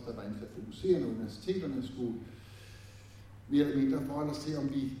os, der var indsat fokuserende universiteterne, skulle mere eller mindre forholde os til, om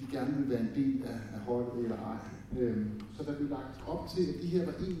vi gerne ville være en del af holdet eller ej. Så der blev lagt op til, at de her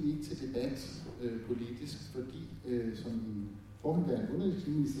var egentlig ikke til debat politisk, fordi, som en forhenværende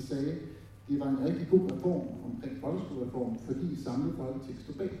undervisningsminister sagde, det var en rigtig god reform omkring folkeskolereformen, fordi samlet Folketing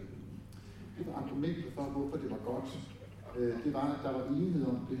stod bag. Det var argumentet for, hvorfor det var godt. Det var, at der var enighed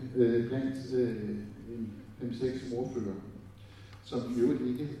om det blandt 5-6 ordfører, som i øvrigt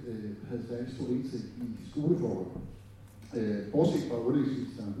ikke havde særlig stor indsigt i skoleforhold. Bortset fra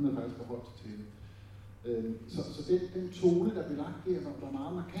undervisningsministeren, hun havde faktisk forholdt sig til det. Så den tone, der blev lagt der, var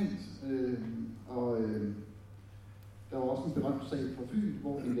meget markant. Der var også en berømt sag fra Fyn,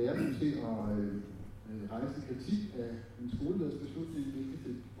 hvor en lærer blev til at rejse kritik af en skoleleders beslutning, hvilket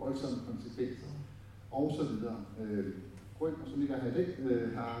fik voldsomme konsekvenser, og så videre. Grøn, som ikke er her i dag,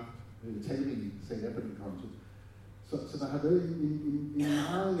 har talrige sager på den konto. Så der har været en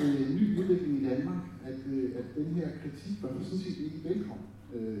meget ny udvikling i Danmark, at den her kritik var sådan set ikke velkommen.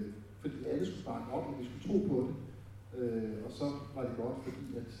 Fordi alle skulle bakke op, og vi skulle tro på det. Og så var det godt, fordi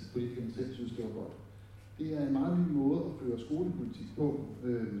at politikerne selv synes, det var godt. Det er en meget ny måde at føre skolepolitik på.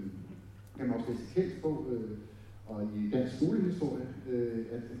 Kan man også læse kendt på, og i dansk skolehistorie,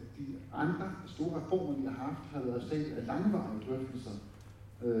 at de andre store reformer, vi har haft, har været resultat af langvarige drøftelser.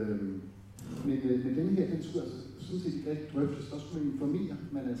 Men den her, den skulle altså sådan set ikke rigtig drøftes. Der skulle man informere,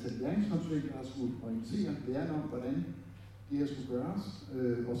 man altså læringskonsulenter, der skulle orientere lærerne om, hvordan det her skulle gøres,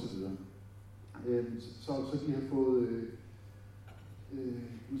 osv. Så de har fået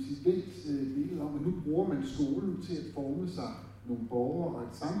billede om, at nu bruger man skolen til at forme sig nogle borgere og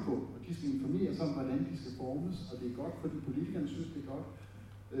et samfund, og de skal informeres om, hvordan de skal formes, og det er godt, fordi politikerne synes, det er godt.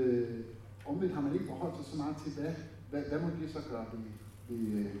 Omvendt har man ikke forholdt sig så meget til, hvad må det så gøre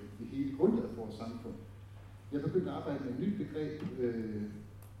ved hele grundlaget for vores samfund. Jeg begyndte at arbejde med et nyt begreb,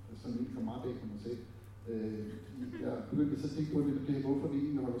 som ikke kom meget bag på mig selv. Jeg begyndte så at tænke på det, hvorfor vi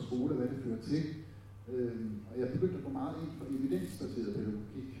egentlig holder skole, og hvad det fører til. Og jeg begyndte at gå meget ind for evidensbaseret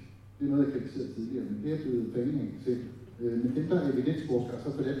pædagogik. Det er noget, jeg kritiserede tidligere, men det er blevet banen selv. Men dem, der er evidensforskere,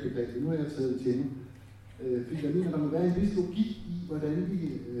 så for det begrebet, nu har jeg taget til mig. Fordi jeg mener, der må være en vis logik i, hvordan vi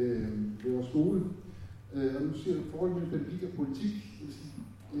laver skole. Og nu siger du forhold mellem pædagogik og politik.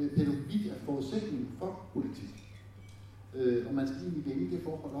 Pædagogik er forudsætning for politik. Og man skal egentlig vende det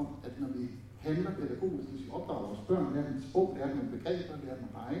forhold om, at når vi handler pædagogisk, hvis vi opdrager vores børn, lærer dem et sprog, lærer dem nogle begreber, lærer dem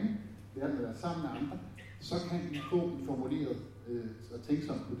at regne, lærer dem at være sammen med andre, så kan vi få en formuleret og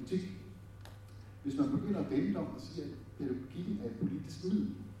tænksom politik. Hvis man begynder at vende om og sige, at pædagogikken er et politisk middel,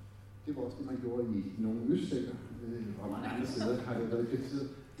 det var også det, man gjorde i nogle øststater, og mange andre steder har det været kritiseret.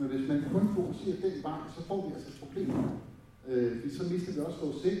 Men hvis man kun fokuserer den vej, så får vi altså et problem. Fordi så mister vi også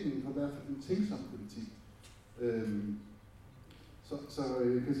forudsætningen for i hvert fald en tænksom politik. Så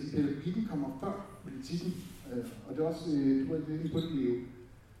jeg kan sige, at pædagogikken kommer før politikken, og det er også, tror jeg, det er på det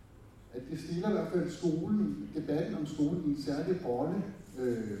at det stiller i hvert fald debatten om skolen i en særlig rolle,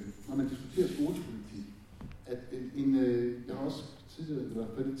 når man diskuterer skolepolitik. At jeg har også tidligere, eller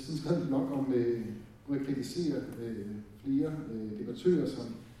på det tidspunkt skrevet nok om, hvor jeg kritiserer flere debattører, som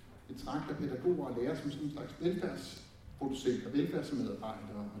betragter pædagoger og lærere som sådan en slags velfærdsproducenter,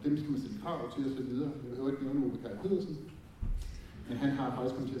 velfærdsmedarbejdere, og dem skal man stille krav til og så videre. Jeg hører ikke nævne Ove Gard Pedersen, men han har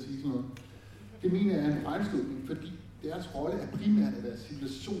faktisk kommet til at sige sådan noget. Det mener jeg er en fejlslutning, fordi deres rolle er primært at være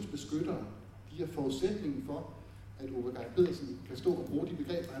civilisationsbeskyttere. De er forudsætningen for, at Ove Gard Pedersen kan stå og bruge de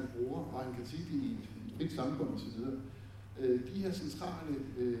begreber, han bruger, og han kan sige det i et frit samfund osv. De her centrale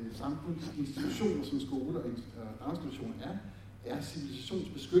samfundsinstitutioner, som skoler og daginstitutioner er, er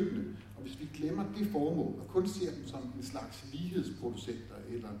civilisationsbeskyttende. Og hvis vi glemmer det formål, og kun ser dem som en slags lighedsproducenter,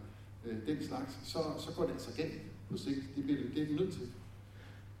 eller den slags, så går det altså galt på sigt. Det er vi nødt til.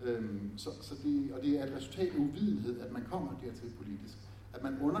 Og det er et resultat af uvidenhed, at man kommer dertil politisk. At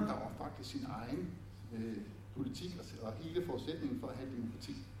man undergraver faktisk sin egen politik og hele forudsætningen for at have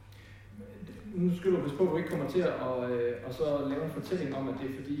demokrati. Nu skal du passe på, at du ikke kommer til at så lave en fortælling om, at det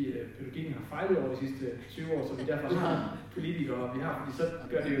er fordi pædagogikken har fejlet over de sidste 20 år, så vi derfor har politikere, vi har, fordi så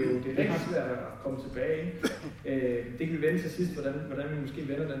gør det jo det rigtig svært at komme tilbage. Det kan vi vende til sidst, hvordan vi måske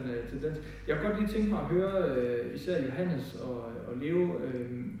vender den tendens. Jeg kunne godt lige tænke mig at høre især Johannes og Leo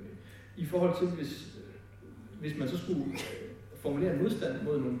i forhold til, hvis man så skulle formulere en modstand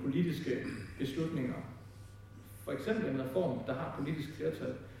mod nogle politiske beslutninger, for eksempel en reform, der har politisk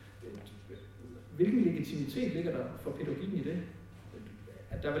flertal. Hvilken legitimitet ligger der for pædagogikken i det?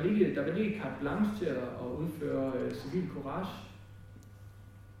 At der vil ikke carte blanche til at udføre civil courage?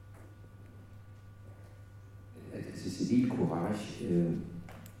 Altså civil courage.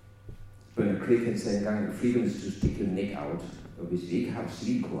 Bernard Crick sagde engang, freedom is to stick your neck out. Og hvis vi ikke har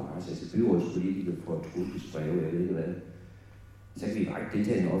civil courage, altså byrådspolitikere får et trusselsbreve, jeg ved ikke hvad, så kan vi bare ikke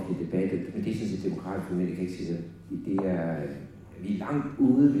deltage i en offentlig debat. Men det er sådan set demokratisk, for jeg kan ikke sige det. Det er... Vi er langt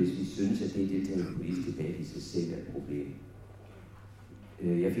ude, hvis vi synes, at det deltager i en politisk debat i sig selv er et problem.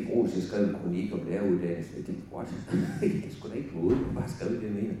 Jeg fik ros til at skrive en kronik om læreruddannelse. Jeg tænkte, what? Det er sgu da ikke måde. Jeg bare skrevet det,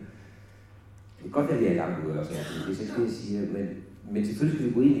 jeg mener. Det kan godt være, at vi er langt ude også. Det er ikke det, jeg siger. Men selvfølgelig skal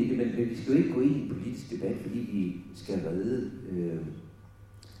vi gå ind i det, men vi skal jo ikke gå ind i en politisk debat, fordi vi skal redde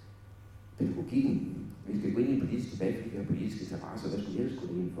pædagogikken. Vi skal gå ind i en politisk debat, fordi vi har politiske interesser. Hvad skulle vi ellers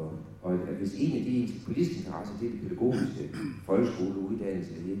gå ind for? Og hvis en af de politiske interesser, det er det pædagogiske, folkeskole,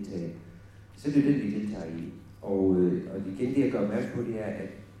 uddannelse, det deltage, så er det den, vi deltager i. Og igen, det jeg gør opmærksom på, det er, at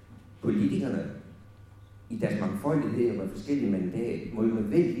politikerne i deres mangfoldighed og med forskellige mandat, må jo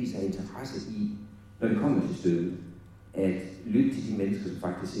nødvendigvis have interesse i, når det kommer til stykket, at lytte til de mennesker, som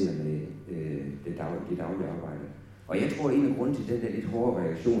faktisk sidder med det daglige arbejde. Og jeg tror, at en af grunden til den der lidt hårde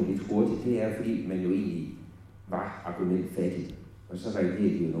reaktion, lidt hurtigt, det er, fordi man jo egentlig var argumentfattig. Og så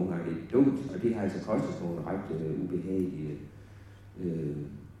reagerer de jo nogle gange lidt dumt, og det har altså kostet nogle ret ubehagelige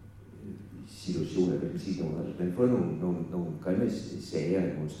situationer, kan man sige. Man har fået nogle grimme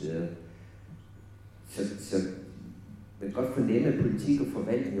sager nogle steder. Så man kan godt fornemme, at politik og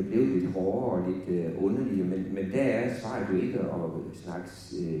forvaltning er blevet lidt hårdere og lidt underlige, men der er svaret jo ikke at snakke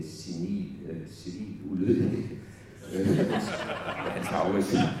civil ulydighed.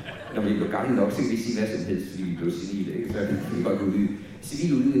 Når vi bliver gamle nok, så kan vi sige hvad som helst, fordi vi bliver civile, ikke? Så kan vi godt gå ud.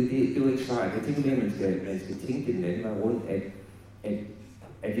 Civil ulydighed, det er jo ikke svaret. Jeg tænker mere, at man skal tænke den anden vej rundt,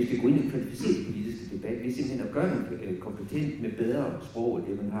 at vi skal gå ind i en kvalificeret politisk debat, vi simpelthen at gøre noget kompetent med bedre sprog end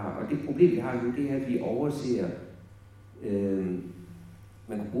det, man har. Og det problem, vi har nu, det er, at vi overser,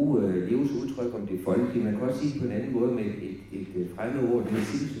 man kan bruge Leos udtryk om det folkelige, man kan også sige det på en anden måde med et fremmedord, det er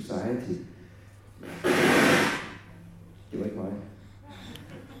civil society. Det var ikke mig.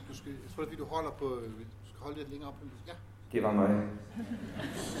 Jeg tror, at du holder på... Du skal holde lidt længere op. Ja. Det var mig.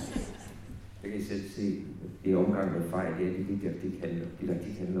 Jeg kan selv se, det er omgang med fejl, det er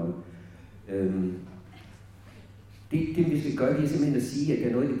det handler om. Det vi skal gøre, det er simpelthen at sige, at der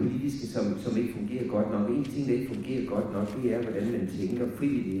er noget af det politiske, som ikke fungerer godt nok. En ting, der ikke fungerer godt nok, det er, hvordan man tænker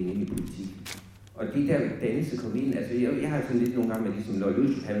frivilligheden ind i politik. Og det der dannelse kom ind, altså jeg har sådan lidt nogle gange med ligesom, når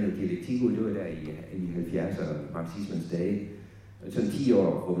Løsbehandlede dialektik ud, det var der i 70'erne, marxismens dage, sådan 10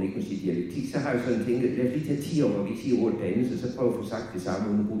 år, hvor man ikke må sige dialektik, så har jeg sådan tænkt, lad os lige tage 10 år, hvor vi ikke siger ordet dannelse, så prøv at få sagt det samme,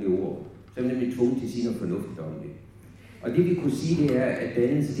 uden at bruge det ord. Så er man nemlig tvunget til at sige noget fornuftigt om det. Og det vi kunne sige, det er, at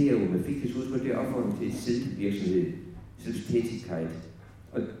dannelse, det er jo med fiktivt udtryk, det er opfordring til selvvirksomhed, selvstændighed.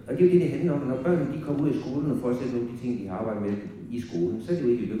 Og det er jo det, det handler om, når børnene de kommer ud af skolen og får selv nogle af de ting, de har arbejdet med i skolen, så er det jo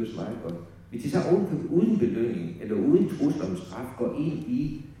ikke lykkes meget godt. Hvis de så uden belønning eller uden trusler om straf går ind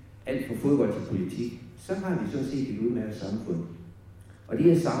i alt fra fodbold til politik, så har vi sådan set et udmærket samfund. Og det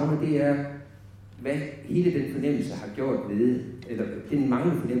jeg savner, det er, hvad hele den fornemmelse har gjort ved, eller den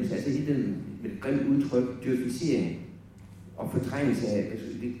manglende fornemmelse, altså hele den med et grimt udtryk, dyrficering og fortrængelse af, altså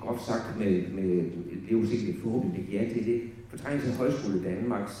lidt groft sagt med det er jo sikkert forhåbentlig ja til det, fortrængelse af Højskole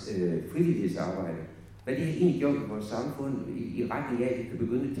Danmarks frivillighedsarbejde. Hvad det har egentlig gjort i vores samfund i retning af, at vi kan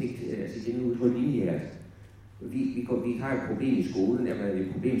begynde at tænke, altså igen udtryk lineært. Vi har et problem i skolen, at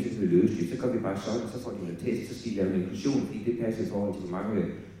et problem, så kan vi løse det, så gør vi bare sådan, så får de en test, så skal vi lave en inklusion, fordi det passer i forhold til mange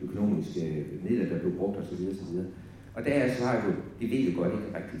økonomiske midler, der bliver brugt osv. Og der er svaret jo, vi ved jo godt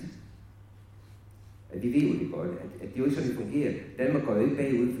ikke rigtigt. At vi ved jo det godt, at det er jo ikke sådan, det fungerer. Danmark går jo ikke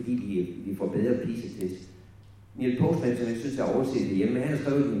bagud, fordi vi får bedre PISA-test. Niels Postman, som jeg synes er overset det hjemme, han har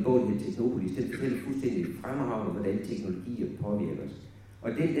skrevet en bog, der hedder Teknopolis, den fortæller fuldstændig fremragende, hvordan teknologier påvirker os.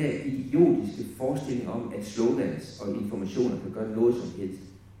 Og den der idiotiske forestilling om, at slogans og informationer kan gøre noget som helst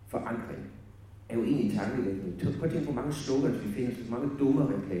forandring, er jo egentlig tankevækkende. Prøv at tænke, hvor mange slogans vi finder, så mange dumme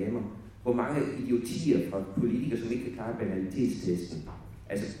reklamer, hvor mange idiotier fra politikere, som ikke kan klare banalitetstesten.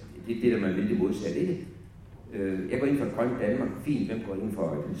 Altså, det er det, der man vil det modsatte, ikke? Jeg går ind for et grønt Danmark, fint, hvem går ind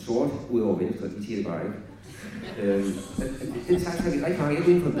for et sort, ud over venstre, de siger det bare ikke. Den slags har vi rigtig mange. Jeg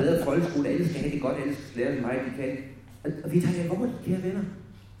går ind for en bedre folkeskole, alle skal have det godt, alle skal lære så meget, de kan. Og vi tager det alvorligt, kære venner.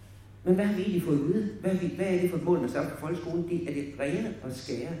 Men hvad har vi egentlig fået at vide? Hvad er det for et mål, man så på folkeskolen? Det er det rene og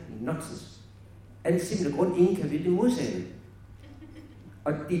skære nonsens. Af den simple grund, ingen kan vide det modsatte.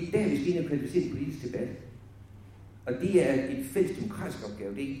 Og det er der, vi skal ind og kvalificere en politisk debat. Og det er et fælles demokratisk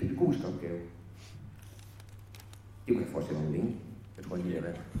opgave, det er ikke en pædagogisk opgave. Det kan jeg forestille mig længe. Jeg tror ikke, det er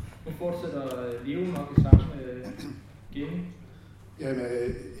det. Nu fortsætter Leo nok i samme game. Jamen,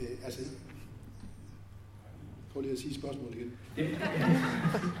 altså... Prøv lige at sige spørgsmålet igen.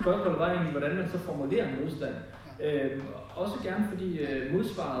 Spørgsmålet var egentlig, hvordan man så formulerer en modstand. Også gerne fordi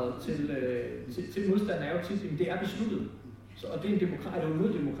modsvaret til modstanden er jo tit, at det er besluttet. Og det er en demokrati, det er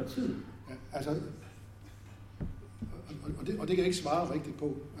mod demokratiet. Ja, altså, og det kan jeg ikke svare rigtigt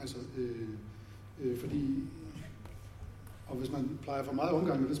på, altså, fordi, og hvis man plejer for meget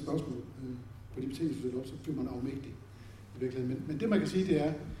omgang med det spørgsmål, på de betingelser, der op, så bliver man afmægtig i virkeligheden. Men det man kan sige, det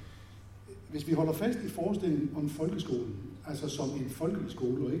er, hvis vi holder fast i forestillingen om folkeskolen, altså som en folkelig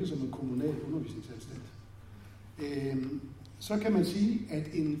skole, og ikke som en kommunal undervisningsanstalt, så kan man sige, at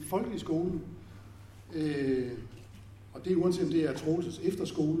en folkelig skole, og det er uanset om det er Troelses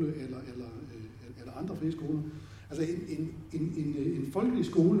efterskole eller andre frie skoler, altså en folkelig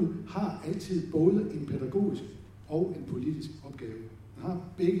skole har altid både en pædagogisk og en politisk opgave. Den har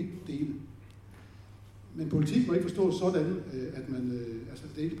begge dele. Men politik må ikke forstås sådan, at man, altså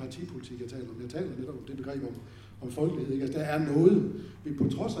det er ikke partipolitik, jeg taler om. Jeg taler netop om det begreb om folkelighed. Ikke? Altså der er noget, vi på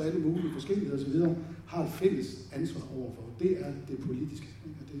trods af alle mulige forskelligheder osv. har et fælles ansvar overfor. Det er det politiske.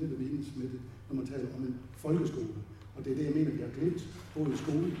 Det er det, der menes med det, når man taler om en folkeskole. Og det er det, jeg mener, vi har glemt, både i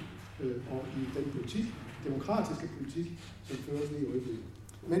skolen og i den politik, demokratiske politik, som føres lige i øjeblikket.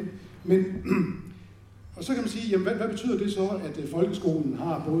 Men og så kan man sige, jamen, hvad betyder det så, at folkeskolen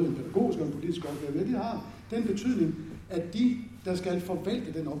har både en pædagogisk og en politisk opgave? Ja, det har den betydning, at de, der skal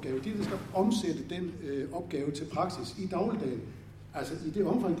forvalte den opgave, de, der skal omsætte den opgave til praksis i dagligdagen, altså i det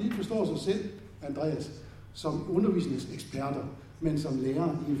omfang, de ikke forstår sig selv, Andreas, som undervisningseksperter, men som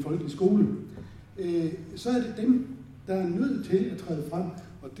lærer i en folkelig skole, så er det dem, der er nødt til at træde frem,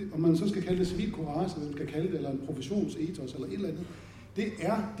 og om man så skal kalde det civil courage, eller man skal kalde det, eller en professionsetos, eller et eller andet, det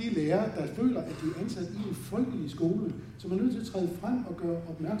er de lærere, der føler, at de er ansat i en folkelig skole, som er nødt til at træde frem og gøre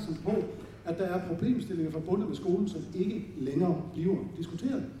opmærksom på, at der er problemstillinger forbundet med skolen, som ikke længere bliver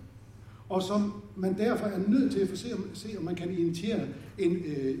diskuteret. Og som man derfor er nødt til at se, om man kan initiere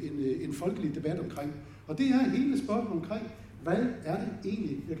en folkelig debat omkring. Og det er hele spørgsmålet omkring, hvad er det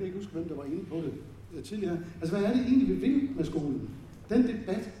egentlig, jeg kan ikke huske, hvem der var inde på det tidligere, altså hvad er det egentlig, vi vil med skolen? Den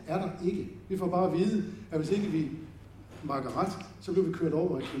debat er der ikke. Vi får bare at vide, at hvis ikke vi makker ret, så bliver vi kørt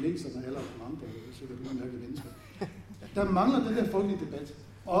over af kineserne eller andre, sikkert udmærkede mennesker. Der mangler den der folkelige debat.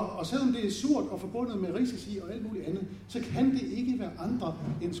 Og selvom det er surt og forbundet med risici og alt muligt andet, så kan det ikke være andre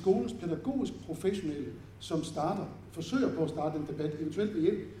end skolens pædagogisk professionelle, som forsøger på at starte en debat, eventuelt ved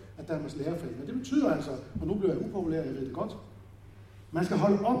hjælp af Danmarks Lærerfag. Men det betyder altså, og nu bliver jeg upopulær, jeg ved det godt, man skal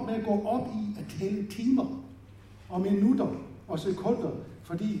holde op med at gå op i at tælle timer og minutter og sekunder,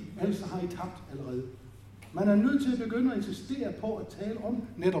 fordi ellers har I tabt allerede. Man er nødt til at begynde at insistere på at tale om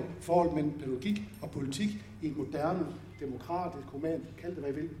netop forholdet mellem pædagogik og politik i et moderne, demokratisk, humant, kald det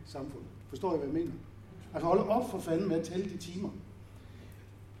hvad I vil, samfund. Forstår I, hvad jeg mener? Altså holde op for fanden med at tælle de timer.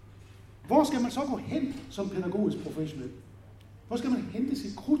 Hvor skal man så gå hen som pædagogisk professionel? Hvor skal man hente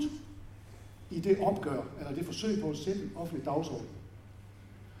sit krudt i det opgør, eller det forsøg på at sætte en offentlig dagsorden?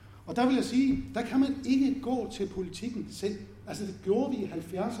 Og der vil jeg sige, der kan man ikke gå til politikken selv. Altså det gjorde vi i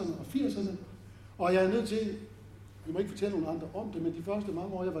 70'erne og 80'erne, og jeg er nødt til, jeg må ikke fortælle nogen andre om det, men de første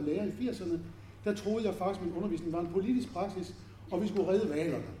mange år, jeg var lærer i 80'erne, der troede jeg faktisk, at min undervisning var en politisk praksis, og vi skulle redde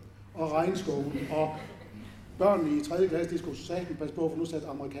hvalerne og regnskoven, og børnene i 3. klasse, de skulle sagen passe på, for nu satte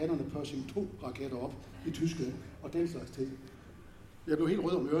amerikanerne Pershing 2-raketter op i Tyskland, og den slags ting. Jeg blev helt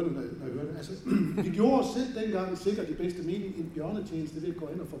rød om ørerne, når jeg hørte det. Altså, vi gjorde os selv dengang sikkert i bedste mening en bjørnetjeneste ved at gå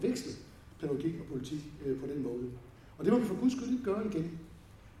ind og forveksle pædagogik og politik på den måde. Og det må vi for guds skyld ikke gøre igen.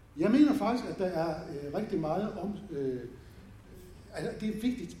 Jeg mener faktisk, at der er rigtig meget om... det er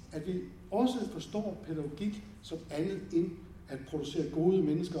vigtigt, at vi også forstår pædagogik som andet end at producere gode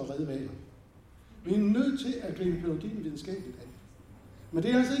mennesker og redde valer. Vi er nødt til at gribe pædagogikken videnskabeligt af. Men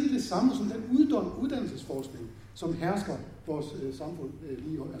det er altså ikke det samme som den uddannelsesforskning, som hersker vores samfund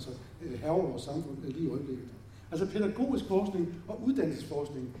herrer vores samfund lige i øjeblikket. Altså pædagogisk forskning og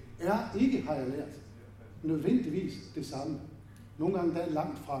uddannelsesforskning er ikke, har jeg lært, nødvendigvis det samme. Nogle gange der er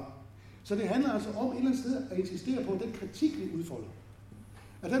langt fra. Så det handler altså om et eller andet sted at insistere på, at den kritik, vi udfolder,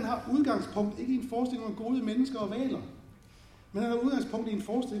 at den har udgangspunkt ikke i en forestilling om gode mennesker og valer, men den har udgangspunkt i en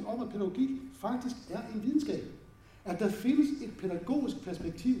forestilling om, at pædagogik faktisk er en videnskab. At der findes et pædagogisk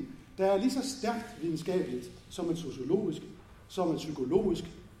perspektiv, der er lige så stærkt videnskabeligt som et sociologisk, som et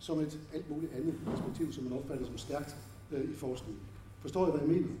psykologisk, som et alt muligt andet perspektiv, som man opfatter som stærkt i forskningen. Forstår I, hvad jeg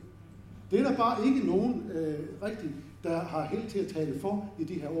mener? Det er der bare ikke nogen rigtigt, der har held til at tale for i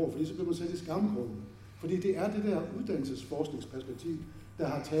de her år, fordi så bliver man sat i skamgrunden. Fordi det er det der uddannelsesforskningsperspektiv, der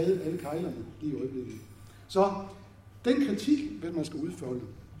har taget alle kejlerne lige i øjeblikket. Så den kritik, hvad man skal udfolde,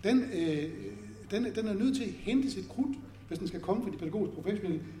 den er nødt til at hente sit krudt, hvis den skal komme fra de pædagogiske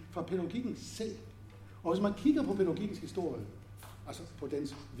professionelle, fra pædagogikken selv. Og hvis man kigger på pædagogikkens historie, altså på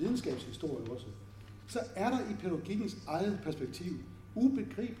dens videnskabshistorie også, så er der i pædagogikkens eget perspektiv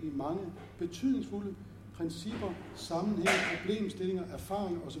ubegribeligt mange betydningsfulde principper, sammenhænge, problemstillinger,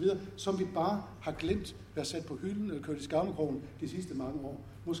 erfaringer osv., som vi bare har glemt være sat på hylden eller kørt i skammekrogen de sidste mange år.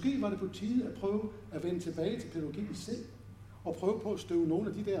 Måske var det på tide at prøve at vende tilbage til pædagogikken selv, og prøve på at støve nogle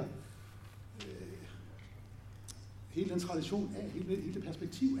af de der hele den tradition af, hele det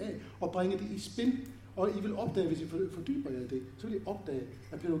perspektiv af, og bringe det i spil. Og I vil opdage, hvis I fordyber jer i det, så vil I opdage,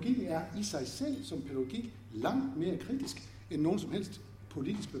 at pædagogikken er i sig selv som pædagogik langt mere kritisk, end nogen som helst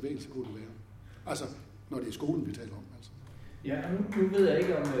politisk bevægelse kunne det være. Altså, når det er skolen, vi taler om. Altså. Ja, nu ved jeg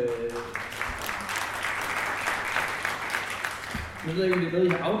ikke om... Nu ved jeg ikke, om det er noget, I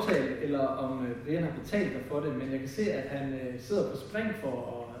har aftalt, eller om Brian har betalt dig for det, men jeg kan se, at han sidder på spring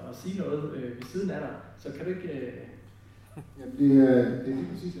for at sige noget ved siden af dig. Så kan du ikke... Jamen, det er lige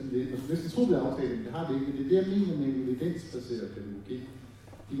præcis det. Hvis jeg tror, vi har aftalt det har det ikke, men det er det, jeg mener med en evidensbaseret pædagogik.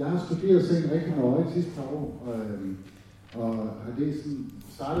 Jeg har studeret sagen rigtig nøje de sidste par år, og har det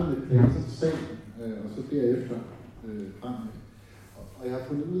startet med Platons Staten, og så derefter frem. Og jeg har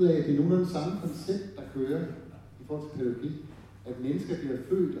fundet ud af, at det er nogle af det samme koncept, der kører i forhold til pædagogik, at mennesker bliver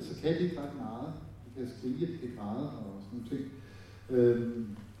født, og så kan de ikke ret meget. De kan skrige, de kan græde og sådan nogle ting.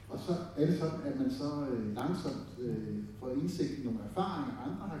 Og så er det sådan, at man så langsomt får indsigt i nogle erfaringer,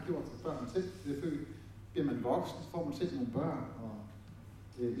 andre har gjort sig, før man selv bliver født. Bliver man voksen, så får man selv nogle børn, og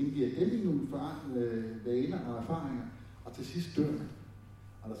indgiver dem i nogle vaner og erfaringer, og til sidst dør man.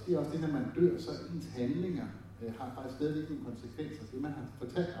 Og der sker også det, når man dør, så ens handlinger har faktisk stadig ikke nogle konsekvenser. Det, man har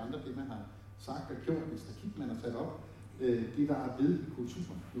fortalt andre, det man har sagt og gjort, hvis der kigger man har sat op, det der er ved i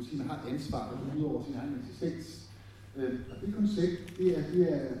kulturen. Det vil sige, man har et ansvar, der går ud over sin egen eksistens. Og det koncept, det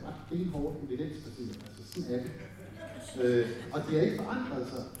er ret benhårdt evidensbaseret. Altså sådan er det. Og det er ikke forandret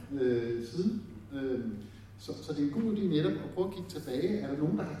sig siden. Så det er en god idé netop at prøve at kigge tilbage. Er der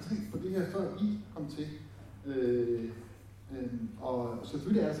nogen, der har tænkt på det her, før I kom til? Og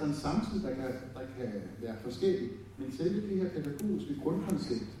selvfølgelig er der sådan en samtid, der kan være forskellig. Men selve det her pædagogiske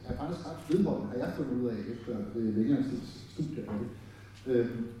grundkoncept er faktisk ret vedholdende, har jeg fundet ud af efter længere studier af det.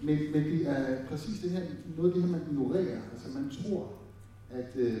 Men det er præcis det her, noget af det her, man ignorerer. Altså man tror,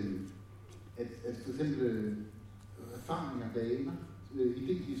 at for eksempel erfaringer, vaner,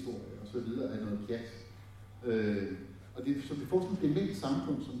 idéhistorie og så videre er noget pjat. Og det, så vi får sådan et dement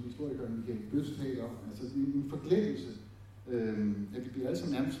samfund, som historikeren Michael Bøsse taler om. Altså det er en forglemmelse, at vi bliver alle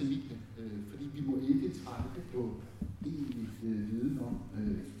sammen nærmest senile, fordi vi må ikke trække på egentlig viden om,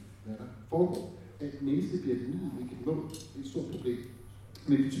 hvad der foregår. At mennesket bliver lidet, hvilket må, det er et stort problem.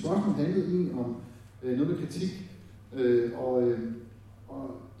 Men dit spørgsmål handlede egentlig om noget med kritik, og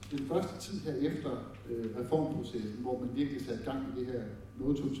den første tid her efter reformprocessen, hvor man virkelig satte gang i det her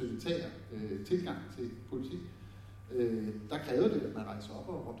noget totalitære tilgang til politik, der krævede det, at man rejser op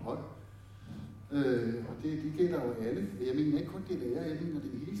og råbte højt. Og det gælder jo alle. Jeg mener ikke kun det lærere, jeg mener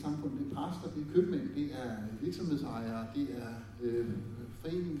det hele samfundet. Det er præster, det er købmænd, det er virksomhedsejere, det er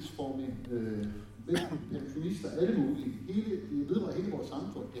foreningsformænd, pensionister, alle mulige. Det vedrører hele vores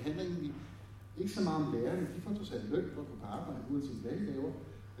samfund. Det handler egentlig ikke så meget om lærerne. De får totalt løn for at gå på arbejde, uanset hvad de laver.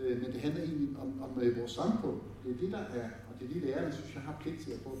 Men det handler egentlig om vores samfund. Det er det, der er, og det er de lærere, der synes, jeg har pligt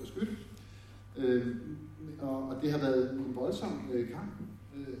til at prøve at beskytte. Og det har været en voldsom kamp.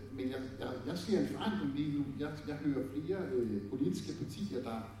 Men jeg ser en forandring lige nu. Jeg hører flere politiske partier,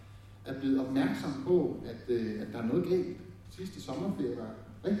 der er blevet opmærksomme på, at der er noget galt. Sidste sommerferie var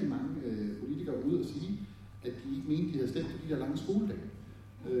rigtig mange politikere ude og sige, at de ikke mente, de havde stemt på de der lange skoledage.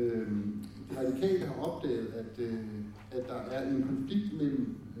 De radikale har opdaget, at der er en konflikt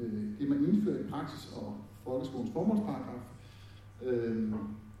mellem det, man indfører i praksis og folkeskolens formålsparagraf,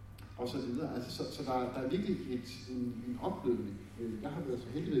 og så videre. Altså, så der er virkelig en opblødning. Jeg har været så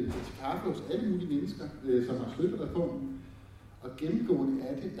heldig ved til kaffe hos alle mulige mennesker, som har støttet reformen, og gennemgående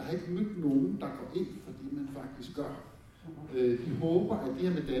er det, der har ikke mødt nogen, der går ind for det, man faktisk gør. De håber, at det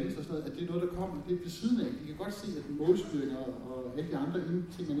her med dannelse og sådan noget, at det er noget, der kommer lidt ved siden af. De kan godt se, at målstyring og alle de andre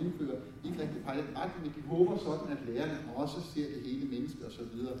ting, man indfører, ikke rigtig peger i retning, men de håber sådan, at lærerne også ser det hele menneske og så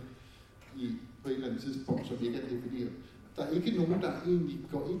videre på et eller andet tidspunkt, som ikke er defineret. Der er ikke nogen, der egentlig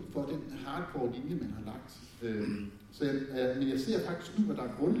går ind for den hardcore linje, man har lagt. Men jeg ser faktisk nu, at der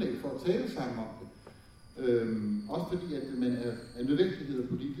er grundlag for at tale sammen om det. Også fordi, at man af nødvendighed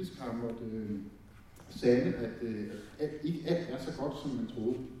politisk har måttet sande, at ikke alt er så godt, som man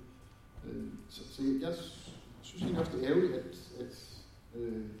troede. Så jeg synes egentlig også, det er ærgerligt, at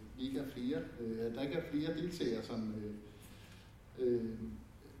vi ikke er flere, at der ikke er flere deltagere, som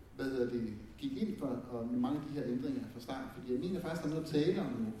gik ind for mange af de her ændringer fra start. Fordi jeg mener faktisk, der er noget at tale om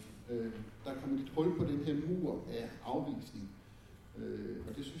nu. Der kommer lidt hul på den her mur af afvisning.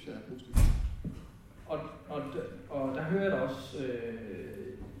 Og det synes jeg er positivt. Og der hører jeg da også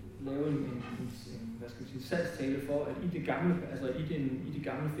lave en salgstale for, at i det gamle, altså i det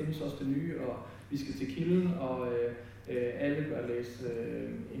gamle findes også det nye, og vi skal til kilden, og alle bør læse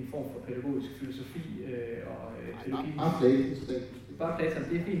en form for pædagogisk filosofi og teologi. Bare Platon,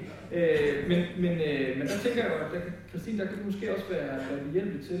 det er fint. Men der tænker jeg jo, at Christine, der kan du måske også være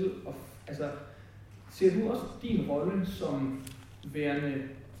behjælpelig til, ser du også din rolle som værende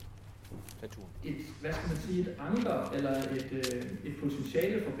et anker eller et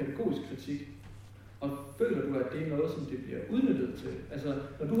potentiale for pædagogisk kritik? Og føler du, at det er noget, som det bliver udnyttet til? Altså,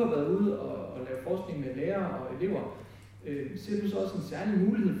 når du har været ude og lave forskning med lærere og elever, ser du så også en særlig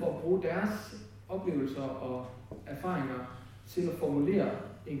mulighed for at bruge deres oplevelser og erfaringer til at formulere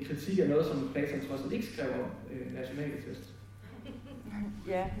en kritik af noget, som Platon trods alt ikke skrev om nationale test?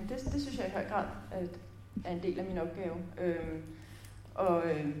 Ja, det synes jeg i høj grad er en del af min opgave.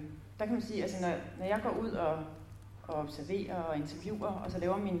 Der kan man sige, altså når jeg går ud og observerer og interviewer, og så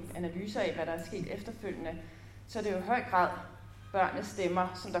laver mine analyser af, hvad der er sket efterfølgende, så er det jo i høj grad børnenes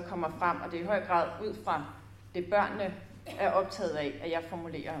stemmer, som der kommer frem, og det er i høj grad ud fra det børnene er optaget af, at jeg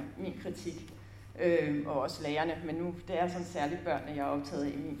formulerer min kritik, og også lærerne, men nu det er sådan særligt børnene, jeg er optaget af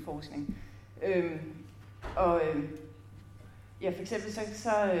i min forskning. For eksempel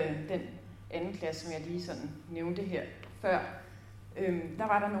så den anden klasse, som jeg lige sådan nævnte her før, der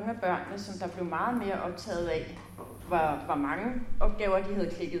var der nogle af børnene, som der blev meget mere optaget af, hvor mange opgaver de havde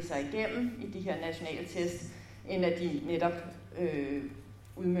klikket sig igennem i de her nationale test, end at de netop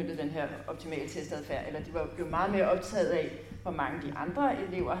udmøntede den her optimale testadfærd, eller de blev meget mere optaget af, hvor mange de andre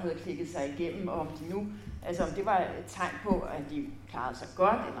elever havde klikket sig igennem, og om det var et tegn på, at de klarede sig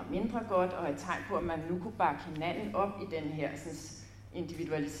godt eller mindre godt, og et tegn på, at man nu kunne bakke hinanden op i den her sådan,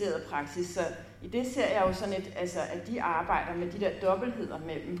 individualiserede praksis. Så i det ser jeg jo sådan at de arbejder med de der dobbeltheder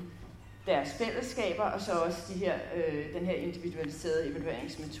mellem deres fællesskaber, og så også den her individualiserede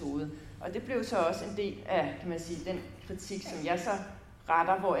evalueringsmetode. Og det blev så også en del af, kan man sige, den kritik, som jeg så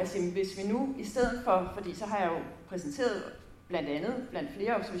retter, hvor jeg siger, hvis vi nu i stedet for, fordi så har jeg jo præsenteret blandt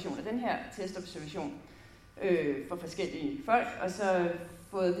flere observationer, den her testobservation for forskellige folk, og så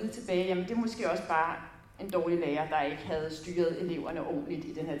fået at vide tilbage, jamen det er måske også bare en dårlig lærer, der ikke havde styret eleverne ordentligt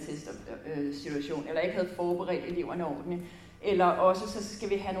i den her testsituation, eller ikke havde forberedt eleverne ordentligt. Eller også så skal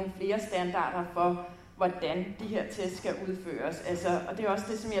vi have nogle flere standarder for, hvordan de her tests skal udføres. Og det er også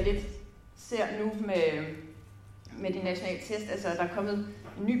det, som jeg lidt ser nu med de nationale test. Der er kommet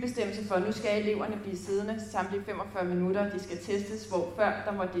en ny bestemmelse for, at nu skal eleverne blive siddende samtlige 45 minutter, de skal testes, hvor før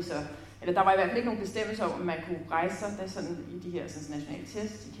der måtte de så, eller der var i hvert fald ikke nogen bestemmelser om, at man kunne rejse sig, der sådan i de her sådan, nationale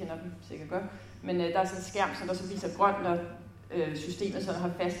test, de kender dem sikkert godt, men der er sådan en skærm, som der så viser grønt, når systemet sådan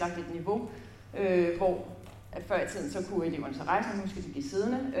har fastlagt et niveau, hvor at før i tiden så kunne eleverne så rejse, og nu skal de blive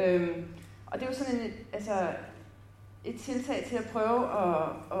siddende. Og det er jo sådan et tiltag til at prøve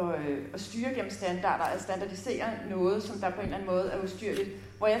at styre gennem standarder, at standardisere noget, som der på en eller anden måde er ustyrligt.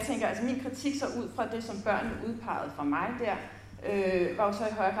 Hvor jeg tænker, altså min kritik så ud fra det, som børnene udpegede fra mig der, var jo så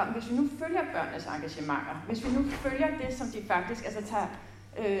i højere grad, hvis vi nu følger børnenes engagementer, hvis vi nu følger det, som de faktisk tager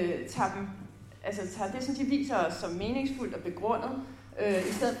det, som de viser os som meningsfuldt og begrundet,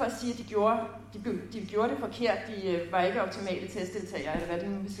 i stedet for at sige, at de gjorde det forkert, de var ikke optimale testdeltagere, eller hvad det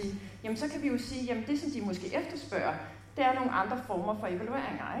nu vil sige, jamen så kan vi jo sige, jamen det, som de måske efterspørger, det er nogle andre former for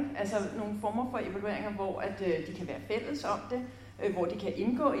evalueringer, ikke? Altså nogle former for evalueringer, hvor at de kan være fælles om det, hvor de kan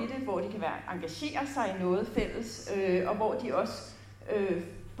indgå i det, hvor de kan engagere sig i noget fælles, og hvor de også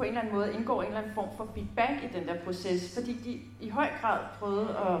på en eller anden måde indgår en eller anden form for feedback i den der proces, fordi de i høj grad prøvede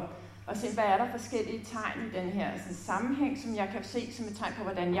at se, hvad er der forskellige tegn i den her sådan, sammenhæng, som jeg kan se som et tegn på,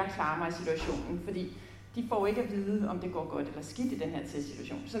 hvordan jeg klarer mig i situationen, fordi de får ikke at vide, om det går godt eller skidt i den her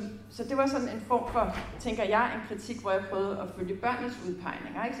testsituation. Så det var sådan en form for, tænker jeg, en kritik, hvor jeg prøvede at følge børnenes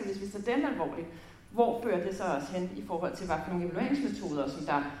udpegninger. Ikke? Så hvis vi tager den alvorligt, hvor fører det så også hen i forhold til, hvad for nogle evalueringsmetoder, som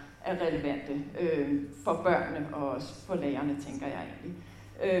der er relevante for børnene og også for lærerne, tænker jeg egentlig.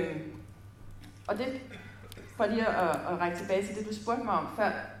 Og det, for lige at række tilbage til det, du spurgte mig om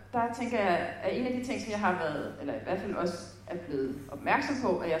før, der tænker jeg, at en af de ting, som jeg har været, eller i hvert fald også er blevet opmærksom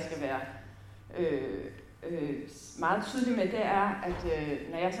på, at jeg skal være meget tydelig med, det er, at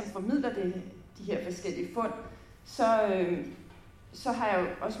når jeg sådan formidler de her forskellige fund, så har jeg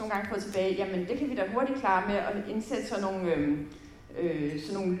jo også nogle gange fået tilbage, jamen det kan vi da hurtigt klare med at indsætte sådan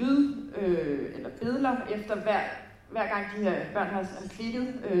nogle lyd eller billeder efter hver gang de her børn har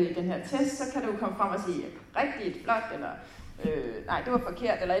klikket i den her test, så kan det jo komme frem og sige, rigtigt, flot, eller nej, det var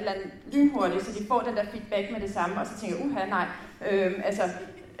forkert, eller et eller andet lynhurtigt, så de får den der feedback med det samme, og så tænker jeg, nej,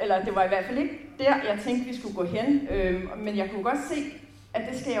 eller det var i hvert fald ikke der, jeg tænkte, vi skulle gå hen, men jeg kunne godt se,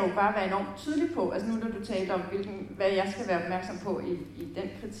 at det skal jeg jo bare være enormt tydelig på, altså nu når du talte om, hvad jeg skal være opmærksom på i den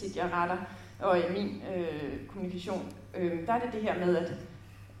kritik, jeg retter, og i min kommunikation, der er det her med,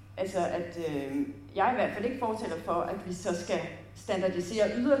 at jeg i hvert fald ikke fortæller for, at vi så skal standardisere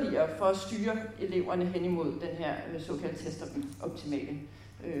yderligere for at styre eleverne hen imod den her såkaldte testoptimale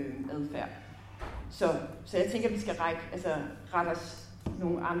adfærd. Så jeg tænker, at vi skal rette os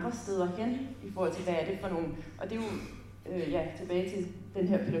nogle andre steder hen i forhold til, hvad er det for nogle, og det er jo tilbage til den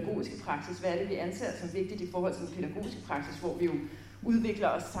her pædagogiske praksis. Hvad er det, vi anser som vigtigt i forhold til den pædagogiske praksis, hvor vi jo udvikler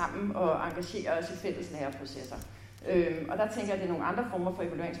os sammen og engagerer os i fælles læreprocesser. Og der tænker jeg, at det er nogle andre former for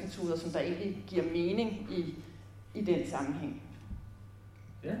evalueringsmetoder, som der egentlig giver mening i den sammenhæng.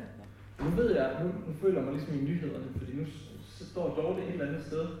 Ja, nu ved jeg, nu føler jeg mig ligesom i nyhederne, fordi nu står Dorte et eller andet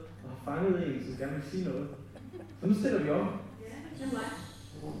sted og har fanget en, som gerne vil sige noget. Så nu stiller vi om. Ja, det var mig.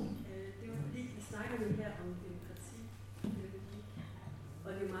 Det var fordi, vi snakker nu her om demokrati, og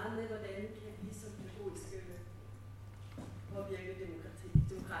det er meget med, hvordan kan vi som pædagogiske påvirke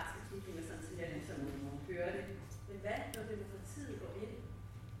demokratiske beslutninger, sådan så jeg ligesom hører det. Men hvad når demokratiet går ind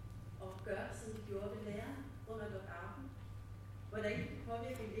og gør, som de gjorde ved lærerne under lockouten? Hvordan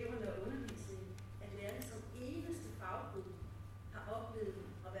påvirker eleverne og undervisningen, at lærerne som eneste faggruppe har oplevet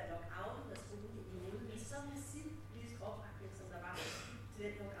at være lockoutet af skolen i måned med så massiv politisk opbakning, som der var til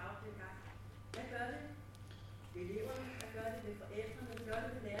den lockout dengang? Hvad gør det ved eleverne? Hvad gør det ved forældrene? Hvad gør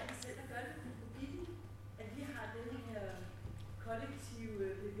det ved lærerne selv? Hvad gør det ved politikken? At vi har den her kollektive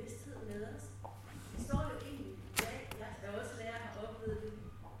bevidsthed med os. Vi står jo egentlig i dag, jeg er også lærer, har oplevet det,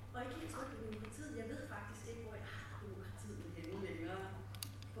 og ikke helt trygt ved demokratiet. Jeg ved faktisk ikke, hvor jeg har demokratiet henne længere.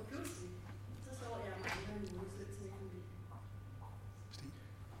 For pludselig, så står jeg og mangler en mulighed til økonomi.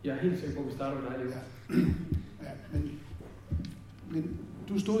 Jeg er helt sikker på, at vi starter med dig, Lea. Ja, men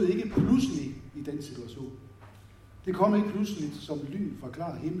du stod ikke pludselig i den situation. Det kom ikke pludselig som lyn fra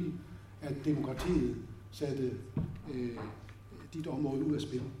klar himmel, at demokratiet satte dit område ud af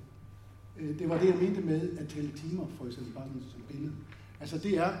spil. Det var det, jeg mente med at tælle timer, for eksempel, bare som billede. Altså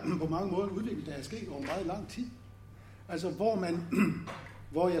det er på mange måder en udvikling, der er sket over meget lang tid. Altså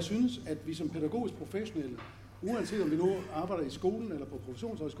hvor jeg synes, at vi som pædagogisk professionelle, uanset om vi nu arbejder i skolen eller på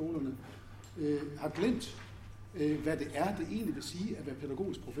professionshøjskolerne, har glemt, hvad det er, det egentlig vil sige at være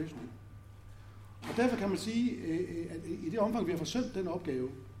pædagogisk professionel. Og derfor kan man sige, at i det omfang, vi har forsømt den opgave,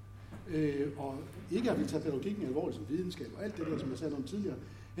 og ikke at vi tager pædagogikken alvorligt som videnskab og alt det der, som jeg sagde om tidligere,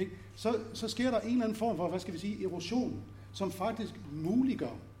 ikke? Så sker der en eller anden form for, erosion, som faktisk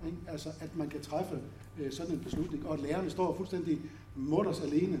muliggør, ikke? Altså, at man kan træffe sådan en beslutning, og at lærerne står fuldstændig mutters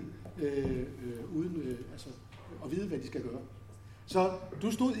alene, uden at vide, hvad de skal gøre. Så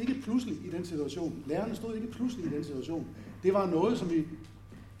du stod ikke pludselig i den situation. Lærerne stod ikke pludselig i den situation. Det var noget, som vi,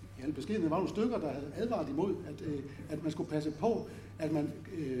 i al beskedenhed, var nogle stykker, der havde advaret imod, at man skulle passe på, at man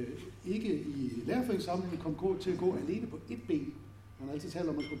ikke i lærerforeningssammenhæng kom til at gå alene på et ben. Man har altid talt om,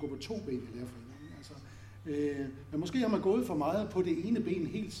 at man skulle gå på 2 ben i lærerforeningen. Altså, men måske har man gået for meget på det ene ben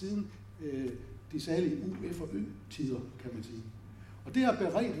helt siden de særlige UF- og Ø-tider, kan man sige. Og det har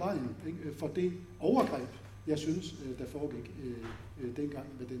beredt vejen, ikke, for det overgreb, jeg synes, der foregik dengang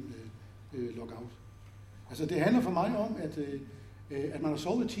med den lockout. Altså det handler for mig om, at man har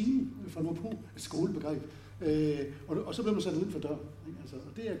sovet i timen, for nu på et skolebegreb, og så bliver man sat uden for døren. Ikke? Altså,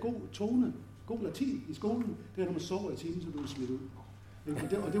 og det er god tone, god latin i skolen, det er, når man sover i timen, så bliver man smidt ud.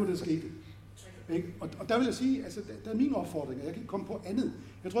 Og det var det, der skete. Ikke? Og der vil jeg sige, altså der er min opfordring, og jeg kan ikke komme på andet.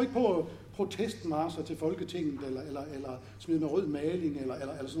 Jeg tror ikke på at protestmarcher til Folketinget, eller smide med rød maling, eller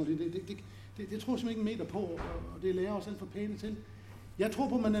sådan noget. Det tror jeg simpelthen ikke en meter på, og det lærer os selv for pæne til. Jeg tror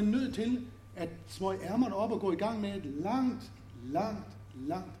på, at man er nødt til at smøge ærmerne op og gå i gang med et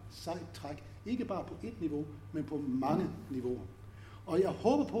langt sejt træk. Ikke bare på et niveau, men på mange niveauer. Og jeg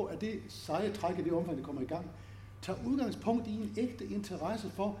håber på, at det seje træk i det omfang, det kommer i gang, tager udgangspunkt i en ægte interesse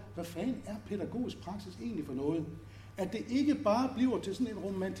for, hvad fanden er pædagogisk praksis egentlig for noget. At det ikke bare bliver til sådan en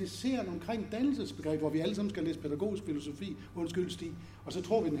romantisering omkring dannelsesbegreb, hvor vi alle sammen skal læse pædagogisk filosofi, Stig, og så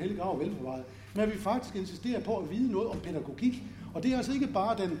tror vi, den hellige grav er velforvaret. Men at vi faktisk insisterer på at vide noget om pædagogik. Og det er altså ikke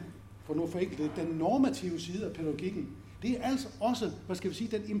bare den normative side af pædagogikken. Det er altså også,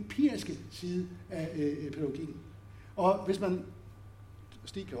 den empiriske side af pædagogikken. Og hvis man,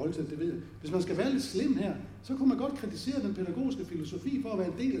 Stig kan holde til det, ved jeg, hvis man skal være lidt slem her, så kunne man godt kritisere den pædagogiske filosofi for at være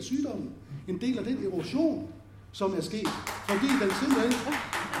en del af sygdommen. En del af den erosion, som er sket. Fordi den simpelthen...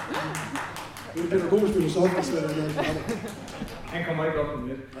 Det er en pædagogisk filosof, der skal være for det. Han kommer ikke op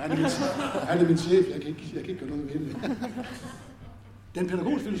med det. Han er min chef, jeg kan ikke gøre noget ved det. Den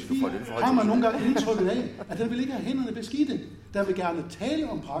pædagogiske filosofi har man nogle gange indtrykket af, at den vil ikke have hænderne beskidte. Der vil gerne tale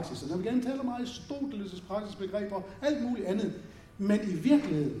om praksis, og den vil gerne tale om Aristoteles' praksisbegreber og alt muligt andet. Men i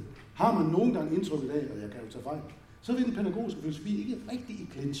virkeligheden har man nogle gange indtrykket af, og jeg kan jo tage fejl, så vil den pædagogiske filosofi ikke rigtig i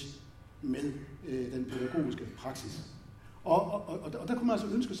clinch med den pædagogiske praksis. Og der kunne man altså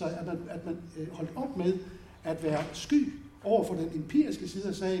ønske sig, at man holdt op med at være sky over for den empiriske side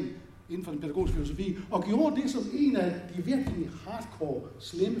af sagen inden for den pædagogiske filosofi, og gjorde det, som en af de virkelig hardcore,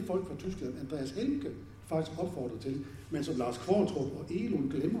 slemme folk fra Tyskland, Andreas Helmke, faktisk opfordrer til, men som Lars Kvartrup og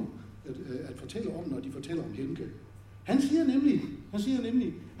Elund glemmer at fortælle om, når de fortæller om Helmke. Han siger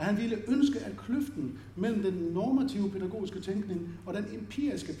nemlig, at han ville ønske, at kløften mellem den normative pædagogiske tænkning og den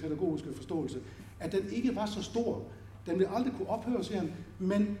empiriske pædagogiske forståelse, at den ikke var så stor. Den ville aldrig kunne ophøre, siger han,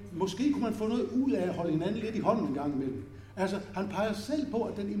 men måske kunne man få noget ud af at holde hinanden lidt i hånden en gang imellem. Altså, han peger selv på,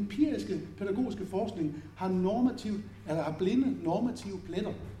 at den empiriske pædagogiske forskning har blinde normative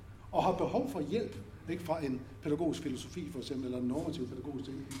pletter, og har behov for hjælp, ikke fra en pædagogisk filosofi for eksempel, eller en normativ pædagogisk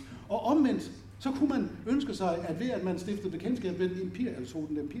tænkning. Og omvendt, så kunne man ønske sig, at ved at man stiftede bekendtskab med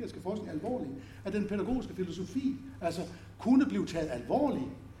den empiriske forskning alvorligt, at den pædagogiske filosofi altså kunne blive taget alvorligt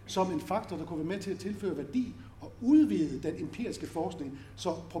som en faktor, der kunne være med til at tilføre værdi og udvide den empiriske forskning,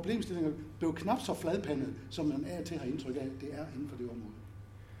 så problemstillinger blev knap så fladpandet, som man af og til har indtryk af, det er inden for det område.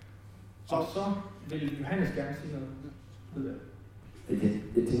 Så vil Johannes gerne sige noget.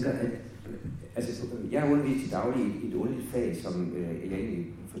 Jeg tænker, at jeg er undervist til daglig i et underligt fag, som jeg egentlig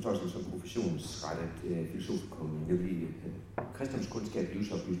forstår som professionsrettet filosofikum, nemlig kristendomskundskab,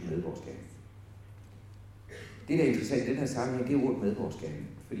 livsoplysning og medborgerskab. Det, der er interessant i den her sammenhæng, det er ordet medborgerskab.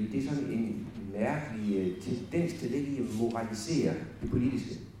 Fordi det er sådan en mærkelig tendens til det at moralisere det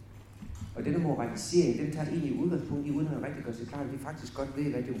politiske. Og denne moralisering, den tager egentlig udgangspunkt i, uden at rigtig gøre sig klart, at vi faktisk godt ved,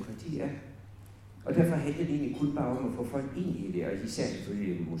 hvad demokrati er. Og derfor handler det egentlig kun bare om at få folk ind i det, og især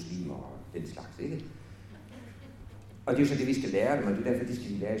selvfølgelig muslimer og den slags, ikke? Og det er jo så det, vi skal lære dem, og det er derfor, de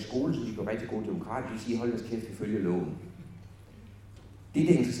skal lære i skolen, så de går rigtig gode demokrater, det vil sige, hold os kæft, vi følger loven. Det,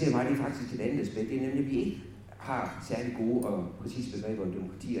 der interesserer mig, det er faktisk et andet aspekt, det er nemlig, at vi ikke har særlig gode og præcise begreber om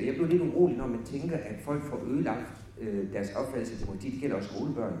demokrati. Og jeg bliver lidt urolig, når man tænker, at folk får ødelagt deres opfattelse af demokrati, det gælder også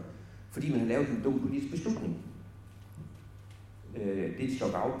skolebørn, fordi man har lavet en dum politisk beslutning. Det de slår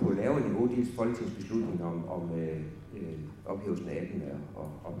af på lavere niveau, det er folketingsbeslutning om ophævelsen af 18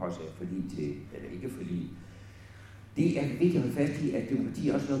 og påsag forlig til, eller ikke forlig. Det er vigtigt at holde fast i, at demokrati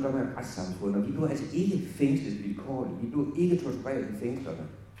også noget gør med et retssamfund, og vi bliver altså ikke fængslet vilkårligt, vi bliver ikke tortureret i fængslerne.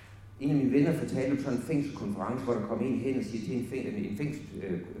 En af mine venner fortalte om sådan en fængselskonference, hvor der kom en hen og siger til en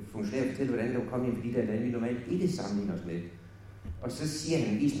fængselsfunktionær, fortæller, hvordan der kom ind for de der lande, vi normalt ikke sammenligner os med. Og så siger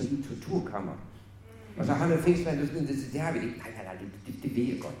han, vis mig dit torturkammer. Og så har man fængselsmanden, og det har vi ikke. Nej, det ved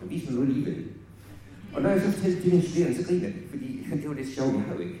jeg godt, men vis mig nu alligevel. Og når jeg så fortæller til mine studerende, så griner de, fordi det var lidt sjovt, jeg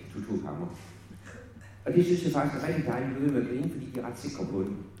har jo ikke torturkammer. Og det synes jeg faktisk er rigtig dejligt at med at grine, fordi de er ret sikre på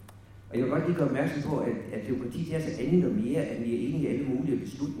det. Og jeg vil godt lige gøre opmærksom på, at demokrati det er altså andet og mere, at vi er enige i alle mulige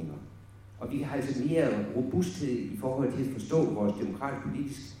beslutninger. Og vi har altså mere robusthed i forhold til at forstå vores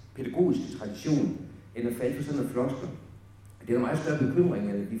demokratisk pædagogiske tradition, end at falde for sådan noget floskler. Det er en meget større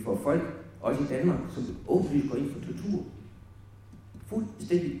bekymring, at vi får folk, også i Danmark, som åbenlyst går ind for tortur.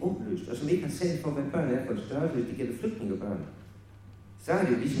 Fuldstændig åbenlyst, og som ikke har sat for, hvad børn er for en størrelse, hvis det gælder flygtningebørn. Så er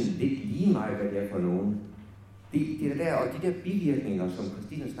det jo ligesom lidt lige meget, hvad det er for nogen. Det der, og de der bivirkninger, som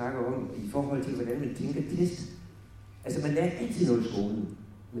Christina snakker om, i forhold til, hvordan man tænker test. Altså, man lærer altid noget i skolen,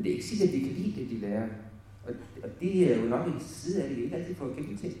 men det er ikke sikkert, at de kan lide det, de lærer. Og det er jo nok en side af det, vi ikke altid får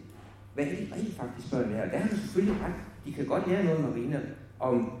gennem til. Hvad er det rent faktisk børn lærer? Der har du selvfølgelig ret. De kan godt lære noget, Marina,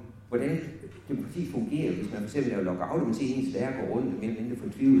 om hvordan demokrati fungerer, hvis man fx laver lockout, og man ser ens lærer gå rundt, mere eller mindre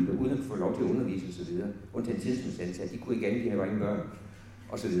fortvivlet, uden at få lov til at undervise osv. Undtagen tilsynsansat, de kunne ikke andet, de havde ingen børn,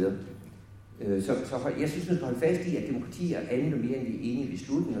 osv. Så jeg synes, man skal holde fast i, at demokrati er andet og mere end vi er enige i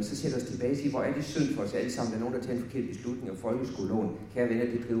beslutninger, og så sætter os tilbage og siger, hvor er det synd for os alle sammen, der er nogen, der tager en forkert beslutning, og folkeskoleloven, kære venner,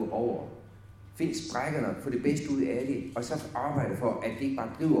 det driver over. Find sprækkerne, få det bedste ud af det, og så arbejde for, at det ikke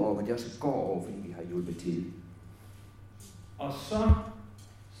bare driver over, men det også går over, fordi vi har hjulpet til. Og så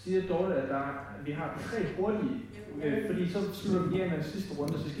siger Dorte, at vi har 3 hurtige, fordi så slutter vi af med den sidste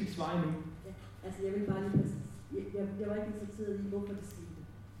runde, så vi skal ikke svare endnu. Ja, altså jeg vil bare lige jeg var ikke interesseret i, hvorfor det skete.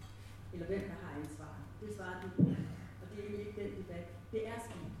 Eller hvem der har ansvar. Det svarer de på. Og det er jo ikke den debat. Det er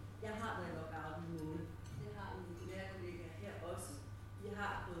skidt. Jeg har været lockout i en måned. Det har mine kollegaer her også. Vi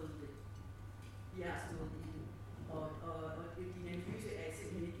har prøvet det. Vi har stået i det. Og din analyse er jeg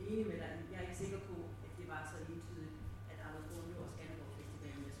simpelthen ikke enig med dig. Jeg er ikke sikker på, at det var så entydigt, at Anders Borg Nord og Skanderborg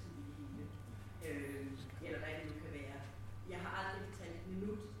Festivalen er skyld i det hele. Eller hvad det nu kan være. Jeg har aldrig talt et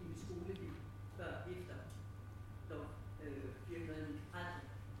minut i min skoleliv før efter lov 409. Aldrig.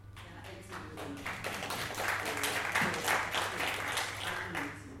 Jeg har altid været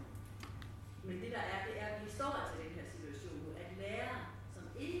men det der er, det er, at vi står altså i den her situation nu, at lærere som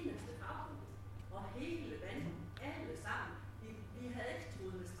eneste faggruppe og hele vandet, alle sammen, vi havde ikke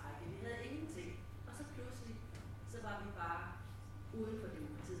troet med strække, vi havde ingenting. Og så pludselig, så var vi bare uden for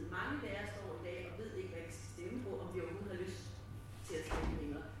demokratiet. Mange lærere står i dag og ved ikke, hvad vi skal stemme på, om vi overhovedet har lyst til at stemme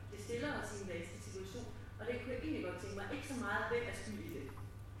længere. Det stiller os i en vanskelig situation, og det kunne jeg egentlig godt tænke mig. Ikke så meget, hvem er skyld i det,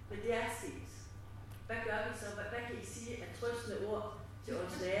 men det er set. Hvad gør vi så? Hvad kan I sige af trøstende ord til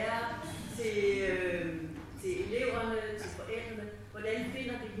os lærere, til eleverne, til forældrene? Hvordan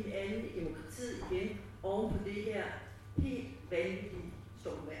finder vi hinanden i demokratiet igen oven på det her helt vanvittige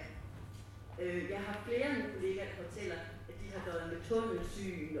stormvejr? Jeg har flere af mine kollegaer, der fortæller, at de har døjet med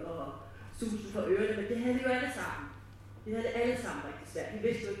tunnelsyn og susen for ørerne, men det havde de jo alle sammen. Det havde det alle sammen rigtig svært. Vi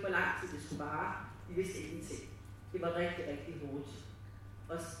vidste jo ikke, hvor lang tid det skulle vare. Vi vidste ingenting. Det var rigtig, rigtig hårdt.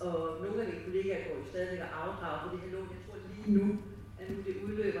 Og nogle af mine kollegaer går jo stadigvæk og afdrager på det her lån. Jeg tror lige nu, at nu det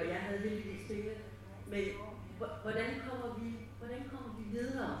udløber. Jeg havde heldigvis penge. Men hvordan kommer vi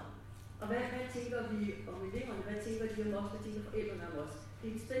videre? Og hvad tænker vi om eleverne? Hvad tænker de om os? Hvad tænker forældrene om os? Det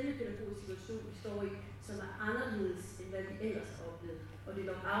er en spændende pædagogisk situation, vi står i, som er anderledes, end hvad vi ellers har oplevet. Og det er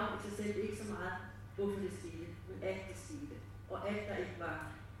nok af i sig selv ikke så meget, hvorfor det skete, men at det skete. Og at der ikke var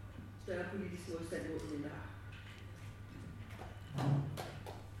større politisk modstand mod end der.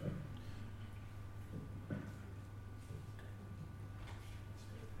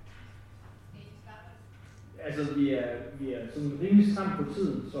 Altså, vi er sådan rimelig stramt på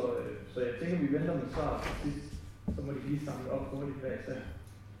tiden, så jeg tænker, vi venter med svar til sidst. Så må de lige samle op hurtigt hver især.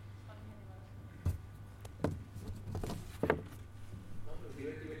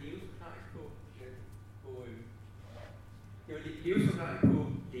 Det var Leos forklaring på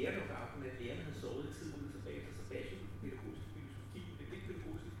lærerlokkouten, at lærerne havde sovet i tiden ud tilbage til pædagogisk filosofi. Det er ikke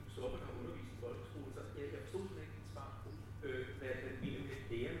pædagogisk filosofer, der har undervist i folkeskole, så jeg forstod simpelthen ikke et svar på, hvad man mener med, at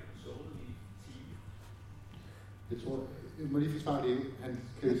lærerne har sovet i time. Jeg må lige forsvare det. Han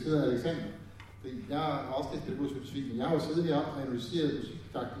kritiserede Alexander. Jeg har også læst pædagogisk filosofi, men jeg har jo siddet heroppe og analyseret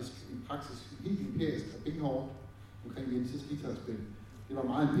musikdidaktisk i praksis helt empirisk og benhårdt omkring Jenses guitarspil. Det var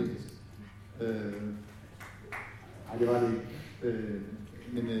meget empirisk. Nej, det var det ikke.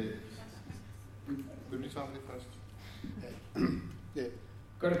 Men vil du lige svare på det først? Ja.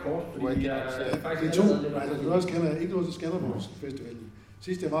 Gør det kort, fordi jeg faktisk... Det er to. Altså, ikke noget til Skanderborgs Festivalen.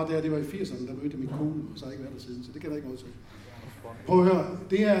 Sidst jeg var der, det var i 80'erne, der mødte min kone, og så har jeg ikke været der siden, så det kan der ikke noget til. Prøv at høre,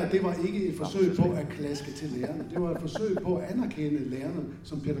 det var ikke et forsøg på at klaske til lærerne. Det var et forsøg på at anerkende lærerne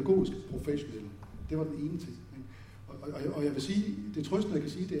som pædagogisk professionelle. Det var den ene ting. Og jeg vil sige, det trøstende jeg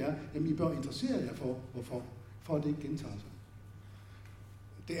kan sige, det er, at I bør interessere jer for, hvorfor. For at det ikke gentager sig.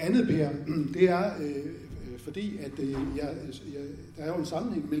 Det andet, Per, det er, fordi at der er jo en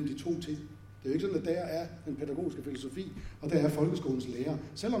sammenhæng mellem de to ting. Det er jo ikke sådan, at der er den pædagogiske filosofi, og der er folkeskolens lærer.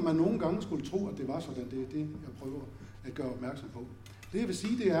 Selvom man nogle gange skulle tro, at det var sådan, det er det, jeg prøver at gøre opmærksom på. Det jeg vil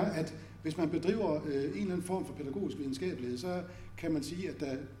sige, det er, at hvis man bedriver en eller anden form for pædagogisk videnskabelighed, så kan man sige, at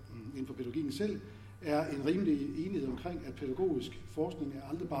der inden for pædagogikken selv er en rimelig enighed omkring, at pædagogisk forskning er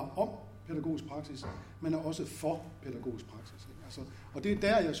aldrig bare om pædagogisk praksis, men er også for pædagogisk praksis. Altså, og det er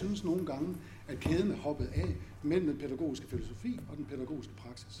der, jeg synes nogle gange, at kæden er hoppet af mellem den pædagogiske filosofi og den pædagogiske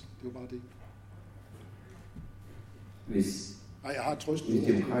praksis. Det er jo bare det. Hvis jeg har trøst. Hvis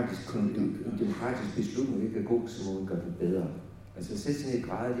demokratisk beslutning ikke er god, så må man gøre den bedre. Altså selvstændig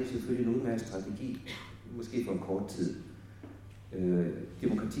grad, det er selvfølgelig en udmærket strategi, måske for en kort tid.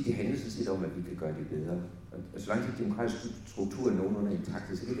 Demokrati, det handler sådan set om, at vi kan gøre det bedre. Og så langt de demokratiske strukturer er nogenlunde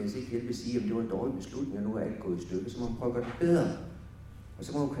intakt, så kan det altså ikke hjælpe at sige, at det var en dårlig beslutning, og nu er alt gået i stykker, så må man prøve at gøre det bedre. Og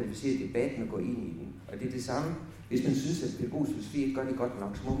så må man kvalificere debatten og gå ind i den. Og det er det samme. Hvis man synes, at pædagogisk filosofi ikke gør det godt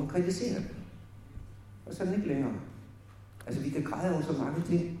nok, så må man kritisere det. Og så er den ikke længere. Altså, vi kan græde over så mange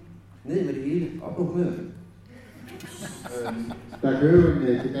ting. Ned med det hele. Op på humøret. Der kører jo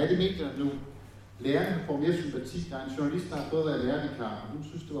en debat i medierne nu. Lærerne får mere sympati. Der er en journalist, der har prøvet at være lærervikar, og hun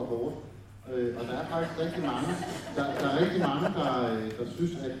synes, det var hårdt. Og der er faktisk rigtig mange, der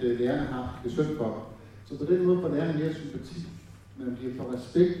synes, at lærerne har det synd for. Så på den måde får lærerne mere sympati. Men bliver for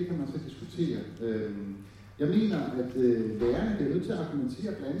respekt, det kan man så diskutere. Jeg mener, at lærerne bliver nødt til at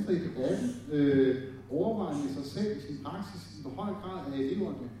argumentere blandt sig i debatten, overveje med sig selv i sin praksis, i hvor høj grad er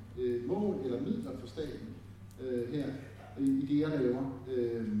eleverne mål eller midler for staten her i det, jeg laver.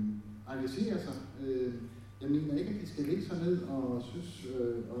 Engagere sig. Jeg mener ikke, at de skal lægge sig ned og synes,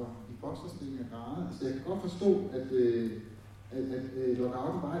 og i fosterstilling af grader. Altså, jeg kan godt forstå, at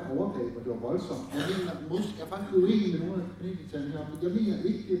lockouten var et overgreb, og det var voldsomt. Jeg mener, jeg er faktisk uenig med nogle af politikerne her, men jeg mener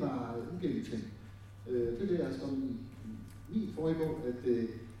ikke, det var ugennemtænkt. Det er det, jeg står i min forrige bog, at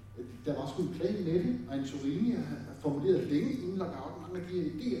der var sgu en plan med det, og Antorini har formuleret længe inden lockouten. Mange af de her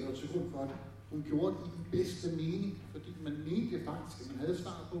idéer, der var til grund for det, hun gjorde det i den bedste mening, fordi man mente faktisk, at man havde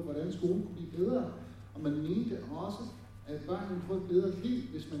svar på, hvordan skolen kunne blive bedre. Og man mente også, at børnene ville få et bedre liv,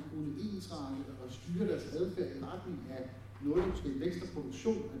 hvis man kunne ensrette og styre deres adfærd i retning af noget, der måske en vækst og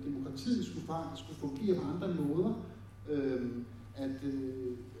produktion, at demokratiet skulle fungere på andre måder,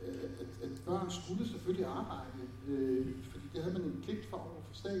 at børn skulle selvfølgelig arbejde, fordi det havde man en pligt for over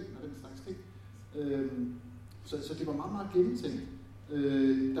for staten og den slags ting. Så det var meget, meget gennemtænkt.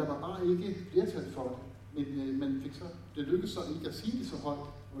 Der var bare ikke flertal for det, men man fik så, det lykkedes så ikke at sige det så højt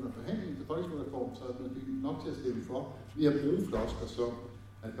under forhandlingen til folkeskolereformen, så man fik nok til at stemme for, ved at bruge flosker som,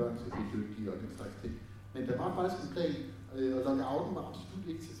 at børn skal blive dygtige og den slags ting. Men der var faktisk en plan, og lockouten var absolut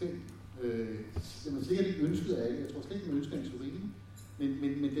ikke til ting. Det var sikkert ikke ønsket af alle. Jeg tror slet ikke, man ønsker en Antorini,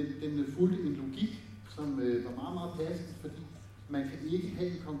 men den fulgte en logik, som var meget, meget passende, fordi man kan ikke have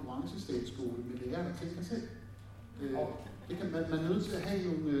en konkurrencestatsskole med lærere, der tænker selv. Det kan man er nødt til at have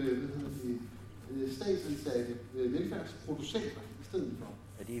nogle statsansatte velfærdsproducenter i stedet for.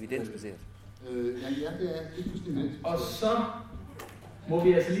 Er det evidensbaseret? Ja, det er fuldstændig evidensbaseret. Og så må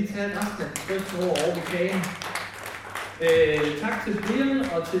vi altså lige tage resten af spørgsmål over ved kagen. Tak til Brian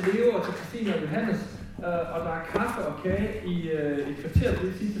og til Leo og til Christine og Johannes. Og der er kaffe og kage i et kvarter, det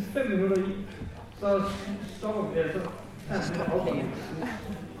vil sige til 5 minutter i. Så stopper vi altså. Her er det afrunding.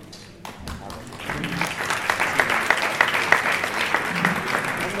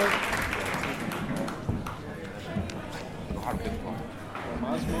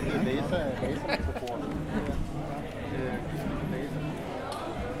 Meget smukke lasermikrofoner.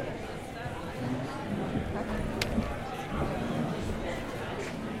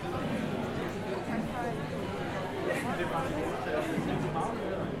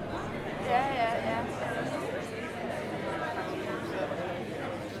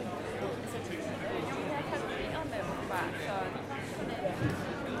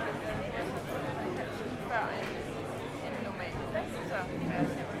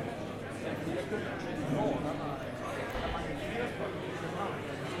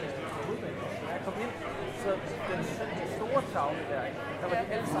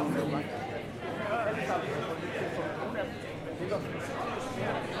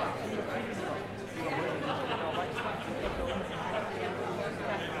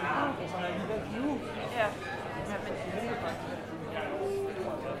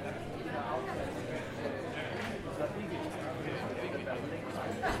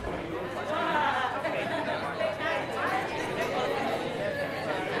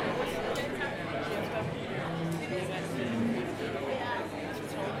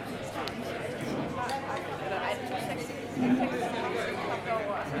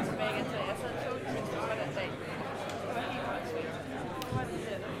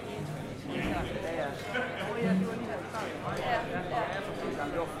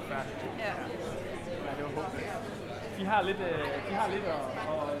 De har lidt at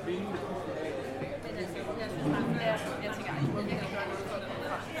vinde. Jeg tænker, at jeg kan gøre noget for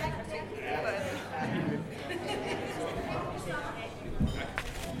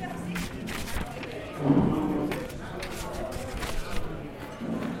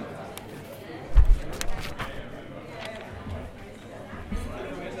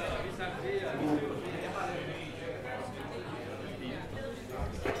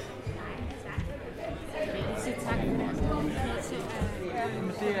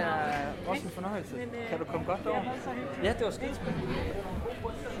Det er også en fornøjelse. Kan du komme godt over? Ja, det var skidt.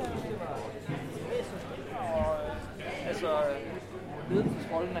 Og altså,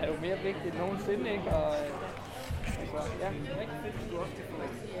 ledelsesrollen er jo mere vigtig end nogensinde, ikke? Og altså, ja, rigtig fedt, du også kan få.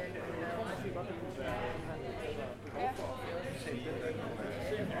 Jeg tror måske godt, at det kunne være behov for at sætte den der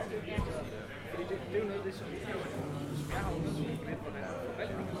kommunikation. Fordi det er jo noget af det, som jeg har undersøgt lidt, hvordan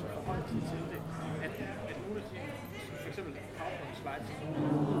forvaltningen så forholder sig til det. At nogle af de, for eksempel PowerPoint-slides, som nogle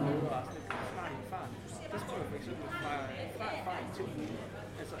overraskende kan svare i en fart, der spørger for eksempel fra erfaring til viden.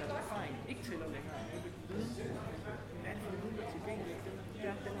 Altså at erfaring ikke tæller længere. Viden, hvad er det for en viden, der er tilgængelig?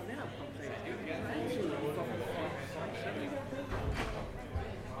 Den er netop konkret. Det er altid for selv.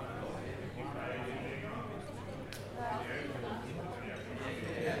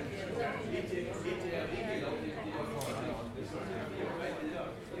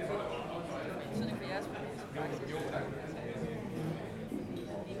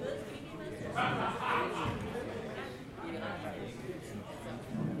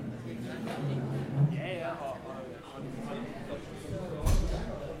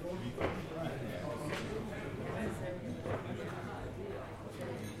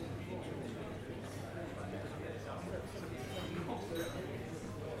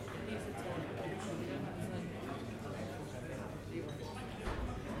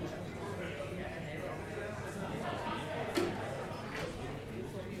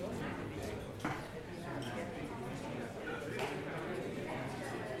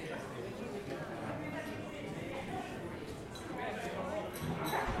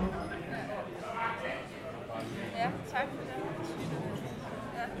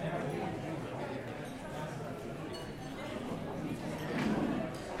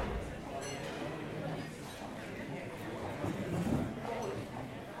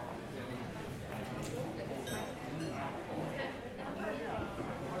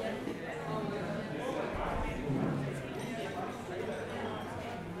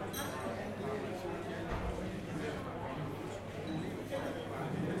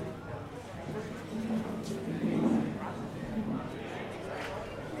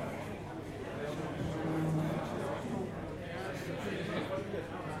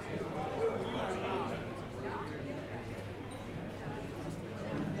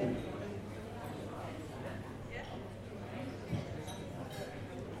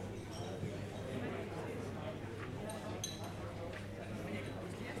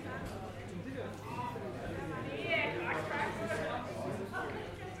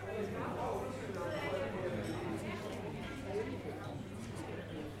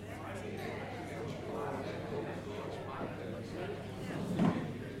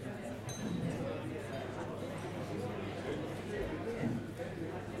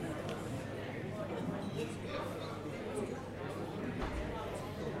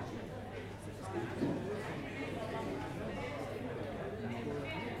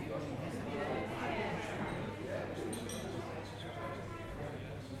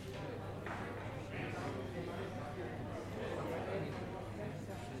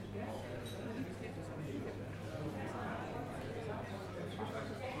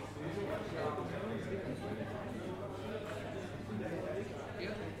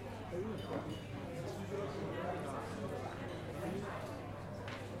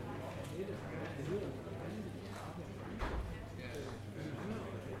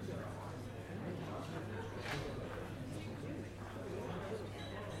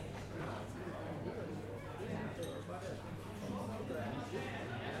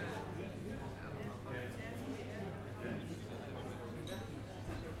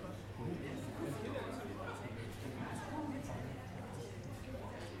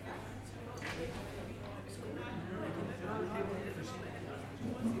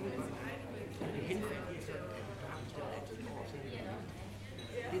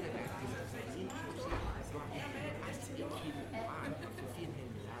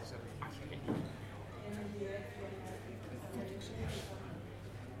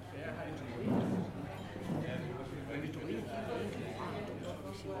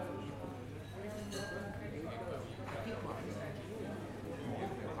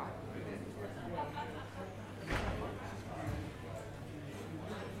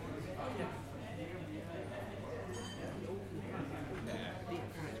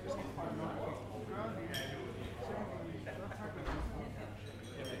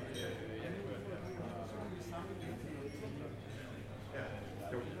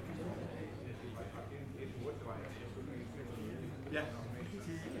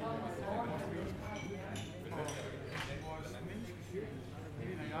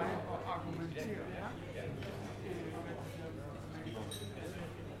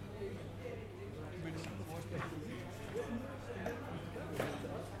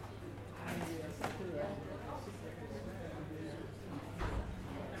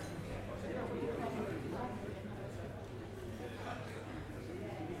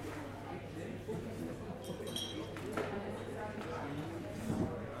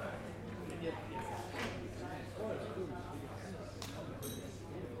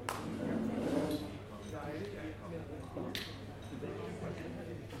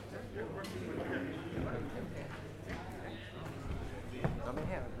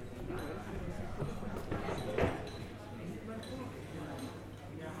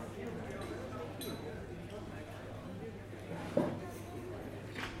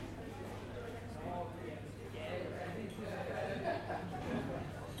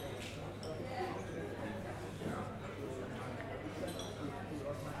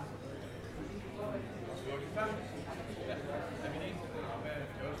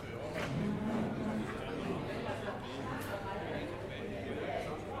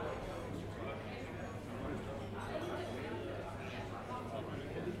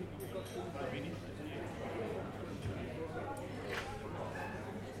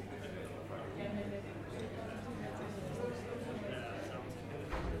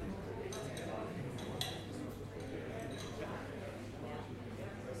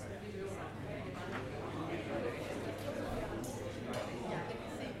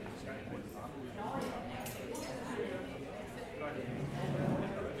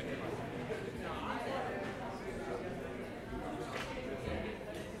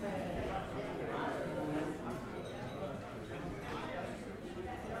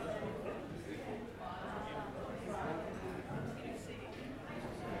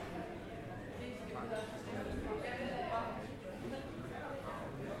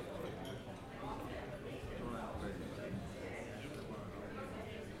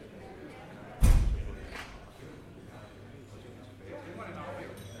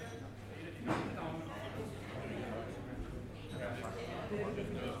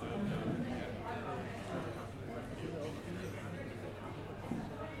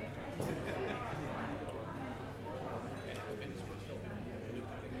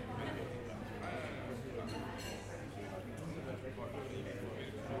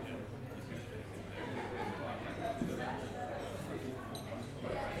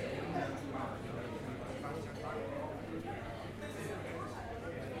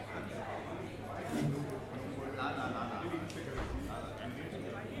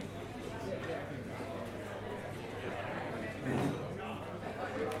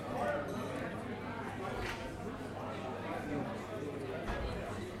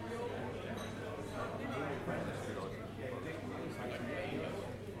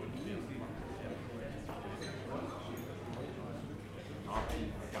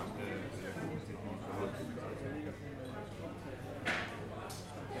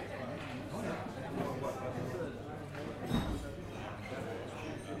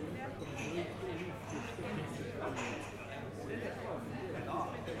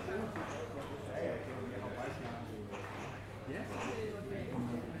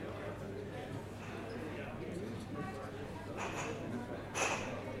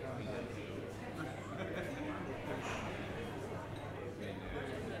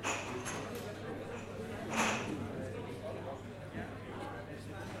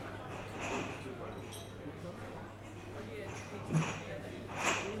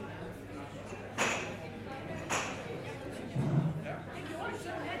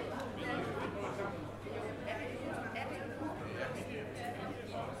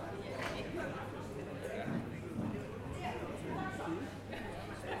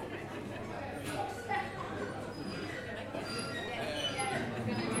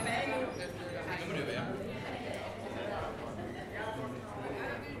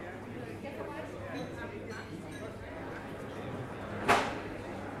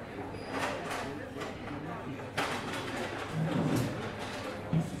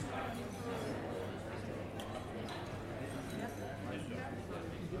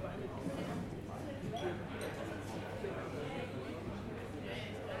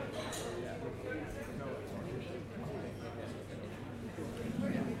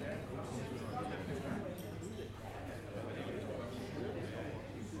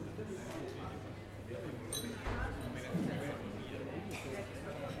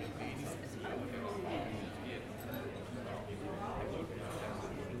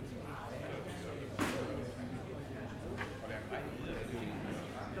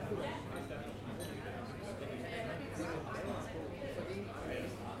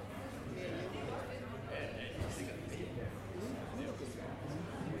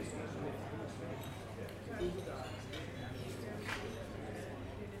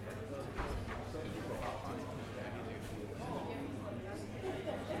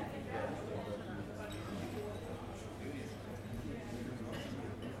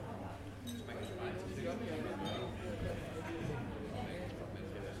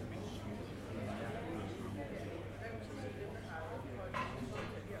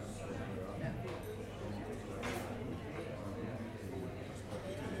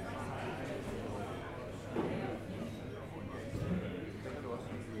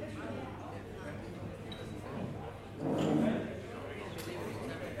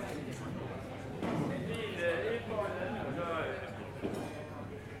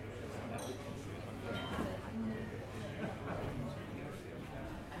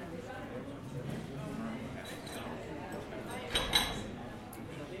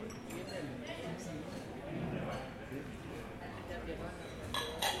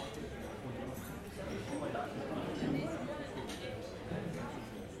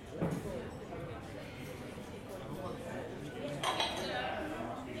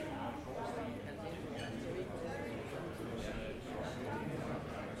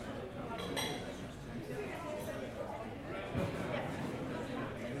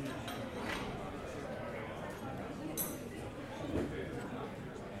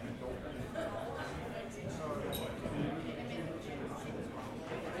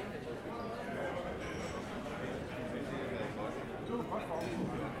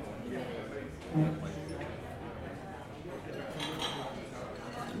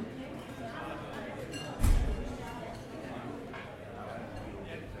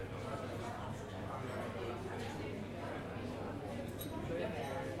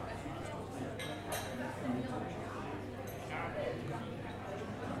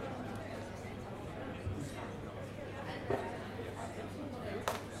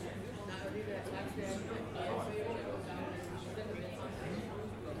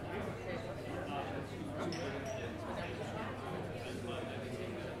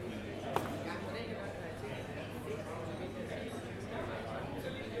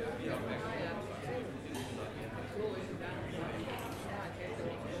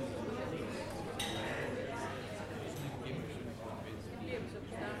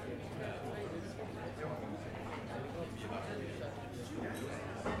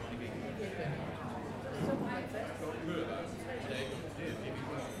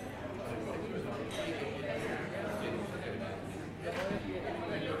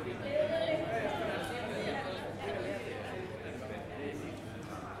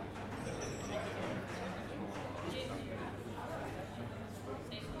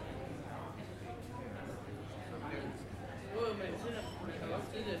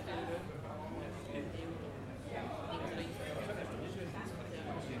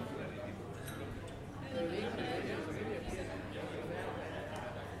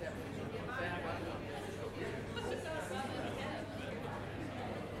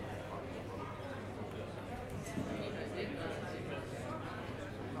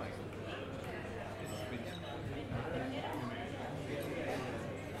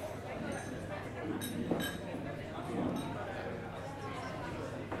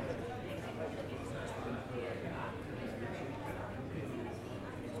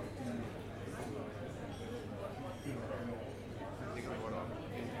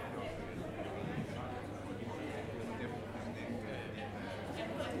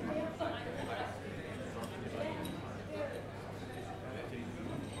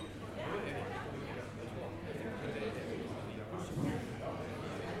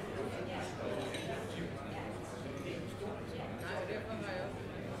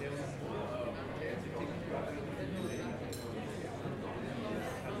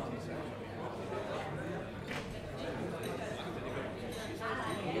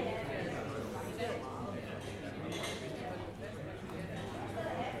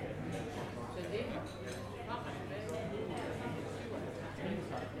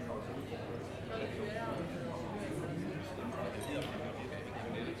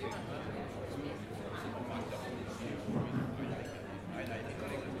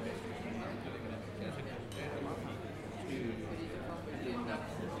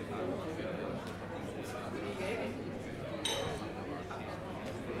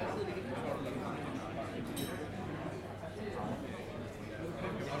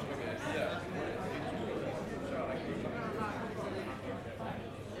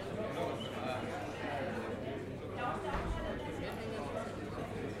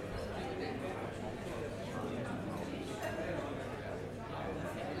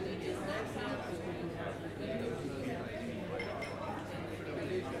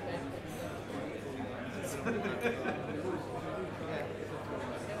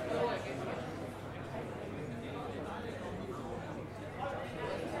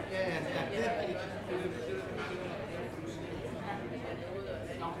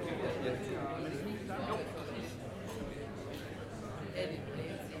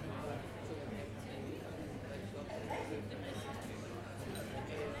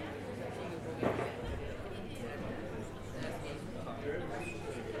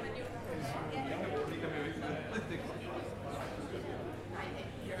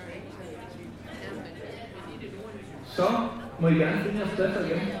 Så må I gerne finde jeres pladser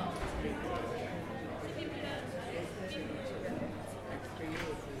igen.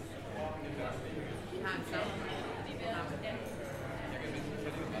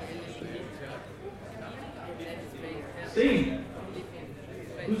 Sten,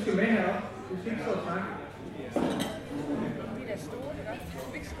 du skal med herop. Du skal ikke stå og snakke.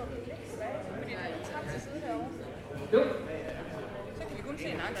 Jo. Så kan vi kun se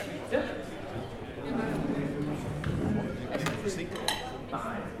en anden. Ja.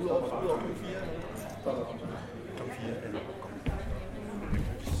 Nej, udover klokken 4. Klokken 4, eller?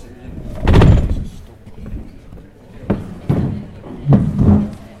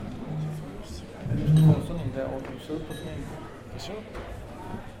 Sådan en derovre, kan du sidde på sådan en? Hvad så?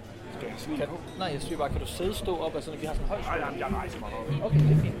 Nej, jeg siger bare, kan du sidde stå op, altså, vi har sådan en høj stol? Nej, jeg rejser mig op. Okay,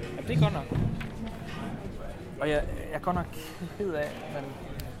 det er fint. Jamen, det er godt nok. Og jeg er godt nok ked af, men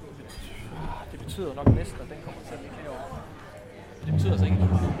det betyder nok næsten, at den kommer til at ligge herovre. Det betyder altså ikke, at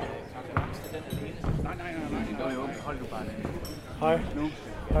den alene. Nej. Jo, hold du bare det. Hej. Nu.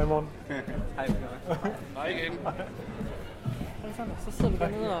 Hej, morgen. Hej. Nej, igen. Alexander, så sidder vi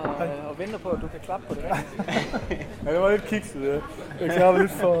dernede og venter på, at du kan klappe på det rigtigt. Ja, det var lidt kikset, ja. Jeg var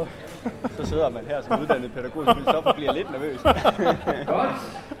lidt for... Så sidder man her som uddannet pædagogisk filosof og bliver lidt nervøs. Godt.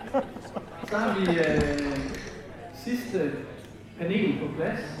 Så har vi sidste panel på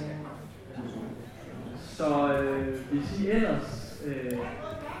plads. Så hvis I ellers...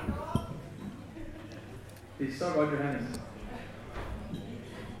 det er så godt, Johannes.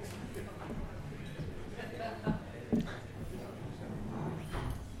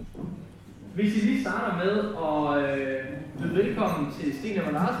 Hvis I lige starter med at byde velkommen til Sten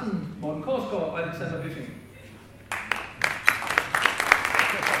Emmer Larsen, Morten Korsgaard og Alexander Bøffing.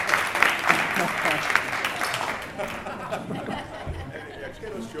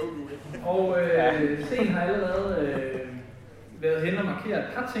 Og Sten har allerede været hen og markeret et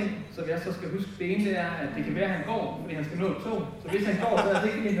par ting, som jeg så skal huske. Det ene det er, at det kan være, at han går, fordi han skal nå et tog. Så hvis han går, så er det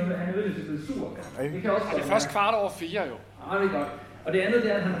ikke, at han er nødvendigvis blevet sur. Det kan også det er først 4:15 jo. Ja, det er godt. Og det andet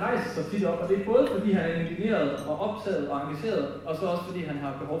det er, at han rejser sig tit op, og det er både fordi han er indigneret og optaget og engageret, og så også fordi han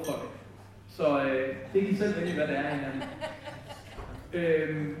har behov for det. Så det kan I selv vælge, hvad det er hinanden.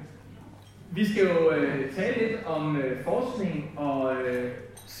 Vi skal jo tale lidt om forskning, og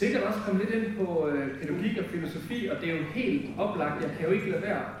sikkert også komme lidt ind på pædagogik og filosofi, og det er jo helt oplagt, jeg kan jo ikke lade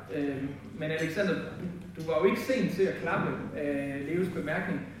være. Men Alexander, du var jo ikke sen til at klappe Leos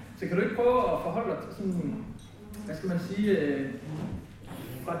bemærkning, så kan du ikke prøve at forholde dig til sådan, hvad skal man sige,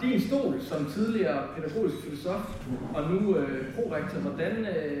 fra din stol som tidligere pædagogisk filosof, og nu prorektor,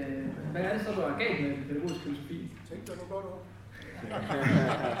 hvad er det så, du har galt med pædagogisk filosofi? Tænk dig nu godt over.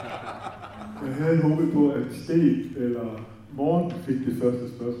 Jeg havde håbet på, at Sten eller Morten fik det første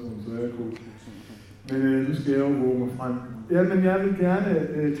spørgsmål, så er jeg god. Men nu skal jeg jo våge mig frem. Jamen, jeg vil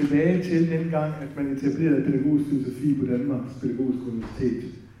gerne tilbage til dengang, at man etablerede pædagogisk filosofi på Danmarks Pædagogiske Universitet.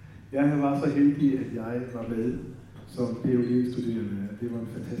 Jeg var så heldig, at jeg var med som PhD-studerende. Det var en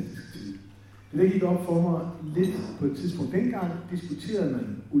fantastisk tid. Det gik op for mig lidt på et tidspunkt. Dengang diskuterede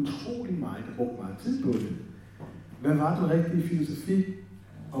man utrolig meget og brugte meget tid på det. Hvad var den rigtige filosofi,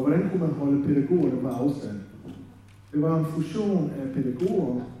 og hvordan kunne man holde pædagogerne på afstand? Det var en fusion af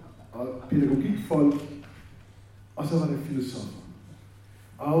pædagoger og pædagogikfolk, og så var det filosofer.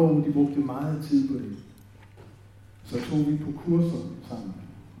 Og de brugte meget tid på det. Så tog vi på kurser sammen.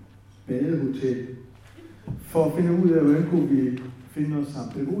 badehotel, for at finde ud af, hvordan kunne vi finde noget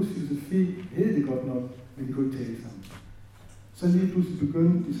sammen. Pædagogisk filosofi hed det godt nok, men de kunne ikke tale sammen. Så lige pludselig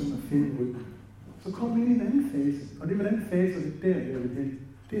begyndte de sådan at finde rytmen. Så kom vi ind i en anden fase, og det var den fase, og det er der, jeg vil hen.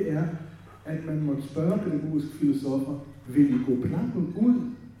 Det er, at man måtte spørge pædagogiske filosofer, vil I gå planken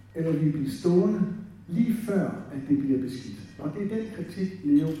ud, eller vil I blive stående lige før, at det bliver beskidt? Og det er den kritik,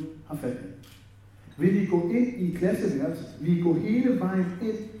 Leo har fat i. Vil I gå ind i klasseværelset? Vil I gå hele vejen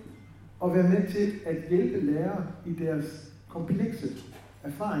ind og være med til at hjælpe lærere i deres komplekse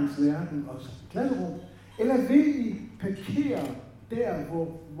erfaringsverden og klasserum? Eller vil I parkere der,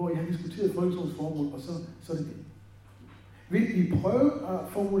 hvor I har diskuteret folkeskolens formål, og så er det det? Vil I prøve at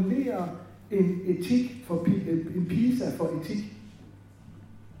formulere en etik for en PISA for etik?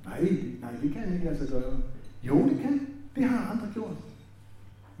 Nej, det kan ikke lade sig gøre. Jo, det kan. Det har andre gjort.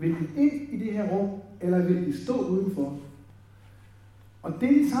 Vil I ind i det her rum, eller vil I stå udenfor? Og det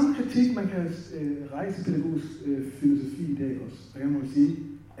er den samme kritik, man kan rejse pædagogisk filosofi i dag også. Og jeg må sige,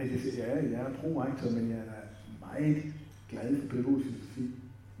 at jeg er pro-rektor, men jeg er meget glad for pædagogisk filosofi.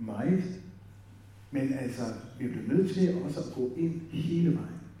 Meget. Men altså, vi bliver nødt til også at gå ind hele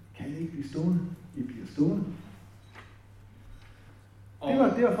vejen. Kan I ikke blive stående? I bliver stående.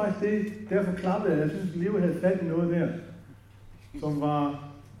 Det var faktisk det, derfor klappede jeg. Jeg synes, Leo havde fat i noget der, som var...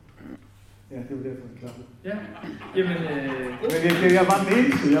 Ja, det var derfor, jeg klappede. Ja, jamen... Men jeg var den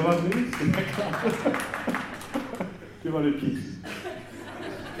eneste, jeg klappede. Det var lidt kiks.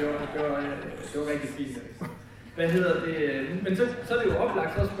 Det var rigtig fint. Hvad hedder det? Men så er det jo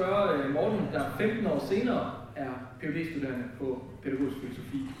oplagt at spørge Morten, der 15 år senere er Ph.D.-studerende på pædagogisk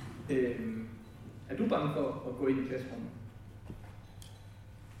filosofi. Er du bange for at gå ind i klasserummet?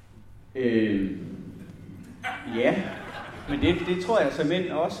 Ja, men det tror jeg såmænd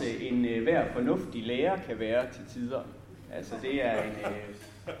også en hver fornuftig lærer kan være til tider. Altså det er en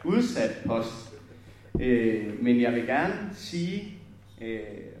udsat post. Men jeg vil gerne sige,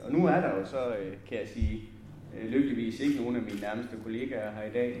 og nu er der jo så, kan jeg sige, lykkeligvis ikke nogen af mine nærmeste kollegaer her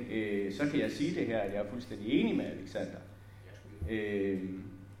i dag, så kan jeg sige det her, at jeg er fuldstændig enig med Alexander.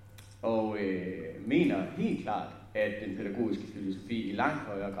 Og mener helt klart, at den pædagogiske filosofi i langt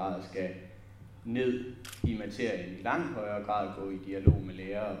højere grad skal ned i materien, i langt højere grad gå i dialog med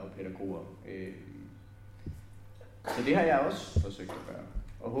lærere og pædagoger. Så det har jeg også forsøgt at gøre,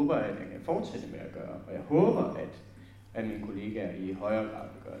 og håber, at jeg kan fortsætte med at gøre. Og jeg håber, at mine kollegaer i højere grad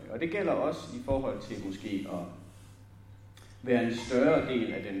vil gøre det. Og det gælder også i forhold til måske at være en større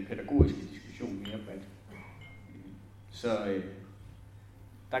del af den pædagogiske diskussion mere bredt. Så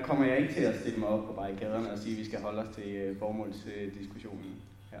der kommer jeg ikke til at stille mig op på barrikaderne og sige, at vi skal holde os til formålsdiskussionen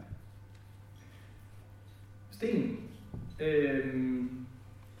her. Sten,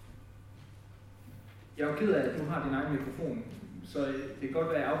 jeg er jo ked af, at du har din egen mikrofon, så det kan godt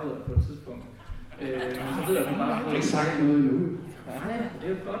være, at jeg afbryder på et tidspunkt. Så ved jeg, at du bare har ikke sagt noget endnu. Nej, det er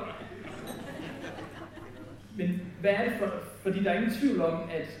jo godt. Men hvad er det for, fordi der er ingen tvivl om,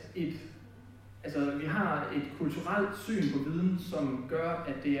 at vi har et kulturelt syn på viden, som gør,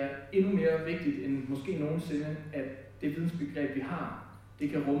 at det er endnu mere vigtigt end måske nogensinde, at det vidensbegreb, vi har, det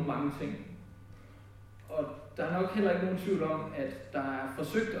kan rumme mange ting. Og der er nok heller ikke nogen tvivl om, at der er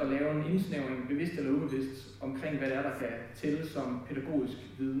forsøgt at lave en indsnævring, bevidst eller ubevidst, omkring hvad det er, der kan tælle som pædagogisk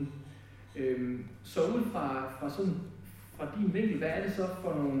viden. Så ud fra din vinkel, hvad er det så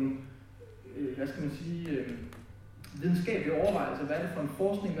for nogle, videnskabelige overvejelser? Hvad er det for en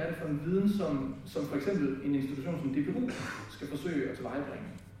forskning, hvad er det for en viden, som for eksempel en institution som DPU skal forsøge at tilvejebringe?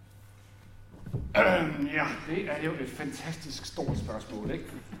 Ja, det er jo et fantastisk stort spørgsmål, ikke?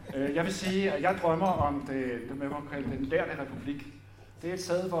 Jeg vil sige, at jeg drømmer om den lærte republik. Det er et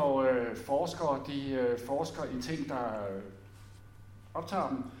sted, hvor forskere forsker i ting, der optager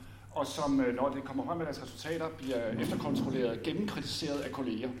dem, og som, når det kommer frem med deres resultater, bliver efterkontrolleret, gennemkritiseret af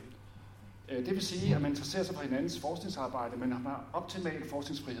kolleger. Det vil sige, at man interesserer sig for hinandens forskningsarbejde, men har optimal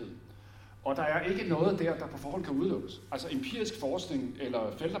forskningsfrihed. Og der er ikke noget der på forhånd kan udelukkes. Altså empirisk forskning eller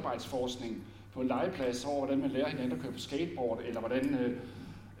feltarbejdsforskning på en legeplads over, hvordan man lærer hinanden at køre på skateboard, eller hvordan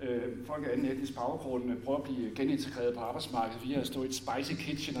folk af anden etnisk baggrund prøver at blive genintegreret på arbejdsmarkedet via at stå i et spicy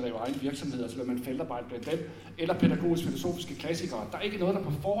kitchen og lave egen virksomhed, så lader man feltarbejde blandt dem, eller pædagogisk filosofiske klassikere. Der er ikke noget, der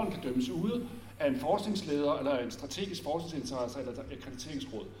på forhånd kan dømmes ude af en forskningsleder, eller en strategisk forskningsinteresse, eller et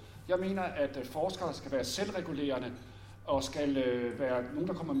akkrediteringsråd. Jeg mener, at forskere skal være selvregulerende, og skal være nogen,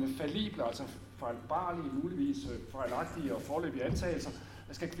 der kommer med fallible, altså fejlbarlige, muligvis fejlagtige og foreløbige antagelser,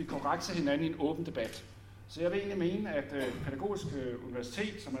 der skal blive korrekt til hinanden i en åben debat. Så jeg vil egentlig mene, at Pædagogisk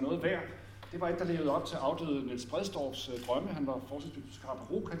Universitet, som er noget værd, det var et, der levede op til afdøde Niels Bredsdorffs drømme. Han var forskningsbibliotekar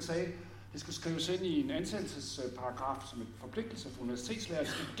på RUC. Han sagde, Det skal skrives ind i en ansættelsesparagraf som en forpligtelse for universitetslærer, at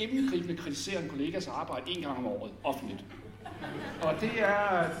de skal gennemgribende kritisere en kollegas arbejde 1 gang om året, offentligt. Og det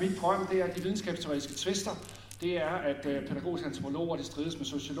er mit drøm, det er, at de videnskabsteoretiske tvister, det er, at pædagogiske antropologer, de strides med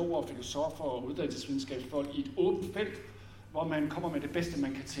sociologer og filosofer og uddannelsesvidenskabsfolk i et åbent felt, hvor man kommer med det bedste,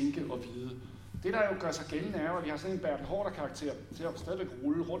 man kan tænke og vide. Det, der jo gør sig gældende, er, at vi har sådan en Bertel Haarder-karakter til at stadigvæk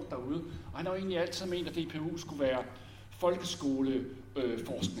rulle rundt derude, og han har jo egentlig altid ment, at DPU skulle være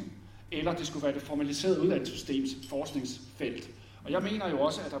folkeskoleforskning, eller det skulle være det formaliserede uddannelsessystems forskningsfelt. Og jeg mener jo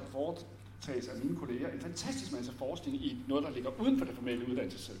også, at der foretages af mine kolleger en fantastisk masse forskning i noget, der ligger uden for det formelle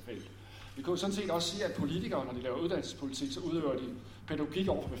uddannelsesfelt. Vi kan jo sådan set også sige, at politikere, når de laver uddannelsespolitik, så udøver de pædagogik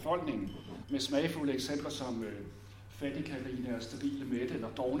over for befolkningen med smagfulde eksempler som fattigkarine og stabile Mette eller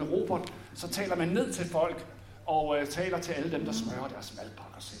dovne Robert. Så taler man ned til folk og taler til alle dem, der smører deres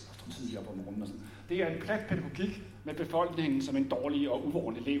madpakker selv og står tidligere på morgenen. Og sådan. Det er en plat pædagogik med befolkningen som en dårlig og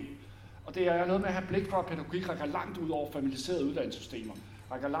uvåren elev. Og det er noget med at have blik for, at pædagogik rækker langt ud over familiariserede uddannelsessystemer.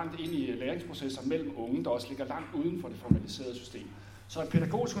 Rækker langt ind i læringsprocesser mellem unge, der også ligger langt uden for det formaliserede system. Så et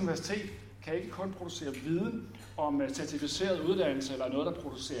pædagogisk universitet kan ikke kun producere viden om certificeret uddannelse eller noget, der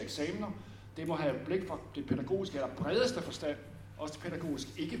producerer eksamener. Det må have blik for det pædagogiske eller bredeste forstand, også det pædagogisk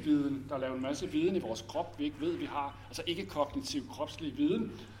ikke-viden, der laver en masse viden i vores krop, vi ikke ved, vi har, altså ikke-kognitiv kropslig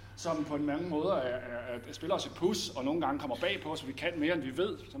viden, som på en mange måder spiller os et pus, og nogle gange kommer bag på os, så vi kan mere, end vi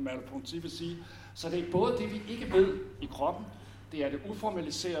ved, som Merleau-Ponty vil sige. Så det er både det, vi ikke ved i kroppen, det er det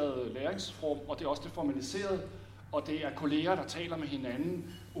uformaliserede læringsrum, og det er også det formaliserede, og det er kolleger, der taler med hinanden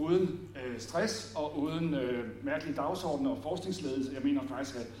uden stress og uden mærkelige dagsordner og forskningsledelse. Jeg mener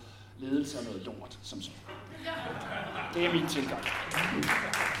faktisk, at ledelse er noget lort, som sådan. Det er min tilgang.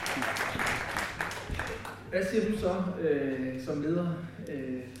 Hvad siger du så som leder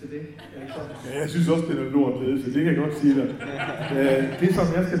til det? Ja, jeg synes også, det er noget lort ledelse. Det kan jeg godt sige dig. Det, som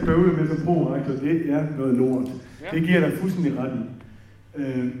jeg skal bøvle med som pro-rektor, det er noget lort. Det giver dig fuldstændig ret i.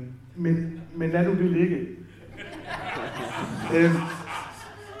 Men lad nu det ligge.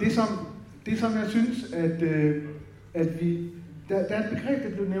 Det som jeg synes, at vi... Der er et begreb, der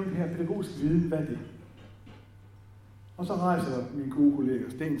blev nævnt her, pædagogisk viden. Hvad er det? Og så rejser min gode kollega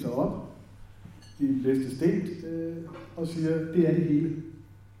Sten sig op i læste Sten og siger, det er det hele.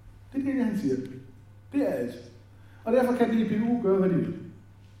 Det er det, han siger. Det er alt. Og derfor kan DPU gøre, hvad de vil.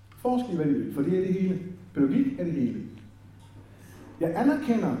 Forske i, hvad de vil, for det er det hele. Pædagogik er det hele. Jeg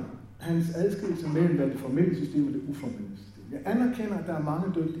anerkender hans adskillelse mellem det formelle system og det uformelle system. Jeg anerkender, at der er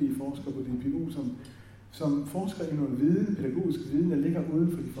mange dygtige forskere på DPU, som forsker i noget viden, pædagogisk viden, der ligger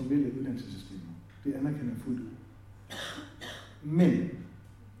uden for de formelle uddannelsessystemer. Det anerkender jeg fuldt ud. Men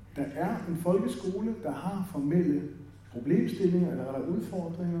der er en folkeskole, der har formelle problemstillinger, eller der er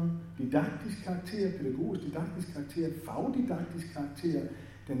udfordringer, didaktisk karakter, pædagogisk didaktisk karakter, fagdidaktisk karakter.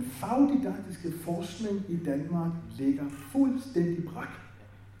 Den fagdidaktiske forskning i Danmark ligger fuldstændig brak.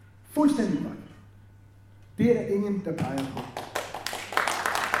 Fuldstændig brak. Det er der ingen, der peger på.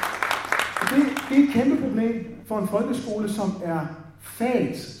 Det er et kæmpe problem for en folkeskole, som er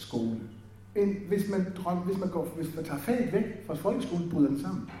fagets skole. Hvis man tager faget væk fra folkeskolen, bryder den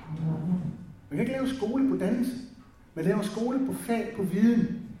sammen. Man kan ikke lave skole på dannelse. Man laver skole på fag, på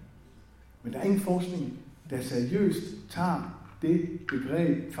viden. Men der er ingen forskning, der seriøst tager det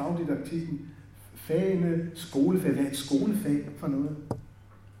begreb, fagdidaktikken, fagene, skolefag. Hvad er et skolefag for noget?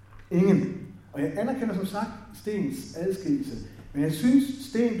 Ingen. Og jeg anerkender som sagt Stens adskillelse. Men jeg synes,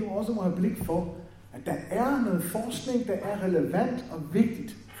 Sten, du også må have blik for, at der er noget forskning, der er relevant og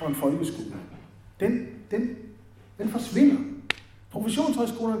vigtigt for en folkeskole. Den forsvinder.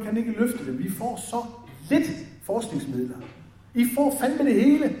 Professionshøjskolerne kan ikke løfte det. Vi får så lidt forskningsmidler. I får fandme det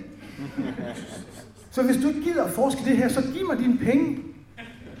hele. Så hvis du ikke gider at forske det her, så giv mig dine penge.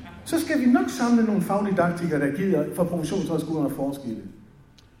 Så skal vi nok samle nogle fagdidaktikere, der gider for professionshøjskolerne at forske i det.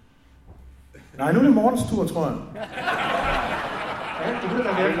 Nej, nu er det Mortens tur, tror jeg. Ja, det kunne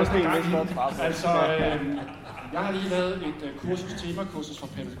da være måske. Altså, jeg har lige lavet et temakursus for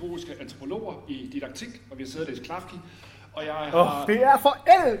pædagogiske antropologer i didaktik, og vi har siddet og læst Klafki. Og jeg har... det er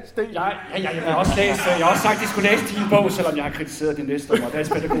forældet, Sten! Jeg har også læst, jeg har også sagt, at de skulle læse din bog, selvom jeg har kritiseret din næste nummer,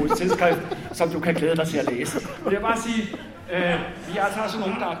 Dansk Pædagogisk Tidsskrift, som du kan glæde dig til at læse. Og jeg vil bare sige, vi er altså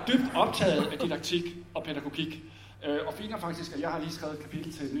nogen, der er dybt optaget af didaktik og pædagogik. Og finder faktisk, at jeg har lige skrevet et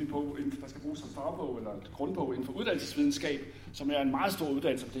kapitel til en ny bog, der skal bruges som fagbog eller grundbog inden for uddannelsesvidenskab, som er en meget stor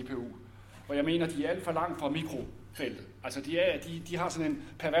uddannelse på DPU. Og jeg mener, de er alt for langt fra mikrofeltet. Altså, de har sådan en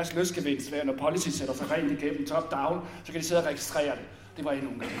pervers løsgevinst, når policy sætter sig rent igennem top-down, så kan de sidde og registrere det. Det var endnu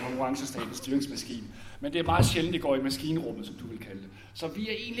en gang konkurrencestatens styringsmaskine. Men det er meget sjældent, det går i maskinrummet, som du vil kalde det. Så vi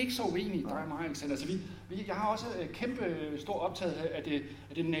er egentlig ikke så uenige, der er mig, Alexander. Altså jeg har også kæmpe stor optaget af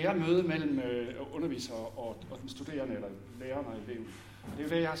det nære møde mellem undervisere og den studerende, eller lærerne og eleven. Det er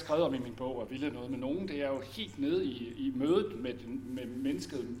jo det, jeg har skrevet om i min bog, og ville noget med nogen. Det er jo helt nede i mødet med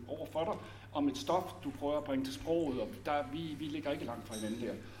mennesket overfor dig, om et stof, du prøver at bringe til sproget, og vi ligger ikke langt fra hinanden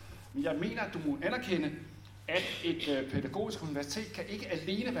der. Men jeg mener, at du må anerkende, at et pædagogisk universitet kan ikke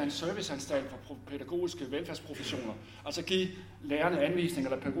alene være en serviceanstalt for pædagogiske velfærdsprofessioner. Altså give lærerne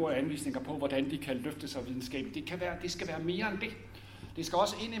anvisninger eller pædagoger anvisninger på, hvordan de kan løfte sig videnskabeligt. Det skal være mere end det. Det skal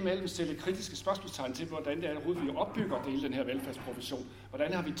også indimellem stille kritiske spørgsmålstegn til, hvordan det er, at vi opbygger hele den her velfærdsprofession.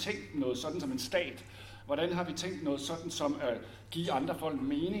 Hvordan har vi tænkt noget sådan som en stat? Hvordan har vi tænkt noget sådan som at give andre folk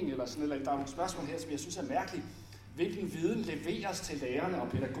mening? Eller sådan, eller der er nogle spørgsmål her, som jeg synes er mærkeligt. Hvilken viden leveres til lærerne og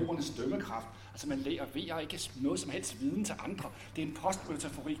pædagogernes dømmekraft? Altså man leverer ikke noget som helst viden til andre. Det er en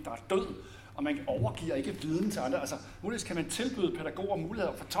postmetaforik, der er død, og man overgiver ikke viden til andre. Altså muligvis kan man tilbyde pædagoger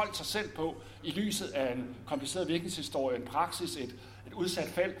muligheder at fortolke sig selv på i lyset af en kompliceret virkningshistorie, en praksis, et udsat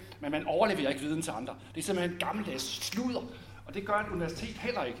felt, men man overleverer ikke viden til andre. Det er simpelthen en gammeldags sludder, og det gør et universitet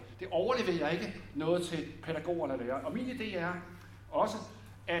heller ikke. Det overleverer ikke noget til pædagoger eller lærere. Og min idé er også,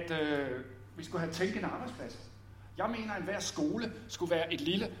 at vi skulle have tænkende arbejdspladser. Jeg mener, at hver skole skulle være et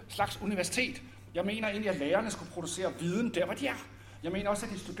lille slags universitet. Jeg mener egentlig, at lærerne skulle producere viden der, hvor de er. Jeg mener også,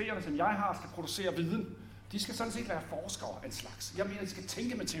 at de studerende, som jeg har, skal producere viden. De skal sådan set være forskere af en slags. Jeg mener, at de skal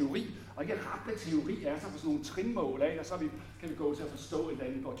tænke med teori, og ikke rappe teori af sig på sådan nogle trinmål af, og så kan vi gå til at forstå et eller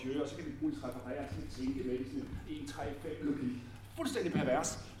andet Bourdieu, og så kan vi bruge referere til at tænke med sådan 1, 3, 5 logik. Fuldstændig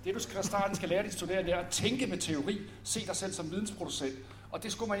pervers. Det, du skal lære de studerende, det er at tænke med teori, se dig selv som vidensproducent, og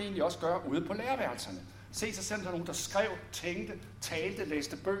det skulle man egentlig også gøre ude på lærerværelserne. Se sig selv som nogen, der skrev, tænkte, talte,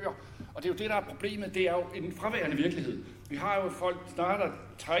 læste bøger. Og det er jo det, der er problemet. Det er jo en fraværende virkelighed. Vi har jo folk, der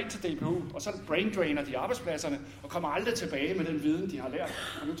tager ind til DPU, og så braindrainer de arbejdspladserne, og kommer aldrig tilbage med den viden, de har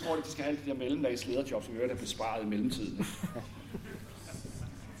lært. Og nu tror de skal have de der mellemdags lederjobs, som der bliver sparet i mellemtiden.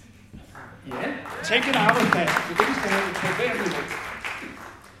 Ja. Tænk en arbejdsplads. Det er det, vi skal have på hver niveau.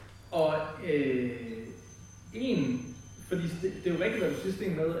 Og fordi det er jo rigtigt, hvad du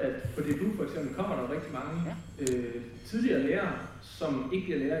siger med, at på DPU for eksempel kommer der rigtig mange tidligere lærere, som ikke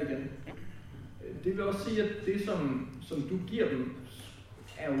bliver lærere igen. Det vil også sige, at det, som du giver dem,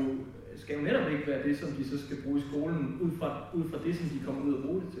 skal jo netop ikke være det, som de så skal bruge i skolen, ud fra det, som de kommer ud og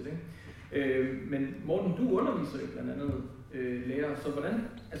bruge det til. Ikke? Men Morten, du underviser jo blandt andet lærere, så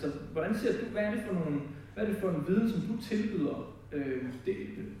hvordan ser du, hvad er det for en viden, som du tilbyder?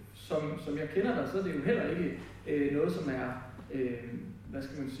 Som jeg kender dig, så er det jo heller ikke noget, som er, hvad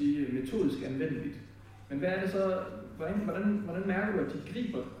skal man sige, metodisk anvendeligt. Men hvad er det så, hvordan mærker du, at de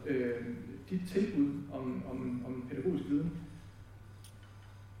griber dit tilbud om pædagogisk viden?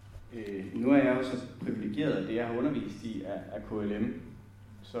 Nu er jeg jo så privilegeret, at det, jeg har undervist i, er KLM,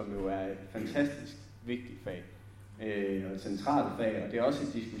 som jo er et fantastisk vigtigt fag, og et centralt fag, og det er også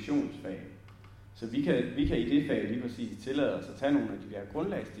et diskussionsfag. Så vi kan i det fag lige præcis tillade os at tage nogle af de der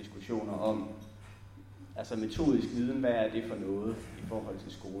grundlagsdiskussioner om, altså metodisk viden, hvad er det for noget i forhold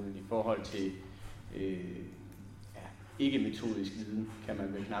til skolen, i forhold til ikke-metodisk viden, kan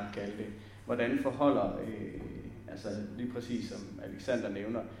man vel knap kalde det. Hvordan forholder, altså lige præcis som Alexander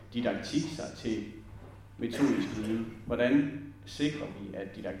nævner, didaktik sig til metodisk viden? Hvordan sikrer vi,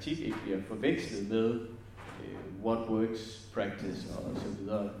 at didaktik ikke bliver forvekslet med what works, practice og så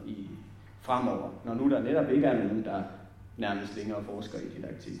videre fremover, når nu der netop ikke er nogen, der nærmest længere forsker i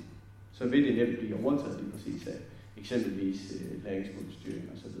didaktik, så vil det nemt blive overtaget lige præcis af eksempelvis læringsmålstyring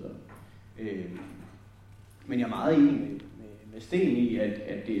og så videre. Men jeg er meget enig med Sten i,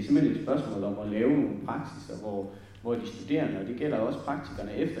 at det er simpelthen et spørgsmål om at lave nogle praksiser, hvor de studerende, og det gælder også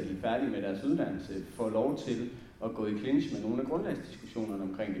praktikerne efter de er færdige med deres uddannelse, får lov til at gå i clinch med nogle af grundlagsdiskussionerne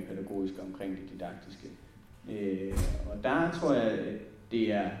omkring det pædagogiske, omkring det didaktiske. Og der tror jeg, at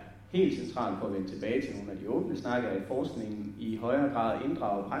det er helt centralt for at vende tilbage til nogle af de åbne snakker, at forskningen i højere grad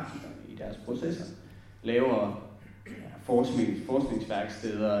inddrager praktikerne i deres processer. Laver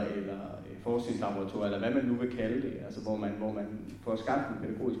forskningsværksteder eller forskningslaboratorier, eller hvad man nu vil kalde det, altså hvor man får skabt en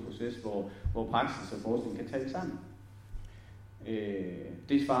pædagogisk proces, hvor praksis og forskning kan tale sammen.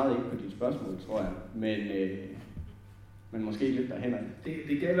 Det svarede ikke på dit spørgsmål, tror jeg, men måske lidt derhen.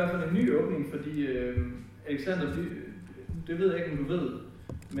 Det gav i hvert fald en ny åbning, fordi Alexander, det ved jeg ikke, om du ved,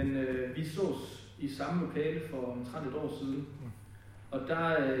 men vi sås i samme lokale for omtrent et år siden, og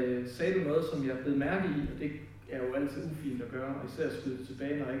der sagde du noget, som jeg blev mærke i, og det er jo altid ufint at gøre, og især at skyde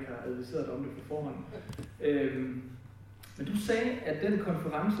tilbage, når jeg ikke har adviseret om det på forhånd. Men du sagde, at den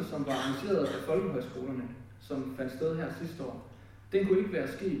konference, som var arrangeret af folkehøjskolerne, som fandt sted her sidste år, den kunne ikke være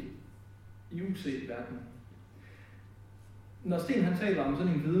sket i UC-verdenen. Når Sten han taler om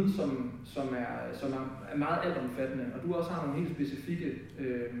sådan en viden, som er meget altomfattende, og du også har nogle helt specifikke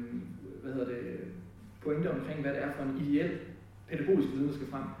pointer omkring, hvad det er for en ideel pædagogisk viden, der skal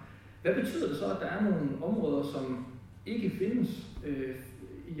frem. Hvad betyder det så, at der er nogle områder, som ikke findes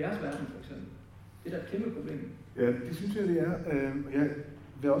i jeres verden, for eksempel? Det er da et kæmpe problem. Ja, det synes jeg, det er. Jeg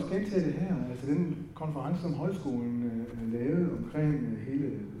vil også gentage det her. Altså den konference, som højskolen lavede omkring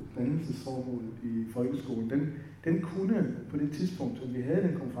hele dannelsesformålet i folkeskolen, den kunne på det tidspunkt, som vi havde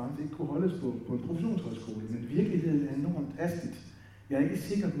den konference, ikke kunne holdes på en professionshøjskole, men virkeligheden er enormt hastigt. Jeg er ikke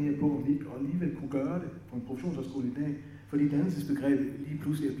sikker mere på, om vi ikke alligevel kunne gøre det på en professionshøjskole i dag, fordi dannelsesbegrebet lige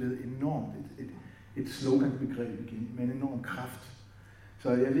pludselig er blevet enormt et sloganbegreb igen, med en enorm kraft. Så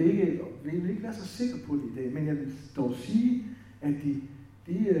jeg vil ikke være så sikker på det i dag, men jeg vil dog sige, at de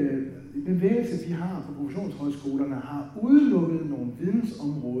bevægelser, vi har på professionshøjskolerne, har udelukket nogle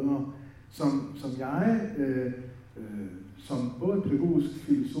vidensområder, som jeg, som både pædagogisk,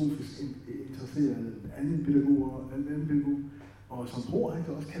 filosofisk interesseret, anden pædagog, og som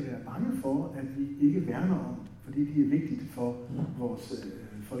prorektor også kan være bange for, at vi ikke værner om, fordi de er vigtigt for vores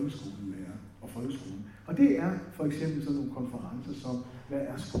folkeskolelærer og folkeskolen. Og det er for eksempel sådan nogle konferencer som, hvad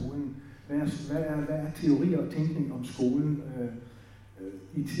er skolen? Hvad er teori og tænkning om skolen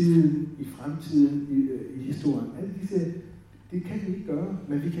i tiden, i fremtiden, i historien? Alle disse, det kan vi ikke gøre,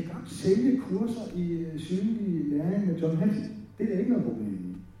 men vi kan godt sælge kurser i synlig læring med John Hattie. Det er der ikke noget problem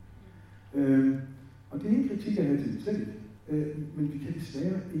i. Og det er ikke kritik af Hattie, slet ikke. Men vi kan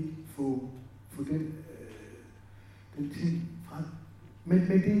desværre ikke få den ting frem. Men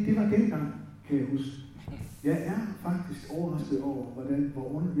det var dengang, kan jeg huske. Jeg er faktisk overrasket over,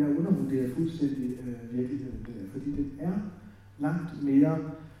 hvor jeg undervurderer fuldstændig virkeligheden der, fordi den er langt mere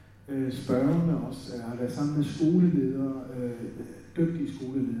spørgende også. Jeg har været sammen med skoleledere, dygtige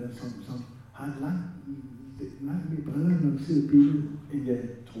skoleledere, som har et langt mere bredere nuanceret billede, end jeg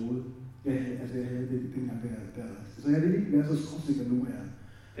troede. Jeg havde det dengang der. Så jeg vil ikke være så skråsikker nu her.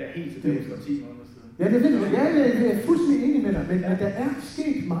 Det er helt til demokrati måneder siden. Ja, det ved jeg. Jeg er fuldstændig enig med dig, men der er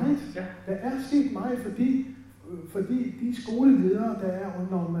sket meget. Ja. Der er sket meget, fordi de skoleledere, der er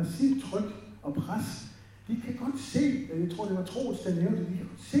under massivt tryk og pres, de kan godt se, jeg tror det var Troels, der nævnte, de kan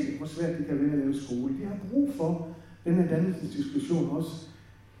godt se, hvor svært det kan være at lave skole. De har brug for den her dannelsesdiskussion også.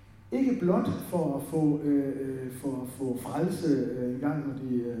 Ikke blot for at få frelse en gang, når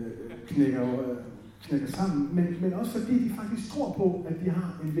de knækker sammen, men også fordi de faktisk tror på, at de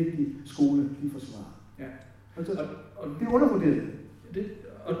har en vigtig skole, de forsvarer. Ja. Altså, det er undervurderet.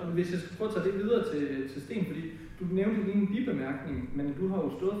 Og hvis jeg skal prøve at tage det videre til Sten, fordi du nævnte lige en bibemærkning, men du har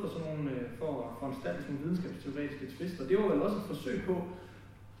jo stået for sådan nogle for at foranstalte sådan videnskabsteoretiske tvister. Det var vel også et forsøg på,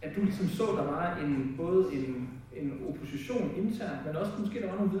 at du ligesom så, der var både en opposition internt, men også måske der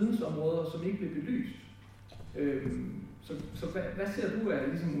var nogle vidensområder, som ikke blev belyst. Så hvad ser du af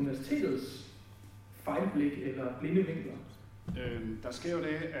ligesom universitetets fejlblik eller blinde vinkler? Der sker jo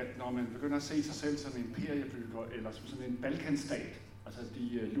det, at når man begynder at se sig selv som en imperiebygger eller som sådan en balkanstat, altså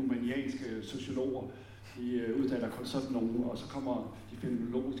de lumanianske sociologer, de uddanner kun sådan nogen, og så kommer de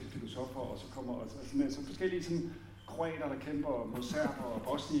fenomenologiske filosofer, og så kommer altså forskellige sådan kroater, der kæmper mod serber og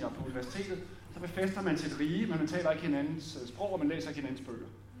bosnier på universitetet, så befæster man sit rige, men man taler ikke hinandens sprog, og man læser ikke hinandens bøger.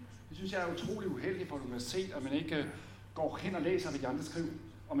 Det synes jeg er utrolig uheldigt på et universitet, at man ikke går hen og læser, hvad de andre skriver,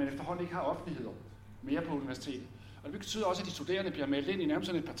 og man efterhånden ikke har offentligheder mere på universitetet. Og det betyder også, at de studerende bliver meldt ind i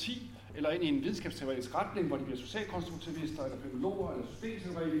nærmest et parti, eller ind i en videnskabsteoretisk retning, hvor de bliver socialkonstruktivister, eller fenomenologer, eller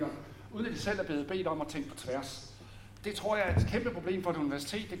systemteoretikere, uden at de selv er blevet bedt om at tænke på tværs. Det tror jeg er et kæmpe problem for et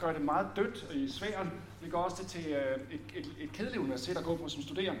universitet. Det gør det meget dødt i sfæren. Det gør også det til et kedeligt universitet at gå på som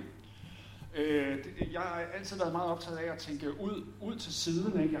studerende. Jeg har altid været meget optaget af at tænke ud til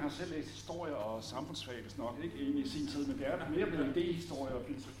siden. Ikke? Jeg har selv læst historie og samfundsfag, hvis nok ikke egentlig i sin tid, men det er mere blevet idéhistorie og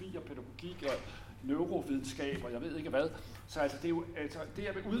filosofi og pædagogik og neurovidenskab og jeg ved ikke hvad. Så altså, det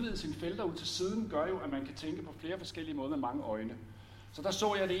at udvide sine felter ud til siden gør jo, at man kan tænke på flere forskellige måder med mange øjne. Så der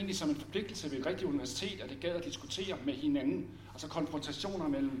så jeg det egentlig som en forpligtelse ved et rigtigt universitet, at det gad at diskutere med hinanden. Altså konfrontationer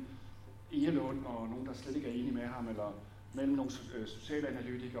mellem Egelund og nogen, der slet ikke er enige med ham, eller mellem nogle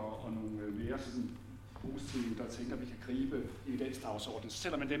socialanalytikere og nogle mere sådan positive, der tænker, at vi kan gribe evidensdagsordenen. Så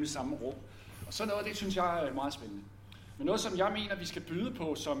sætter man dem i samme rum. Og så noget af det, synes jeg er meget spændende. Men noget, som jeg mener, vi skal byde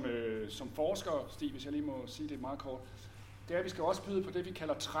på som forskere, Stig, hvis jeg lige må sige det meget kort, det er, at vi skal også byde på det, vi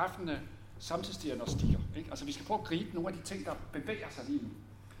kalder træffende samtidsdiagnostikker. Ikke? Altså vi skal prøve at gribe nogle af de ting, der bevæger sig lige nu.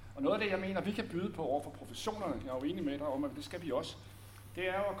 Og noget af det, jeg mener, vi kan byde på over for professionerne, jeg er jo enig med dig om, at det skal vi også, det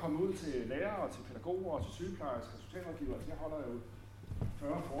er jo at komme ud til lærere og til pædagoger og til sygeplejersker og socialrådgivere. Jeg holder jo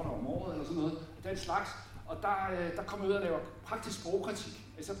 40 foredrag om året eller sådan noget, den slags, Og der kommer jeg ud og laver praktisk sprogkritik.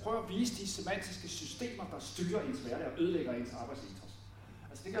 Altså jeg prøver at vise de semantiske systemer, der styrer ens hverdag og ødelægger ens arbejdsetos.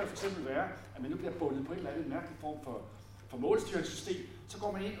 Altså det kan jo for eksempel være, at man nu bliver bundet på en eller anden mærkelig form for målstyringssystem, så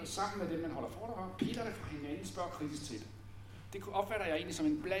går man ind og sammen med dem, man holder foredrag, piller det fra hinanden, spørger kritisk til det. Det opfatter jeg egentlig som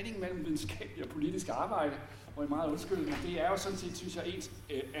en blanding mellem videnskabelig og politisk arbejde, og meget undskyld, men det er jo sådan set, synes jeg, ens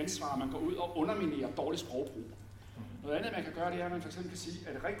ansvar, at man går ud og underminerer dårlig sprogbrug. Noget andet, man kan gøre, det er, at man for eksempel kan sige,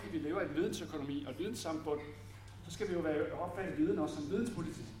 at det rigtigt, vi lever i en vidensøkonomi og et videnssamfund, så skal vi jo opfatte viden også som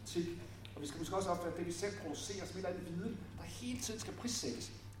videnspolitik, og vi skal måske også opfatte det, vi selv producerer som et eller andet viden, der hele tiden skal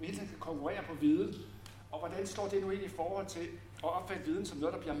prissættes. Vi hele tiden skal konkurrere på viden, og hvordan står det nu egentlig i forhold til at opfatte viden som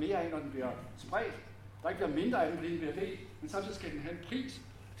noget, der bliver mere af, når den bliver spredt? Der ikke bliver mindre af den, fordi den bliver delt, men samtidig skal den have en pris.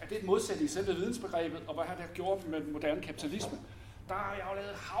 Er det et modsætning i selve vidensbegrebet, og hvad har det gjort med moderne kapitalisme? Der har jeg jo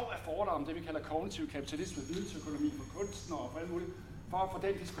lavet hav af foredrag om det, vi kalder kognitiv kapitalisme, vidensøkonomi for kunstnere og for alt muligt, for at få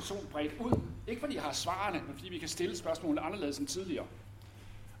den diskussion bredt ud. Ikke fordi jeg har svarene, men fordi vi kan stille spørgsmålene anderledes end tidligere.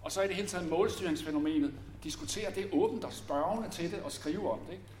 Og så er det hele taget målstyringsfænomenet. Diskutere det åbent og spørgende til det og skrive om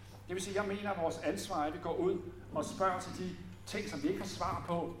det. Ikke? Det vil sige, at jeg mener, at vores ansvar er, at vi går ud og spørger til de ting, som vi ikke har svar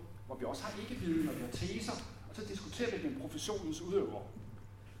på, hvor vi også har ikke-viden og vi har teser, og så diskuterer vi med professionens udøvere.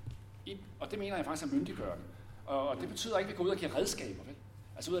 Og det mener jeg faktisk er myndiggørende. Og det betyder ikke, at vi går ud og giver redskaber, vel?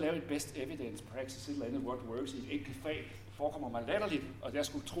 Altså ud og lave et best evidence practice, et eller andet what works i et enkelt fag, forekommer mig latterligt, og jeg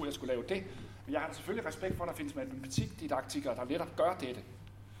skulle tro, at jeg skulle lave det. Men jeg har selvfølgelig respekt for, at der findes matematikdidaktikere, der lettere gør dette.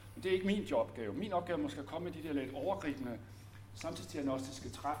 Men det er ikke min jobopgave. Min opgave er måske at komme med de der lidt overgribende, samtidsdiagnostiske,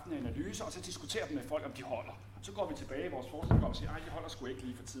 træffende analyser, og så diskutere dem med folk, om de holder. Så går vi tilbage i vores forskningsprogram og siger, at de holder sgu ikke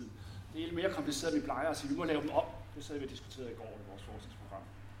lige for tiden. Det er lidt mere kompliceret, end vi plejer at sige, vi må lave dem op. Det sad vi diskuteret i går i vores forskningsprogram.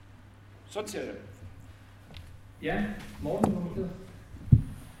 Sådan siger jeg. Ja, Morten.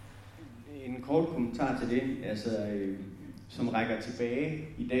 En kort kommentar til det, som rækker tilbage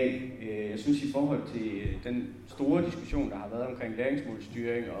i dag. Jeg synes i forhold til den store diskussion, der har været omkring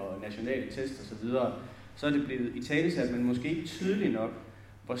læringsmålstyring og nationale test osv., så er det blevet i talesat, men måske ikke tydeligt nok,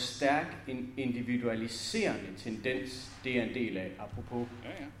 hvor stærk en individualiserende tendens det er en del af, apropos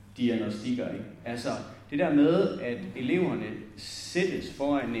diagnostikker. Ikke? Altså det der med, at eleverne sættes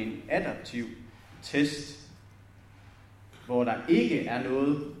foran en adaptiv test, hvor der ikke er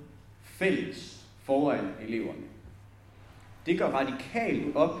noget fælles foran eleverne. Det går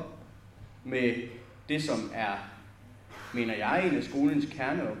radikalt op med det, som er, mener jeg, en af skolens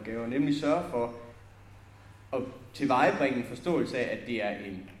kerneopgaver, nemlig sørge for at tilvejebringe en forståelse af, at det er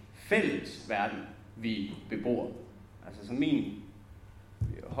en fælles verden, vi bebor. Altså som min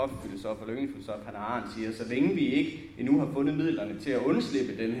hoffilosof og yndlingsfilosof Hannah Arendt siger, så længe vi ikke endnu har fundet midlerne til at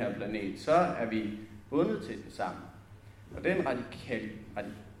undslippe den her planet, så er vi bundet til det sammen. Og den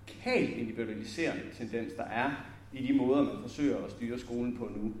radikalt individualiserende tendens, der er i de måder, man forsøger at styre skolen på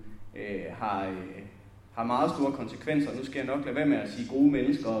nu, har meget store konsekvenser. Nu skal jeg nok lade være med at sige gode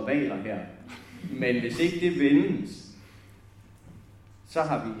mennesker og valer her. Men hvis ikke det vendes, så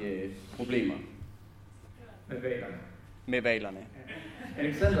har vi problemer. Med valerne. Med valerne.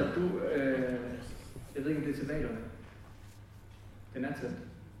 Alexander, du, jeg ved ikke, om det er til valerne. Den er til.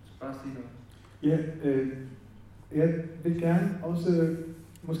 Bare sige noget. Ja, jeg vil gerne også,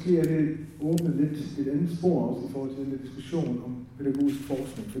 måske er det åbnet lidt et andet spor også i forhold til den diskussion om pædagogisk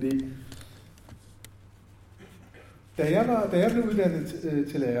forskning, fordi da jeg blev uddannet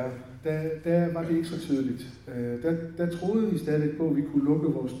til lærer, der var det ikke så tydeligt. Der troede vi stadig på, at vi kunne lukke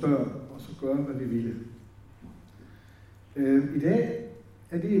vores dør og så gøre, hvad vi ville. I dag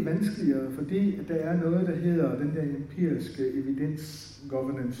er det vanskeligere, fordi der er noget, der hedder den der empiriske evidence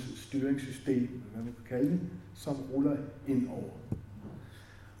governance styringssystem, hvad man kan kalde det, som ruller ind over.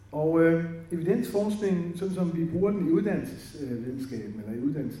 Og evidensforskningen, sådan som vi bruger den i uddannelsesvidenskaben eller i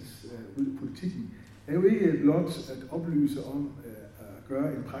uddannelsespolitikken, er jo ikke blot at oplyse om at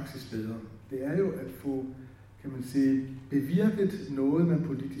gøre en praksis bedre. Det er jo at få, kan man sige, bevirket noget, man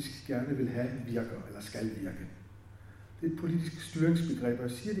politisk gerne vil have virker eller skal virke. Det er et politisk styringsbegreb, og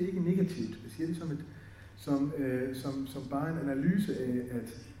jeg siger det ikke negativt. Jeg siger det som bare en analyse af,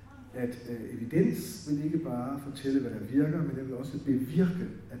 at evidens vil ikke bare fortælle, hvad der virker, men det vil også bevirke,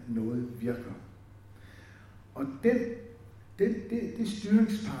 at noget virker. Og det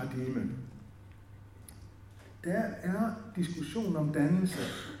styringsparadigme, der er diskussion om dannelse.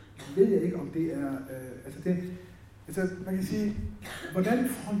 Ved jeg ikke, om det er... man kan sige, hvordan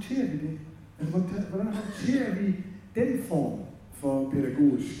håndterer vi det? Altså, hvordan håndterer vi den form for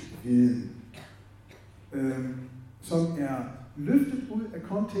pædagogisk viden, som er løftet ud af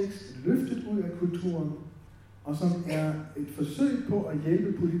kontekst, løftet ud af kulturen, og som er et forsøg på at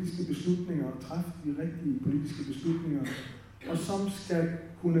hjælpe politiske beslutninger og træffe de rigtige politiske beslutninger, og som skal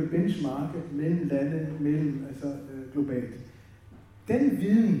kunne benchmarke mellem lande, globalt. Den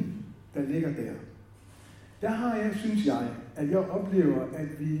viden, der ligger der har jeg, synes jeg, at jeg oplever,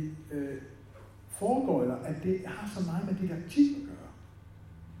 at vi foregår, eller at det har så meget med didaktik at gøre.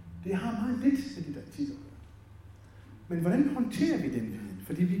 Det har meget lidt med didaktik at gøre. Men hvordan håndterer vi den viden?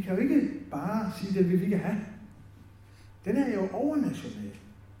 Fordi vi kan jo ikke bare sige, at vi vil ikke have. Den er jo overnational.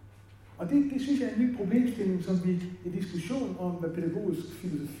 Og det synes jeg er en ny problemstilling, som vi i diskussion om, hvad pædagogisk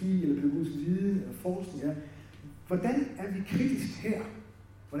filosofi eller pædagogisk viden eller forskning er. Hvordan er vi kritisk her?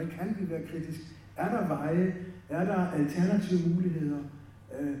 Hvordan kan vi være kritisk? Er der veje? Er der alternative muligheder?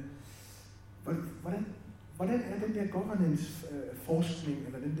 Hvordan er den der governance-forskning,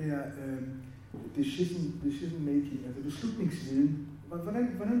 eller den der decision making, altså beslutningsviden?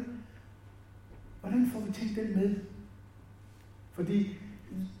 Hvordan får vi tænkt den med? Fordi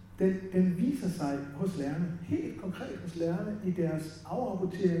den viser sig hos lærerne, helt konkret hos lærerne, i deres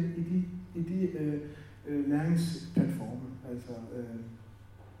afrapportering i de læringsplatforme. Altså,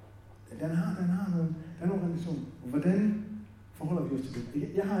 den har nogle relationer. Hvordan forholder vi os til det?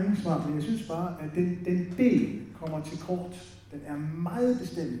 Jeg har ingen svar, men jeg synes bare, at den del kommer til kort. Den er meget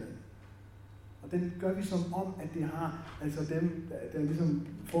bestemmende. Og den gør vi som om, at det har, altså dem, der ligesom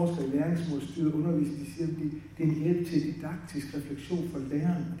forsker i læringsmålstyret undervisning, de siger, at det er en hjælp til didaktisk refleksion for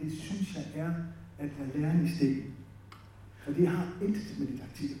læreren, og det synes jeg er at lade læreren i stikken. For det har intet med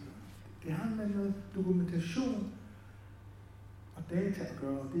didaktik at gøre. Det har med noget dokumentation og data at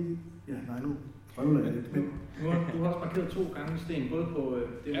gøre, og det, nu prøver jeg lidt. Men du har også markeret 2 gange, Sten, både på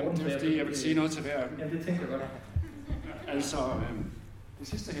det er fordi, jeg vil sige noget til hver. Ja, det tænker jeg godt. Altså, det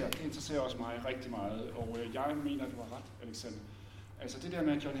sidste her, det interesserer også mig rigtig meget, og jeg mener, du har ret, Alexander. Altså det der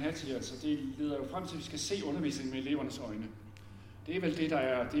med John Hattie, altså det leder jo frem til, at vi skal se undervisningen med elevernes øjne. Det er vel det,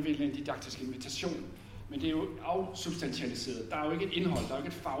 det er vel en didaktisk invitation, men det er jo afsubstantialiseret. Der er jo ikke et indhold, der er jo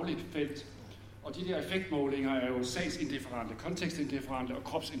ikke et fagligt felt. Og de der effektmålinger er jo sagsindifferente, kontekstindifferente og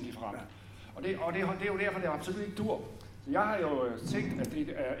kropsindifferente. Og det er jo derfor, det er absolut ikke dur. Så jeg har jo tænkt, at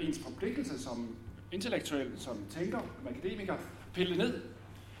det er ens forpligtelse som intellektuel, som tænker, som akademiker, pille ned.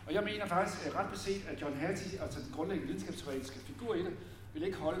 Og jeg mener faktisk ret beset, at John Hattie, altså den grundlæggende videnskabsteoretiske figur i det, vil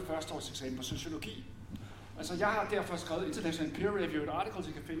ikke holde førsteårseksamen på sociologi. Altså jeg har derfor skrevet International Peer-Reviewed Articles,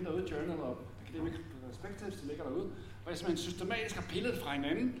 I kan finde derude, Journal of Academic Perspectives, det ligger derude, hvor jeg simpelthen systematisk har pillet fra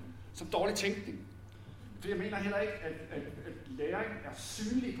hinanden som dårlig tænkning. For jeg mener heller ikke, at læring er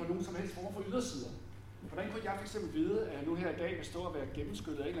synlig på nogen som helst form for ydersider. Hvordan kunne jeg fx vide, at jeg nu her i dag vil stå og være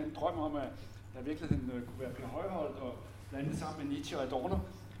gennemskyllet af en eller anden drøm om, at der i virkeligheden kunne være Per Højholt og blandet sammen med Nietzsche og Adorno,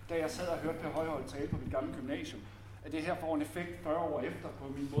 da jeg sad og hørte Per Højholt tale på mit gamle gymnasium, at det her får en effekt 40 år efter på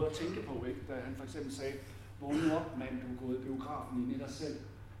min måde at tænke på, ikke? Da han for eksempel sagde, vågn op, mand, du er gået i biografen i dig selv,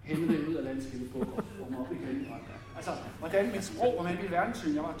 hælde ud af landskabet på og vågn op igen. Altså, hvordan mit sprog var med i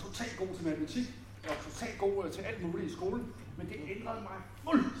verdenssyn, jeg var totalt god til matematik, jeg var totalt god til alt muligt i skolen, men det ændrede mig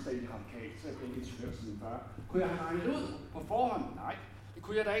fuldstændig radikalt, så jeg blev ingeniør siden før. Kunne jeg have regnet ud på forhånd? Nej, det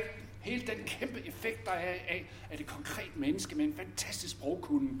kunne jeg da ikke. Hele den kæmpe effekt, der er af, at et konkret menneske med en fantastisk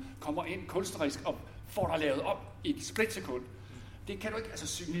sprogkunde kommer ind kunstnerisk og får dig lavet op i et splitsekund. Det kan du ikke, altså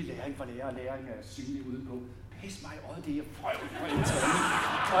synlig læring for lærer, læring er synlig ude på. Pis mig i øjet, det er frøvl for indtaget.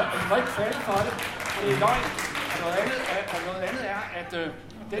 Og jeg var ikke færdig for det, det er løgn. Og noget andet er, at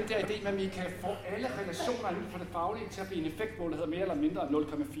den der idé med, at vi kan få alle relationer inden for det faglige til at blive en effektmål, der hedder mere eller mindre end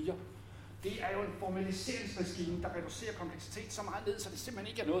 0,4. Det er jo en formaliseringsmaskine, der reducerer kompleksitet så meget ned, så det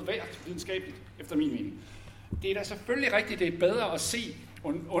simpelthen ikke er noget værd videnskabeligt, efter min mening. Det er da selvfølgelig rigtigt, det er bedre at se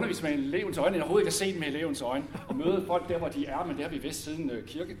undervise med elevens øjne, end overhovedet ikke at se den med elevens øjne, og møde folk der, hvor de er, men det har vi vist siden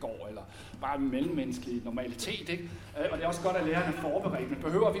Kierkegaard, eller bare mellemmenneskelig normalitet, ikke? Og det er også godt, at lærerne er forberedt, men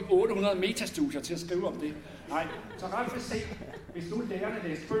behøver vi 800 metastudier til at skrive om det? Nej, så ret vil se, hvis nu lærerne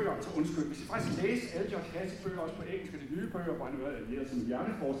læser bøger, så undskyld, hvis I faktisk læser alle John Hattie bøger, også på engelsk, og de nye bøger, hvor han er allieret som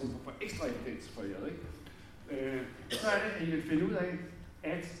hjerneforskning for ekstra evidens for jer, ikke? Så er det, at I vil finde ud af,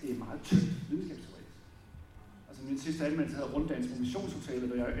 at det er meget tyndt videnskabsteori. Altså min sidste anmeldelse hedder Runddans på Missionshotellet,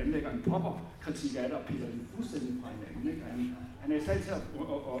 hvor jeg anlægger en pop-up-kritik af det og piller den fuldstændig fra hinanden. Ikke? Han er i stand til at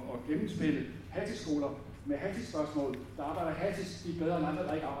gennemspille Hattie-skoler med Hattie-spørgsmål. Der arbejder Hatties, de er bedre end andre,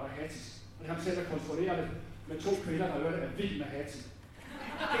 der ikke arbejder Hatties. Og det har han selv at konstruere det med 2 kvinder, der hører det er vild med Hattie.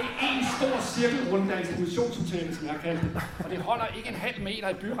 Det er en stor cirkelrunddans på Missionshotellet, som jeg har kaldt det. Og det holder ikke en halv meter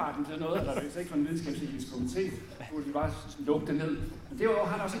i byretten til noget, eller det er ikke for en videnskabsetisk komité, hvor vi bare lukke det ned. Men det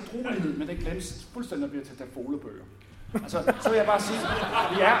har han også en drolighed, men det glemmes fuldstændig, når vi har taget folebøger. Altså, så vil jeg bare sige,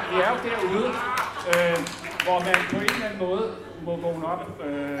 vi er jo derude, hvor man på en eller anden måde må vågne op,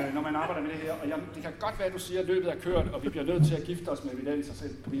 når man arbejder med det her. Og det kan godt være, at du siger, at løbet er kørt, og vi bliver nødt til at gifte os med evidens, og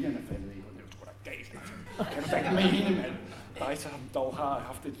selv priserne er faldet i. Det er jo sgu da galt. Kan du da ikke mene, mand? dig, som dog har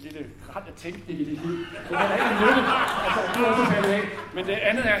haft et lille ret af tænkning i dit liv. Det er da ikke nyttigt. Altså, du er også faldet af. Men det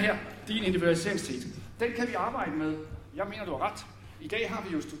andet er her, din individualiseringstest. Den kan vi arbejde med. Jeg mener, du har ret. I dag har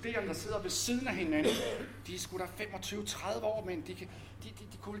vi jo studerende, der sidder ved siden af hinanden. De er sgu da 25-30 år, men de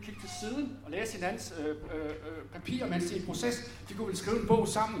kunne kigge til siden og læse hinandens papirer, mens de er i proces. De kunne skrive en bog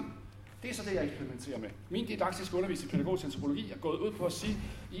sammen. Det er så det, jeg eksperimenterer med. Min didaktiske undervisning i pædagogisk antropologi er gået ud på at sige,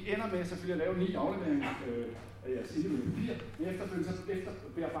 I ender med selvfølgelig at lave 9 afleveringer af jeres individuelle papir, men efterfølgende så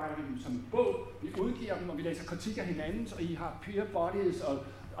bearbejder vi dem som en bog, vi udgiver dem, og vi læser kritik af hinanden, og I har peer bodies,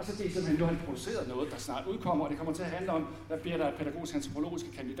 og så det er simpelthen, nu har I produceret noget, der snart udkommer, og det kommer til at handle om, hvad bliver der af pædagogisk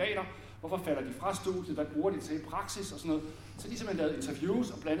antropologiske kandidater, hvorfor falder de fra studiet, hvad bruger de til i praksis og sådan noget. Så de simpelthen lavet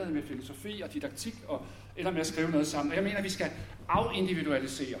interviews og blandet med filosofi og didaktik, og ender med at skrive noget sammen. Og jeg mener, at vi skal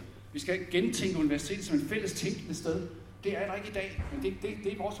afindividualisere. Vi skal gentænke universitetet som en fælles tænkende sted. Det er der ikke i dag, men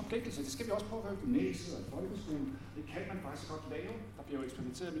det er vores forpligtelse. Det skal vi også prøve at gøre i gymnasiet og i folkeskolen. Det kan man faktisk godt lave. Der bliver jo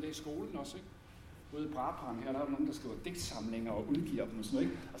eksperimenteret med det i skolen også, ikke? Ude i Brabrand her, der er nogen, der skriver digtsamlinger og udgiver dem og sådan noget,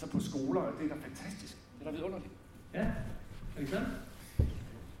 ikke? Altså på skoler, det er da fantastisk. Det er da vidunderligt. Ja, Alexander?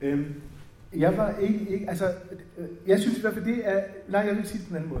 Jeg var ikke, altså, jeg synes i hvert fald det er, nej, jeg vil sige det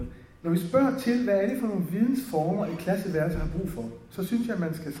på en anden måde. Når vi spørger til, hvad er det for nogle vidensformer, et klasseværelse har brug for, så synes jeg, at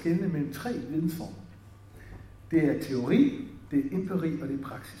man skal skelne mellem 3 vidensformer. Det er teori, det er empiri og det er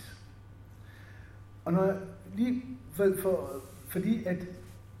praksis. Og når lige fordi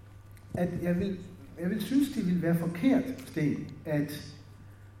at jeg vil synes, det ville være forkert, Sten, at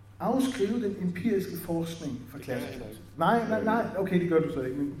afskrive den empiriske forskning fra klasseværelset. Nej, okay, det gør du så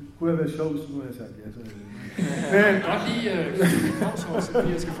ikke, men det kunne have været sjovt, hvis du nu havde sagt ja. Så men godt lige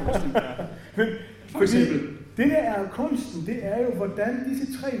empiriske forskning. Men fordi det der er kunsten, det er jo, hvordan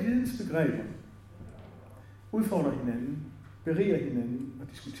disse 3 vidensbegreber udfordrer hinanden, beriger hinanden og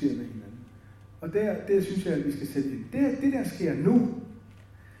diskuterer med hinanden. Og der synes jeg, at vi skal sætte ind. Det der sker nu,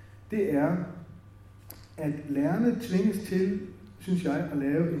 det er, at lærerne tvinges til, synes jeg, at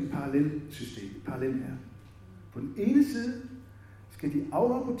lave en parallel system, et parallellære. På den ene side skal de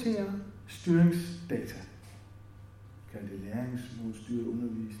afrapportere styringsdata. Kald det læringsmål, styret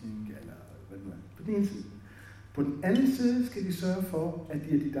undervisning, eller hvad det nu er. På den ene side. På den anden side skal de sørge for, at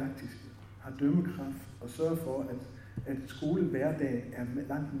de er didaktiske, har dømmekraft, og sørge for, at skolehverdagen er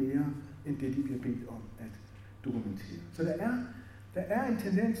langt mere, end det, de bliver bedt om at dokumentere. Så der er en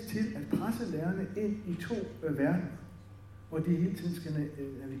tendens til at presse lærerne ind i 2 verdener, hvor de hele tiden skal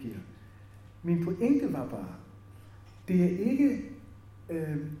navigere. Min pointe var bare, det er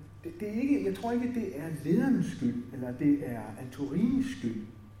ikke, jeg tror ikke, det er lederens skyld, eller det er Antorinis skyld.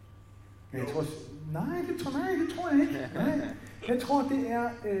 Jeg tror, det tror jeg ikke. Nej. Jeg tror, det er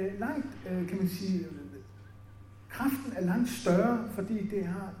langt, kan man sige, kraften er langt større, fordi det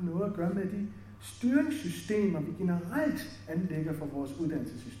har noget at gøre med de styringssystemer, vi generelt anlægger for vores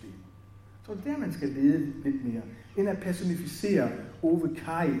uddannelsessystem. Så det er der, man skal lede lidt mere, end at personificere Ove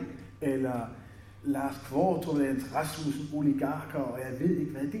Kaj, eller Lars Kvartrup, eller Jens Rasmussen, oligarker, og jeg ved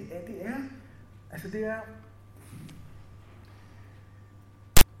ikke hvad. Det er.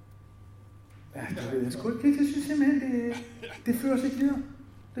 Ja, det ved jeg sgu ikke. Jeg synes simpelthen, det fører sig ikke videre.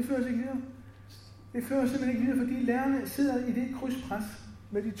 Det fører simpelthen ikke videre, fordi lærerne sidder i det krydspres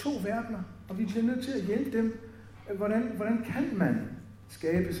med de 2 verdener, og vi bliver nødt til at hjælpe dem. Hvordan kan man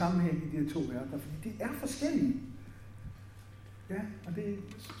skabe sammenhæng i de her 2 verdener? Fordi de er forskellige. Ja, og det...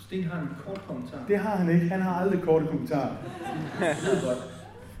 Sten har en kort kommentar. Det har han ikke. Han har aldrig korte kommentarer. Det er godt.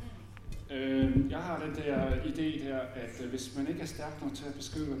 Jeg har den der idé der, at hvis man ikke er stærk nok til at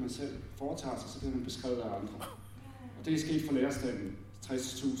beskrive, hvad man selv foretager sig, så bliver man beskrevet af andre. Og det er sket for lærerstanden.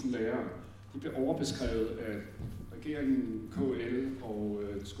 60.000 lærere. De bliver overbeskrevet af regeringen, KL og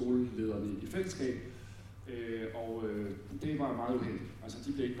skolelederne i fællesskab. Og det var meget uheldigt. Altså,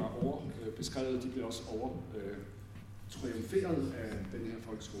 de blev ikke bare overbeskrevet, de blev også triumferet af den her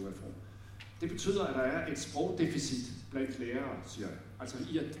folkeskolereform. Det betyder, at der er et sprogdeficit blandt lærere, siger jeg. Altså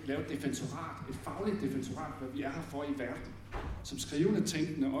i at lave et defensorat, et fagligt defensorat, hvad vi er her for i verden, som skrivende,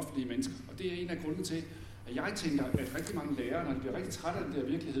 tænkende, offentlige mennesker. Og det er en af grundene til, at jeg tænker, at rigtig mange lærere, når de bliver rigtig trætte af den der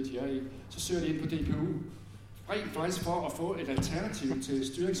virkelighed, de er i, så søger de ind på DPU. Rent faktisk for at få et alternativ til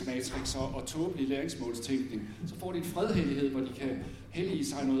styringsmatrixer og tåbelig læringsmålstænkning, så får de en fredhellighed, hvor de kan hellige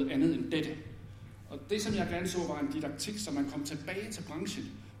sig noget andet end dette. Og det, som jeg gerne så, var en didaktik, som man kom tilbage til branchen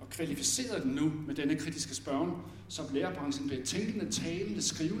og kvalificerede den nu med denne kritiske spørgen, så lærerbranchen blev tænkende, talende,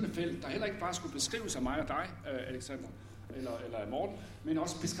 skrivende felt, der heller ikke bare skulle beskrives af mig og dig, Alexander, eller af Morten, men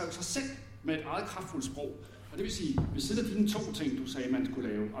også beskrev sig selv med et eget kraftfuldt sprog. Og det vil sige, ved siden af dine 2 ting, du sagde, man skulle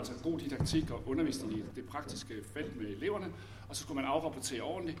lave, altså god didaktik og undervisning i det praktiske felt med eleverne, og så skulle man afrapportere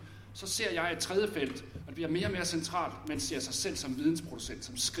ordentligt, så ser jeg et tredje felt, og det bliver mere og mere centralt. Man ser sig selv som vidensproducent,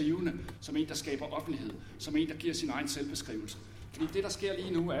 som skrivende, som en, der skaber offentlighed, som en, der giver sin egen selvbeskrivelse. Fordi det, der sker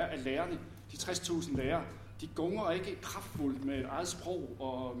lige nu, er, at lærerne, de 60.000 lærere, de gunger ikke kraftfuldt med et eget sprog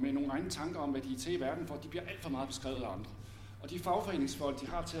og med nogle egne tanker om, hvad de er til i verden for. De bliver alt for meget beskrevet af andre. Og de fagforeningsfolk, de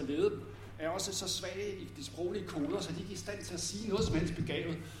har til at lede dem, er også så svage i de sproglige koder, så de ikke er i stand til at sige noget som helst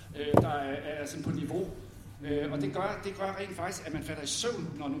begavet, der er sådan på niveau. Og det gør rent faktisk, at man falder i søvn,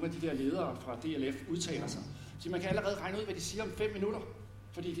 når nogle af de der ledere fra DLF udtaler sig. Så man kan allerede regne ud, hvad de siger om 5 minutter,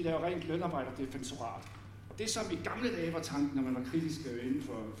 fordi de laver rent lønarbejder-defensorat. Det, som i gamle dage var tanken, når man var kritisk inden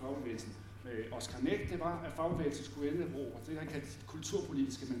for fagbevægelsen med Oscar Necht, det var, at fagbevægelsen skulle erobre det, han kaldte det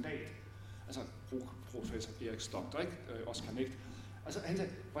kulturpolitiske mandat. Altså professor Erik Stockdor, ikke? Oscar Necht. Altså han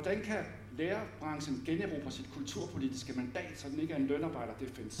sagde, hvordan kan lærerbranchen generobre sit kulturpolitiske mandat, så den ikke er en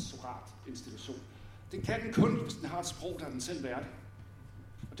lønarbejder-defensorat-institution? Det kan den kun, hvis den har et sprog, der er den selv værdig.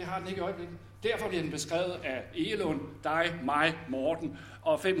 Og det har den ikke i øjeblikket. Derfor bliver den beskrevet af Egelund, dig, mig, Morten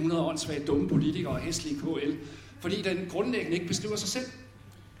og 500 åndssvage dumme politikere og hæslige KL. Fordi den grundlæggende ikke beskriver sig selv.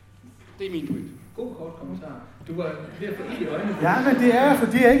 Det er min pointe. God kort kommentar. Du var ved at få ild i øjnene. Ja, men det er jeg,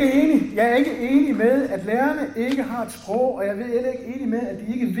 fordi jeg er ikke enig. Jeg er ikke enig med, at lærerne ikke har et sprog, og jeg er heller ikke enig med, at de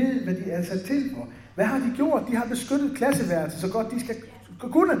ikke ved, hvad de er sat til for. Hvad har de gjort? De har beskyttet klasseværelset, så godt de skal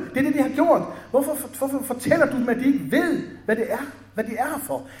kunne. Det er det, de har gjort. Hvorfor fortæller du dem, at de ikke ved, hvad det er? Hvad de er her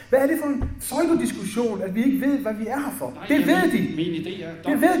for? Hvad er det for en pseudodiskussion, at vi ikke ved, hvad vi er her for? Nej, det ved de. Min idé er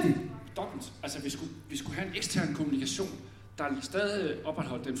det ved de. Dobbelt. Altså, vi skulle have en ekstern kommunikation, der stadig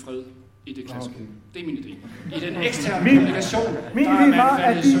opretholdt den fred i det klasse. Okay. Det er min idé. I den eksterne kommunikation, min der idé er man var,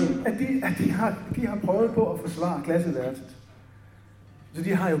 faldet i at de har prøvet på at forsvare klasseværelset. Så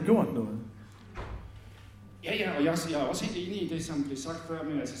de har jo gjort noget. Ja, og jeg er også helt enig i det, som blev sagt før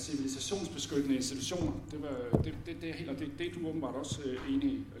med altså civilisationsbeskyttende institutioner. Det er du åbenbart også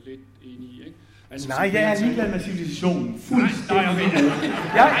lidt enig i, ikke? Altså, nej, jeg er ligeglad med civilisationen. Fuldstændig.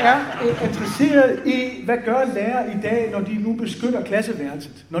 Jeg er interesseret i, hvad gør lærere i dag, når de nu beskytter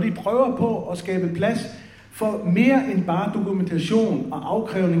klasseværelset. Når de prøver på at skabe plads for mere end bare dokumentation og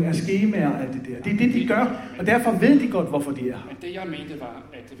afkrævning af skemaer og alt det der. Det er det, de gør, og derfor ved de godt, hvorfor de er her. Men det, jeg mente, var,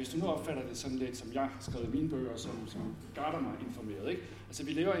 at hvis du nu opfatter det sådan lidt, som jeg har skrevet i mine bøger, som Gadamer informeret, ikke? Altså,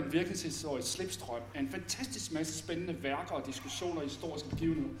 vi lever i en virkningshistorisk slipstrøm af en fantastisk masse spændende værker og diskussioner og historiske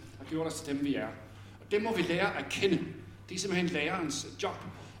begivenheder, der gjort os til dem, vi er. Og det må vi lære at kende. Det er simpelthen lærerens job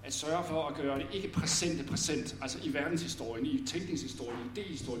at sørge for at gøre det ikke præsent, altså i verdenshistorien, i tænkningshistorien, i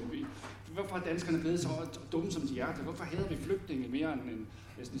idéhistorien. Hvorfor er danskerne blevet så dumme, som de er? Hvorfor hader vi flygtninge mere end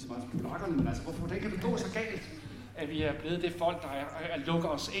næsten så meget som polakkerne? Men altså, hvordan kan det gå så galt, at vi er blevet det folk, der lukker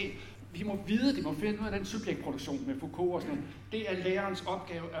os af? Vi må vide det, må finde ud af den subjektproduktion med Foucault og sådan noget. Det er lærerens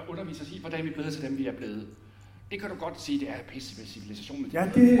opgave at undervise os i, hvordan vi er blevet til dem, vi er blevet. Det kan du godt sige, det er pisse med civilisation. Ja,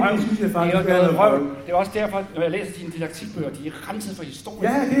 det synes jeg faktisk er røv. Det er også derfor, når jeg læser dine didaktikbøger, de er renset for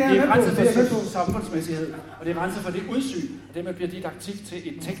historie. Ja, det er renset for samfundsmæssighed, og det er renset for det udsyn, og det med bliver didaktik til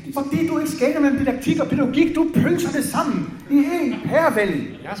et teknisk. Fordi du ikke skænger mellem didaktik og pædagogik, du pølser det sammen i en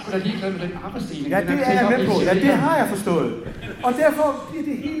pærevælde. Jeg skulle da ligeglad med den arbejdsdeling. Ja, det er jeg med på. Ja, det har jeg forstået. Og derfor bliver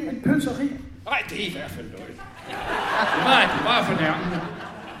det hele en pølseri. Nej, det er i hvert fald løgn. Det var fornærmende.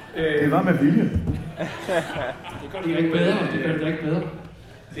 Det var med vilje. Det gør det ikke bedre.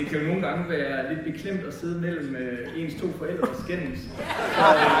 Det kan jo nogle gange være lidt beklemt at sidde mellem ens 2 forældre og skændes.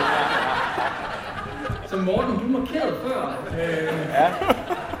 Så Morten, du markerede før. Ja.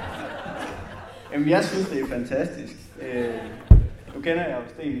 Jamen, jeg synes, det er fantastisk. Nu kender jeg jo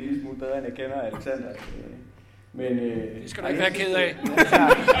Sten en lille smule bedre, end jeg kender Alexander. Men, det skal du ikke være ked af.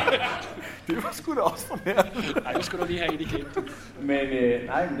 Det var sgu da også fornærmende. Nej, det skulle du lige have ind igen. Men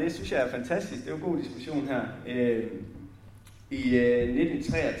det synes jeg er fantastisk. Det er jo en god diskussion her. I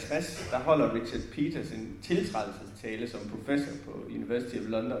 1963, der holder Richard Peters en tiltrædelsestale som professor på University of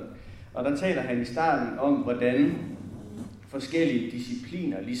London. Og der taler han i starten om, hvordan forskellige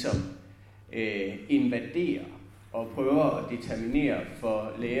discipliner ligesom invaderer og prøver at determinere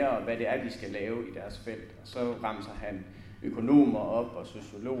for lærere, hvad det er, de skal lave i deres felt. Og så ramser han økonomer op, og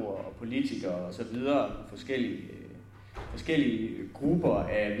sociologer, og politikere, og så videre, forskellige grupper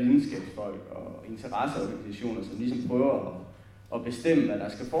af videnskabsfolk og interesseorganisationer, som ligesom prøver at bestemme, hvad der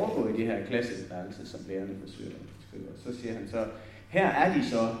skal foregå i det her klasseværelse, som lærerne forsøger at beskrive. Så siger han så, her er de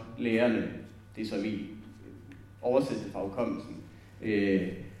så lærerne, det som I oversætter fra hukommelsen,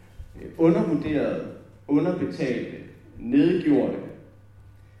 undervurderede, underbetalte, nedgjorte.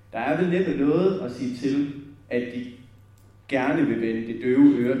 Der er vel næppe noget at sige til, at de gerne vil vende det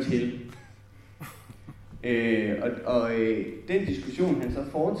døve øre til. Den diskussion, han så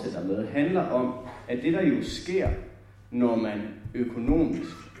fortsætter med, handler om, at det der jo sker, når man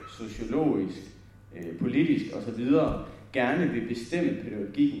økonomisk, sociologisk, politisk osv. gerne vil bestemme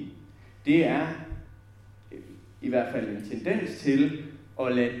pædagogikken, det er i hvert fald en tendens til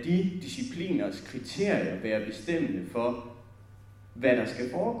at lade de discipliners kriterier være bestemmende for, hvad der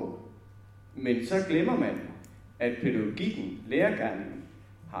skal foregå. Men så glemmer man, at pædagogikken, lærergerningen,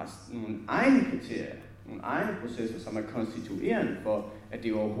 har nogle egne kriterier, nogle egne processer, som er konstituerende for, at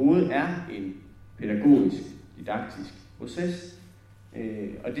det overhovedet er en pædagogisk, didaktisk proces.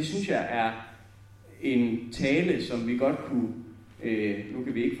 Og det synes jeg er en tale, som vi godt kunne, nu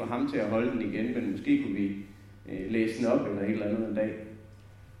kan vi ikke få ham til at holde den igen, men måske kunne vi læse den op eller et eller andet en dag.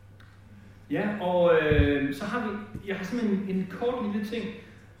 Ja, og så har jeg har simpelthen en kort lille ting.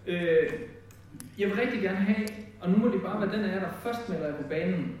 Jeg vil rigtig gerne have, og nu må det bare være den af jer, der først melder jer på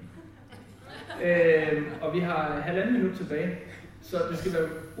banen. Og vi har 1,5 minut tilbage, så det skal være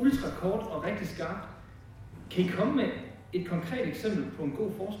ultra kort og rigtig skarpt. Kan I komme med et konkret eksempel på en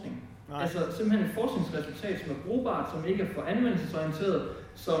god forskning? Nej. Altså simpelthen et forskningsresultat, som er brugbart, som ikke er for anvendelsesorienteret,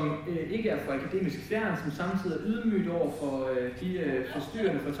 som ikke er for akademisk fjern, som samtidig er ydmygt over for de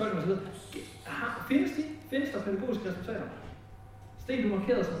forstyrrende fortolkninger osv. Findes der pædagogiske resultater? Sten, du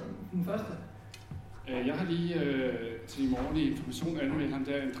markerede som den første. Jeg har lige til i morgen i Information anmeldt ham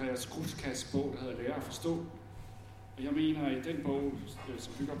der Andreas Kruskas bog, der hedder Lære at forstå. Og jeg mener, at i den bog,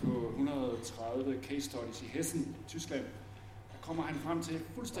 som bygger på 130 case studies i Hessen, Tyskland, kommer han frem til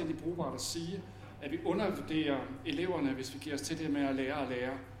fuldstændig brugbart at sige, at vi undervurderer eleverne, hvis vi giver os til det med at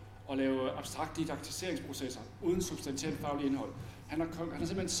lære og lave abstrakte didaktiseringsprocesser uden substantielt fagligt indhold. Han har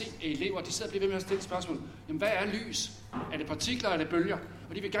simpelthen set, at elever de sidder og bliver ved med at stille spørgsmål. Jamen, hvad er lys? Er det partikler, eller er det bølger?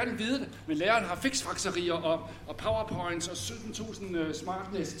 Og de vil gerne vide det, men læreren har fiksfakserier og powerpoints og 17.000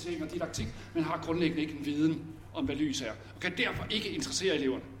 smartness-ting og didaktik, men har grundlæggende ikke en viden om, hvad lys er, og kan derfor ikke interessere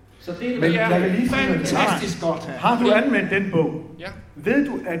eleverne. Så det er fantastisk godt. Har du anmeldt den bog? Ja. Ved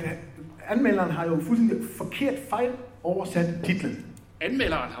du, at anmelderen har jo fuldstændig forkert fejl oversat titlen?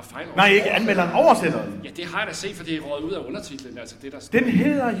 Anmelderen har fejl. Nej, ikke anmelderen, oversætteren. Ja, det har jeg da set, for det er røget ud af undertitlen. Altså det, der den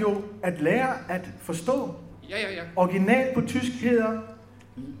hedder jo at lære at forstå. Ja. Original på tysk hedder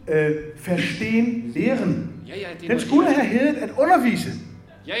verstehen, lehren. Ja, den skulle have heddet at undervise.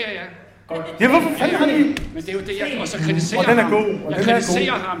 Ja. Ja, hvorfor fanden har I? Men det er jo det, jeg også kritiserer ham. Og den er god. Jeg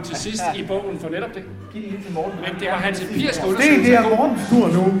kritiserer ham til sidst i bogen for netop det. Giv det til Morten. Men det var hans empiriske undersøgelse. Det er Mortens tur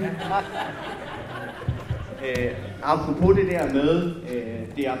nu. Apropos det der med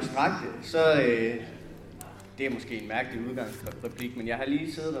det abstrakte, så det er måske en mærkelig udgangsreplik, men jeg har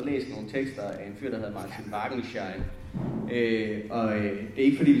lige siddet og læst nogle tekster af en fyr, der hedder Martin Wagenschein. Og det er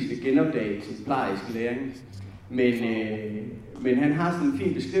ikke fordi, vi skal genopdage eksemplarisk læring, men han har sådan en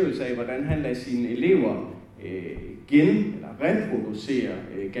fin beskrivelse af, hvordan han lader sine elever reproducere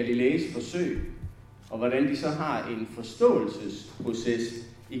Galileis forsøg, og hvordan de så har en forståelsesproces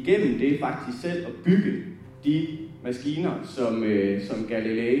igennem det faktisk selv at bygge de maskiner, som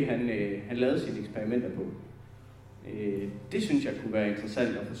Galilei han lavede sine eksperimenter på. Det synes jeg kunne være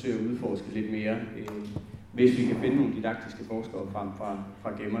interessant at forsøge at udforske lidt mere, hvis vi kan finde nogle didaktiske forskere frem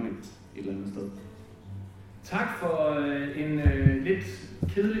fra gemmerne et eller andet sted. Tak for en lidt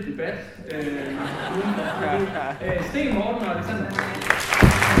kedelig debat. Sten, Morten og Alexander.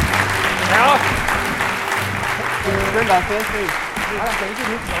 Ja! Den der er fast.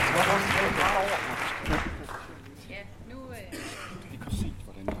 Ja, nu... Vi kan se,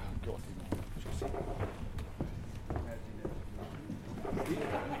 hvordan jeg har gjort det.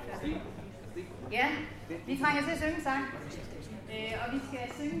 Ja, vi trænger til at synge sang. Og vi skal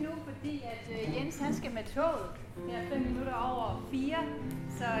synge nu, fordi at Jens han skal med toget her 5 minutter over 4.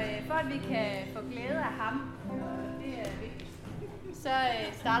 Så for at vi kan få glæde af ham, det er vigtigt, så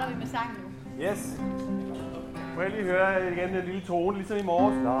starter vi med sangen nu. Yes. Må jeg lige høre igen en lille tone, ligesom i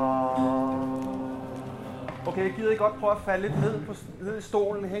morges? Okay, jeg gider godt prøve at falde lidt ned i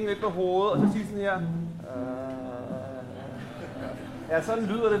stolen, hænge lidt på hovedet, og så sige sådan her. Ja, sådan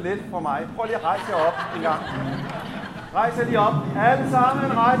lyder det lidt for mig. Prøv lige at rejse jer op en gang. Rejs jer lige op. Alle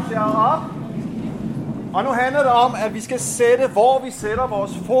sammen, rejs jer op. Og nu handler det om, at vi skal sætte, hvor vi sætter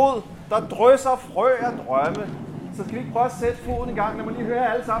vores fod. Der drysser frø af drømme. Så skal vi ikke prøve at sætte foden en gang. Lad mig lige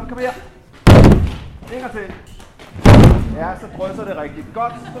høre alle sammen. Kom her. En gang til. Ja, så drysser det rigtigt.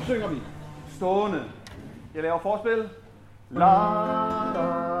 Godt, så synger vi. Stående. Jeg laver forspil. La, da,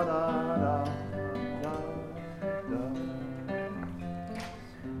 da, da.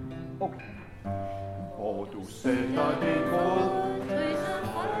 Okay. Hvor du sætter din fod.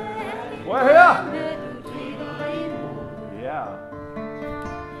 Må jeg høre? Ja.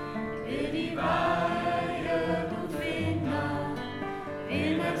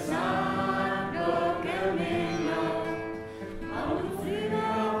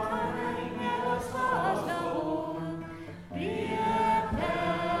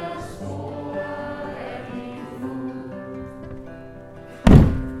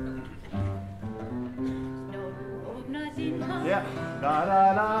 Ja, la la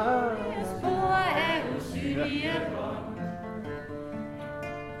la. Spor af usynlige bånd.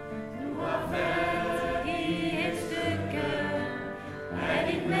 Du har fat i et stykke af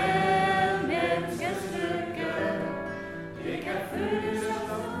dit medmenneskes lykke. Det kan føles som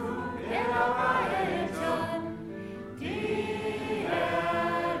fugl eller veje en ton. Det er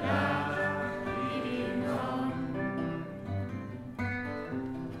lagt i din hånd.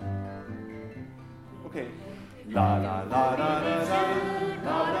 Okay. La la la la la la.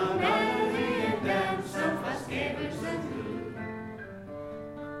 Går du med i en dans som fra skabelsens lyd.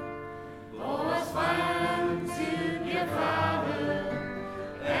 Vores fremtid bliver farvet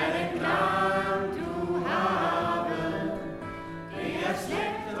af den klang du har arvet. Det er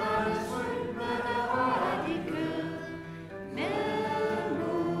slægternes rytme der rører dit kød med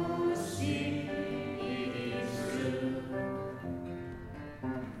musik i dit stød.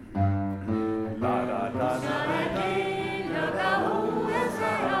 La la la la.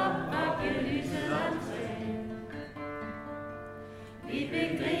 Vi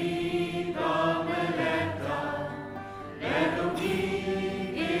begriber med latter, hvad logik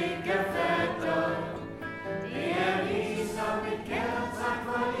ikke fatter. Det er ligesom et kærtræk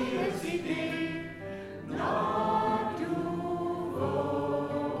for livets idé, når du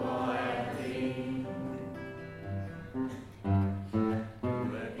våger at det.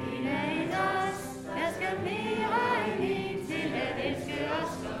 En af os, der skal mere end en til at elske og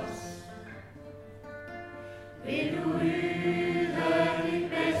slås. Vil du yde dit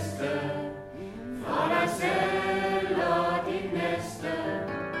bedste for dig selv og din næste?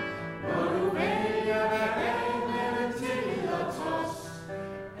 Må du vælge hver dag med tillid og trods.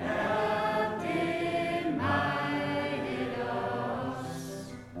 Er det mig eller os?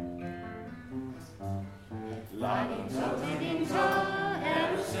 Fra din tå til din tå er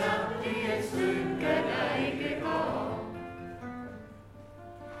du skabt i et stykke, der ikke går.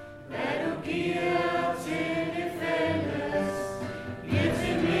 Hvad du giver til det fælles, bliver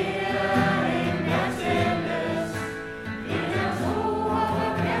til mere end der tælles. Det der tror på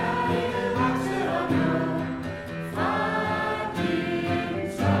kærlighed vokser op nu, fra din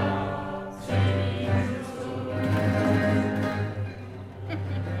tår til din tå.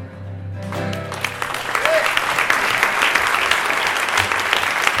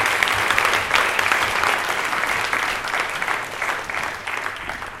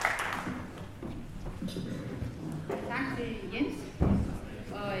 Tak til Jens,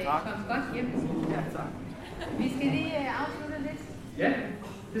 og kom godt hjem. Ja, tak. Vi skal lige afslutte lidt. Ja,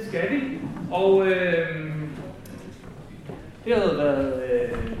 det skal vi. Og det har været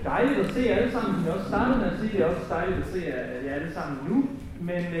dejligt at se jer alle sammen, som jeg også startede med at sige. Det er også dejligt at se jer alle sammen nu.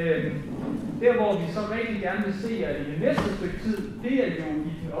 Men der, hvor vi så rigtig gerne vil se jer i det næste stykke tid, det er jo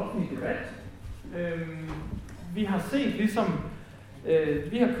i den offentlige debat. Vi har set ligesom,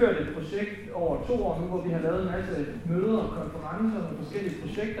 vi har kørt et projekt over 2 år nu, hvor vi har lavet en masse møder og konferencer og forskellige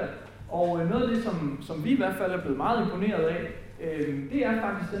projekter. Og noget af det, som vi i hvert fald er blevet meget imponeret af, det er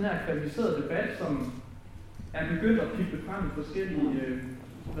faktisk den her kvalificerede debat, som er begyndt at pippe frem i forskellige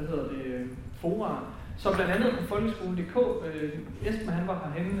fora. Så blandt andet på folkeskolen.dk, Esben han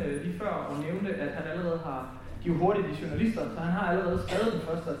var herhenne lige før og nævnte, at han allerede har, de er jo hurtigt de journalister, så han har allerede skrevet den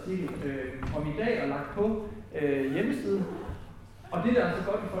første artikel om i dag og lagt på hjemmesiden. Og det, der er så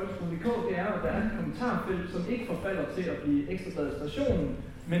godt i folkeskolen.dk, det er, at der er et kommentarfelt, som ikke forfalder til at blive Ekstrabladet Stationen,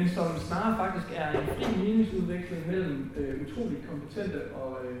 men som snarere faktisk er en fri meningsudveksling mellem utroligt kompetente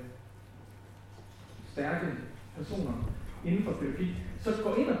og stærke personer inden for pædagogik. Så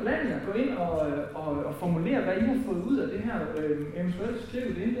gå ind og bland jer, gå ind og formulere, hvad I har fået ud af det her. Eventuelt skriv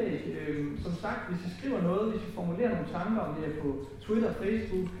et indlæg. Som sagt, hvis I skriver noget, hvis I formulerer nogle tanker, om det er på Twitter,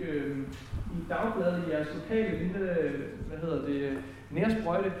 Facebook, i dagbladet, i jeres lokale lille,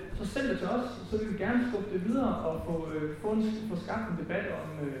 nærsprøjte, så send det til os, så vil vi gerne skubbe det videre og få skabt en debat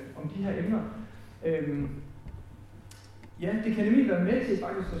om de her emner. Ja, det kan nemlig være med til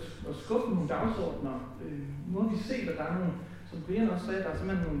faktisk at skubbe nogle dagsordner. Nu har vi set, at der er nogle, som Brian også sagde, der er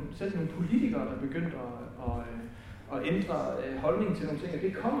simpelthen nogle politikere, der er begyndt at ændre holdningen til nogle ting. Og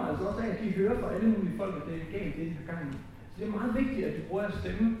det kommer altså også af, at de hører fra alle mulige folk, at det er galt, det de har gang i. Så det er meget vigtigt, at vi bruger at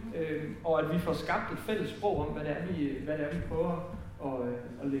stemme, og at vi får skabt et fælles sprog om, hvad det er, vi prøver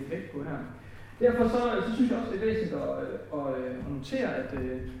at lægge vægt på her. Derfor så synes jeg også, det er væsentligt at notere, at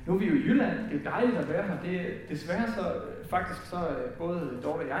nu er vi jo i Jylland. Det er jo dejligt at være her. Det desværre så faktisk så både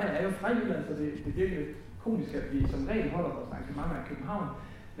Dorte og jeg er jo fra Jylland, så det er virkelig komisk, at vi som regel holder vores arrangementer i København.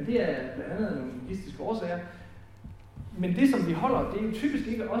 Men det er blandt andet nogle logistiske årsager. Men det, som vi holder, det er jo typisk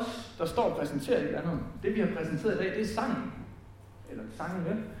ikke os, der står og præsenterer et eller andet. Det, vi har præsenteret i dag, det er sangen. Eller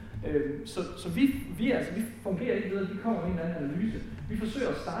sangene. Så vi fungerer ikke ved, at vi kommer med en eller anden analyse. Vi forsøger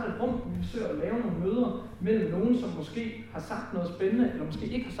at starte et rum, vi forsøger at lave nogle møder mellem nogen, som måske har sagt noget spændende, eller måske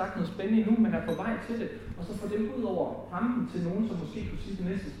ikke har sagt noget spændende endnu, men er på vej til det, og så få dem ud over rampen til nogen, som måske kunne sige det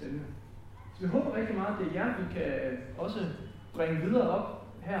næste spændende. Så vi håber rigtig meget, at det er jer, vi kan også bringe videre op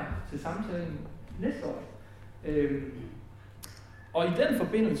her til samtalen næste år. Og i den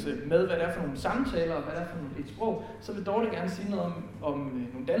forbindelse med, hvad det er for nogle samtaler, og hvad det er for et sprog, så vil Dorte gerne sige noget om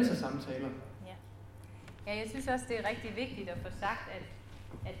nogle dannelsesamtaler. Ja, jeg synes også, det er rigtig vigtigt at få sagt,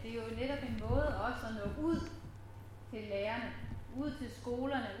 at det er jo netop en måde også at nå ud til lærerne, ud til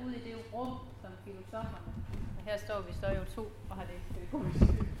skolerne, ud i det rum, som filosoferne, og her står vi så jo to og har læst pædagogisk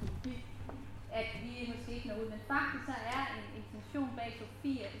filosofi, at vi måske ikke når ud, men faktisk så er en intention bag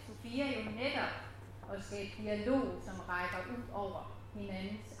Sofia jo netop at skabe dialog, som rækker ud over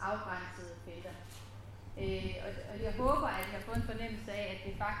hinandens afgrænsede felter. Og jeg håber, at jeg har fået en fornemmelse af, at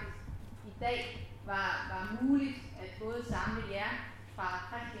det faktisk i dag var muligt at både samle jer fra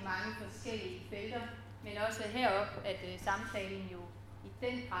rigtig mange forskellige felter, men også herop, at samtalen jo i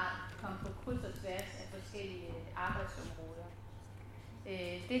den grad kom på kryds og tværs af forskellige arbejdsområder.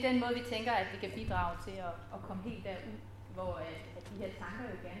 Det er den måde, vi tænker, at vi kan bidrage til at komme helt derud, hvor at de her tanker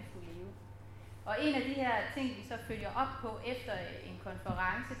jo gerne skulle leve. Og en af de her ting, vi så følger op på efter en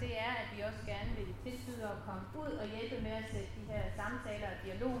konference, det er, at vi også gerne vil tilbyde at komme ud og hjælpe med at sætte de her samtaler og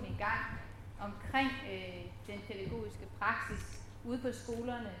dialogen i gang omkring den pædagogiske praksis ude på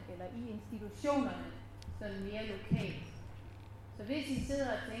skolerne eller i institutionerne, sådan mere lokalt. Så hvis I sidder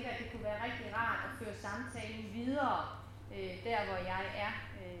og tænker, at det kunne være rigtig rart at føre samtalen videre der, hvor jeg er,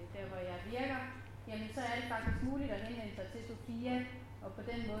 der, hvor jeg virker, jamen så er det faktisk muligt at henvende sig til Sofia, og på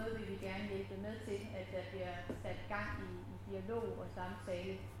den måde vil vi gerne hjælpe med til, at der bliver sat gang i dialog og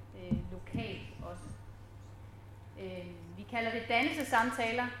samtale lokalt også. Vi kalder det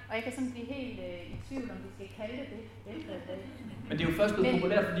dannelsesamtaler, og jeg kan sådan blive helt i tvivl, om vi skal kalde det efter i dag. Men det er jo først blevet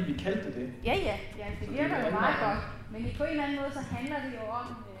populært, fordi vi kaldte det. Ja, det virker jo meget godt. Men på en eller anden måde, så handler det jo om,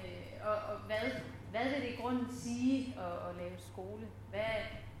 og hvad vil det i grunden sige at lave skole?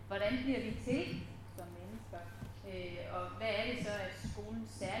 Hvordan bliver vi til som mennesker? Og hvad er det så, at skolens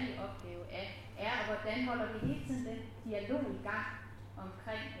særlige opgave er, og hvordan holder vi hele tiden den dialog i gang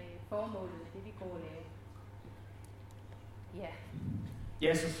omkring formålet, det vi går at lave?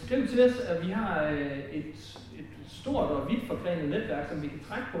 Ja, så skriv til os, at vi har et stort og vidt forgrenet netværk, som vi kan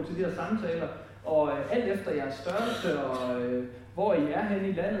trække på til de her samtaler, og alt efter jeres størrelse og hvor I er henne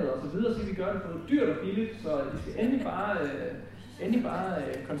i landet og så videre, så kan vi gøre det både dyrt og billigt, så I skal endelig bare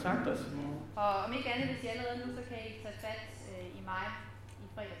kontakte os. Og om ikke andet, hvis I allerede nu, så kan I tage fat i mig i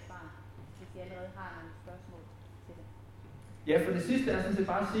fredagsbarn, hvis I allerede har nogle spørgsmål til det. Ja, for det sidste er sådan set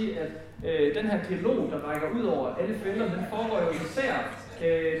bare at sige, at den her dialog, der rækker ud over alle felter, den foregår jo især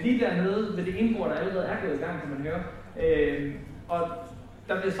lige dernede ved det indbord, der allerede er gået i gang, kan man høre. Og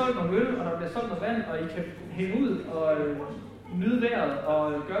der bliver solgt nogle øl, og der bliver solgt noget vand, og I kan hænge ud og nyde vejret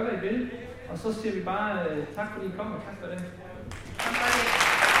og gøre, hvad I vil. Og så siger vi bare tak, fordi I kom, og tak for det. Tak for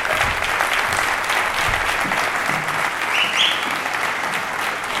det.